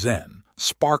teacher of Zen,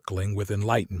 sparkling with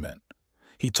enlightenment.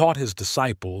 He taught his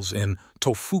disciples in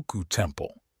Tofuku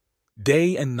Temple.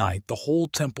 Day and night the whole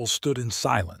temple stood in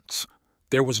silence.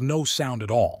 There was no sound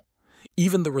at all.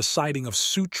 Even the reciting of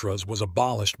sutras was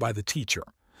abolished by the teacher.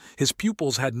 His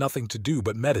pupils had nothing to do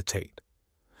but meditate.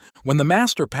 When the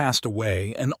master passed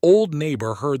away, an old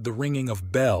neighbor heard the ringing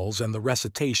of bells and the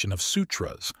recitation of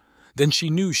sutras. Then she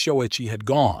knew Shoichi had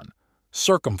gone.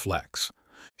 Circumflex.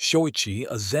 Shoichi,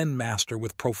 a Zen master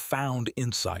with profound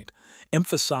insight,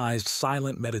 emphasized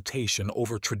silent meditation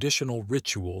over traditional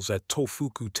rituals at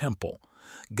Tofuku Temple,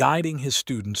 guiding his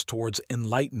students towards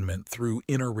enlightenment through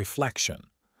inner reflection.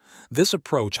 This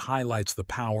approach highlights the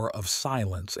power of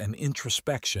silence and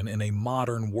introspection in a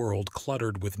modern world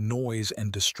cluttered with noise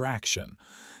and distraction,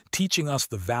 teaching us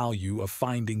the value of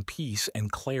finding peace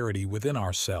and clarity within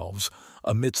ourselves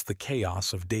amidst the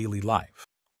chaos of daily life.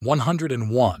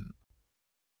 101.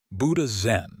 Buddha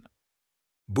Zen.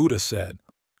 Buddha said,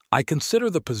 "I consider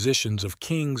the positions of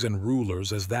kings and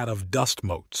rulers as that of dust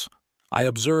motes. I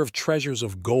observe treasures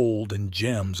of gold and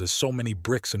gems as so many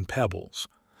bricks and pebbles.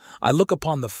 I look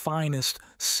upon the finest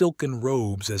silken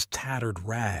robes as tattered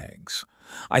rags.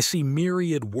 I see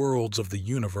myriad worlds of the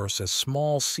universe as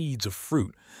small seeds of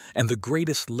fruit, and the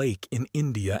greatest lake in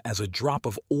India as a drop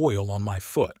of oil on my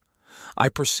foot. I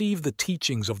perceive the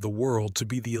teachings of the world to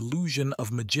be the illusion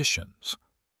of magicians.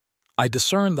 I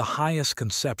discern the highest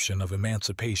conception of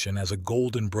emancipation as a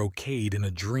golden brocade in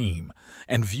a dream,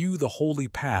 and view the holy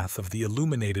path of the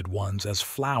illuminated ones as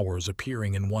flowers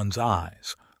appearing in one's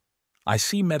eyes. I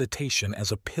see meditation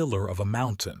as a pillar of a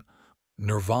mountain,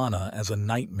 nirvana as a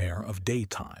nightmare of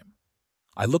daytime.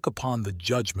 I look upon the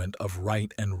judgment of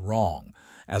right and wrong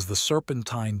as the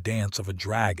serpentine dance of a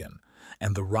dragon,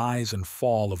 and the rise and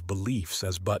fall of beliefs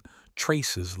as but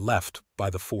traces left by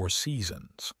the four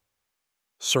seasons.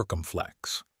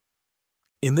 Circumflex.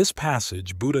 In this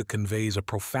passage, Buddha conveys a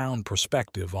profound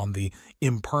perspective on the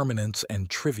impermanence and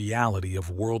triviality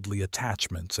of worldly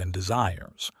attachments and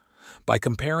desires. By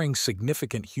comparing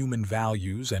significant human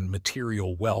values and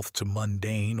material wealth to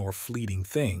mundane or fleeting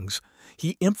things,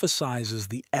 he emphasizes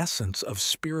the essence of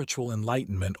spiritual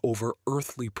enlightenment over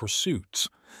earthly pursuits.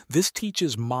 This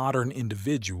teaches modern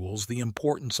individuals the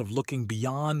importance of looking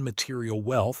beyond material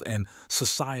wealth and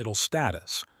societal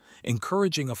status,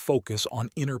 encouraging a focus on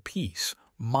inner peace,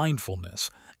 mindfulness,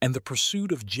 and the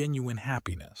pursuit of genuine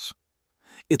happiness.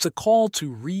 It's a call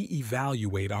to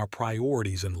re-evaluate our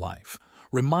priorities in life,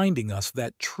 reminding us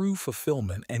that true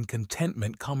fulfillment and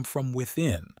contentment come from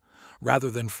within, rather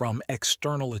than from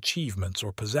external achievements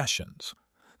or possessions.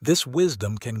 This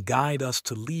wisdom can guide us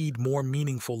to lead more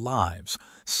meaningful lives,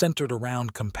 centered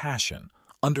around compassion,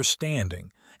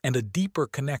 understanding, and a deeper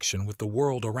connection with the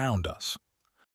world around us.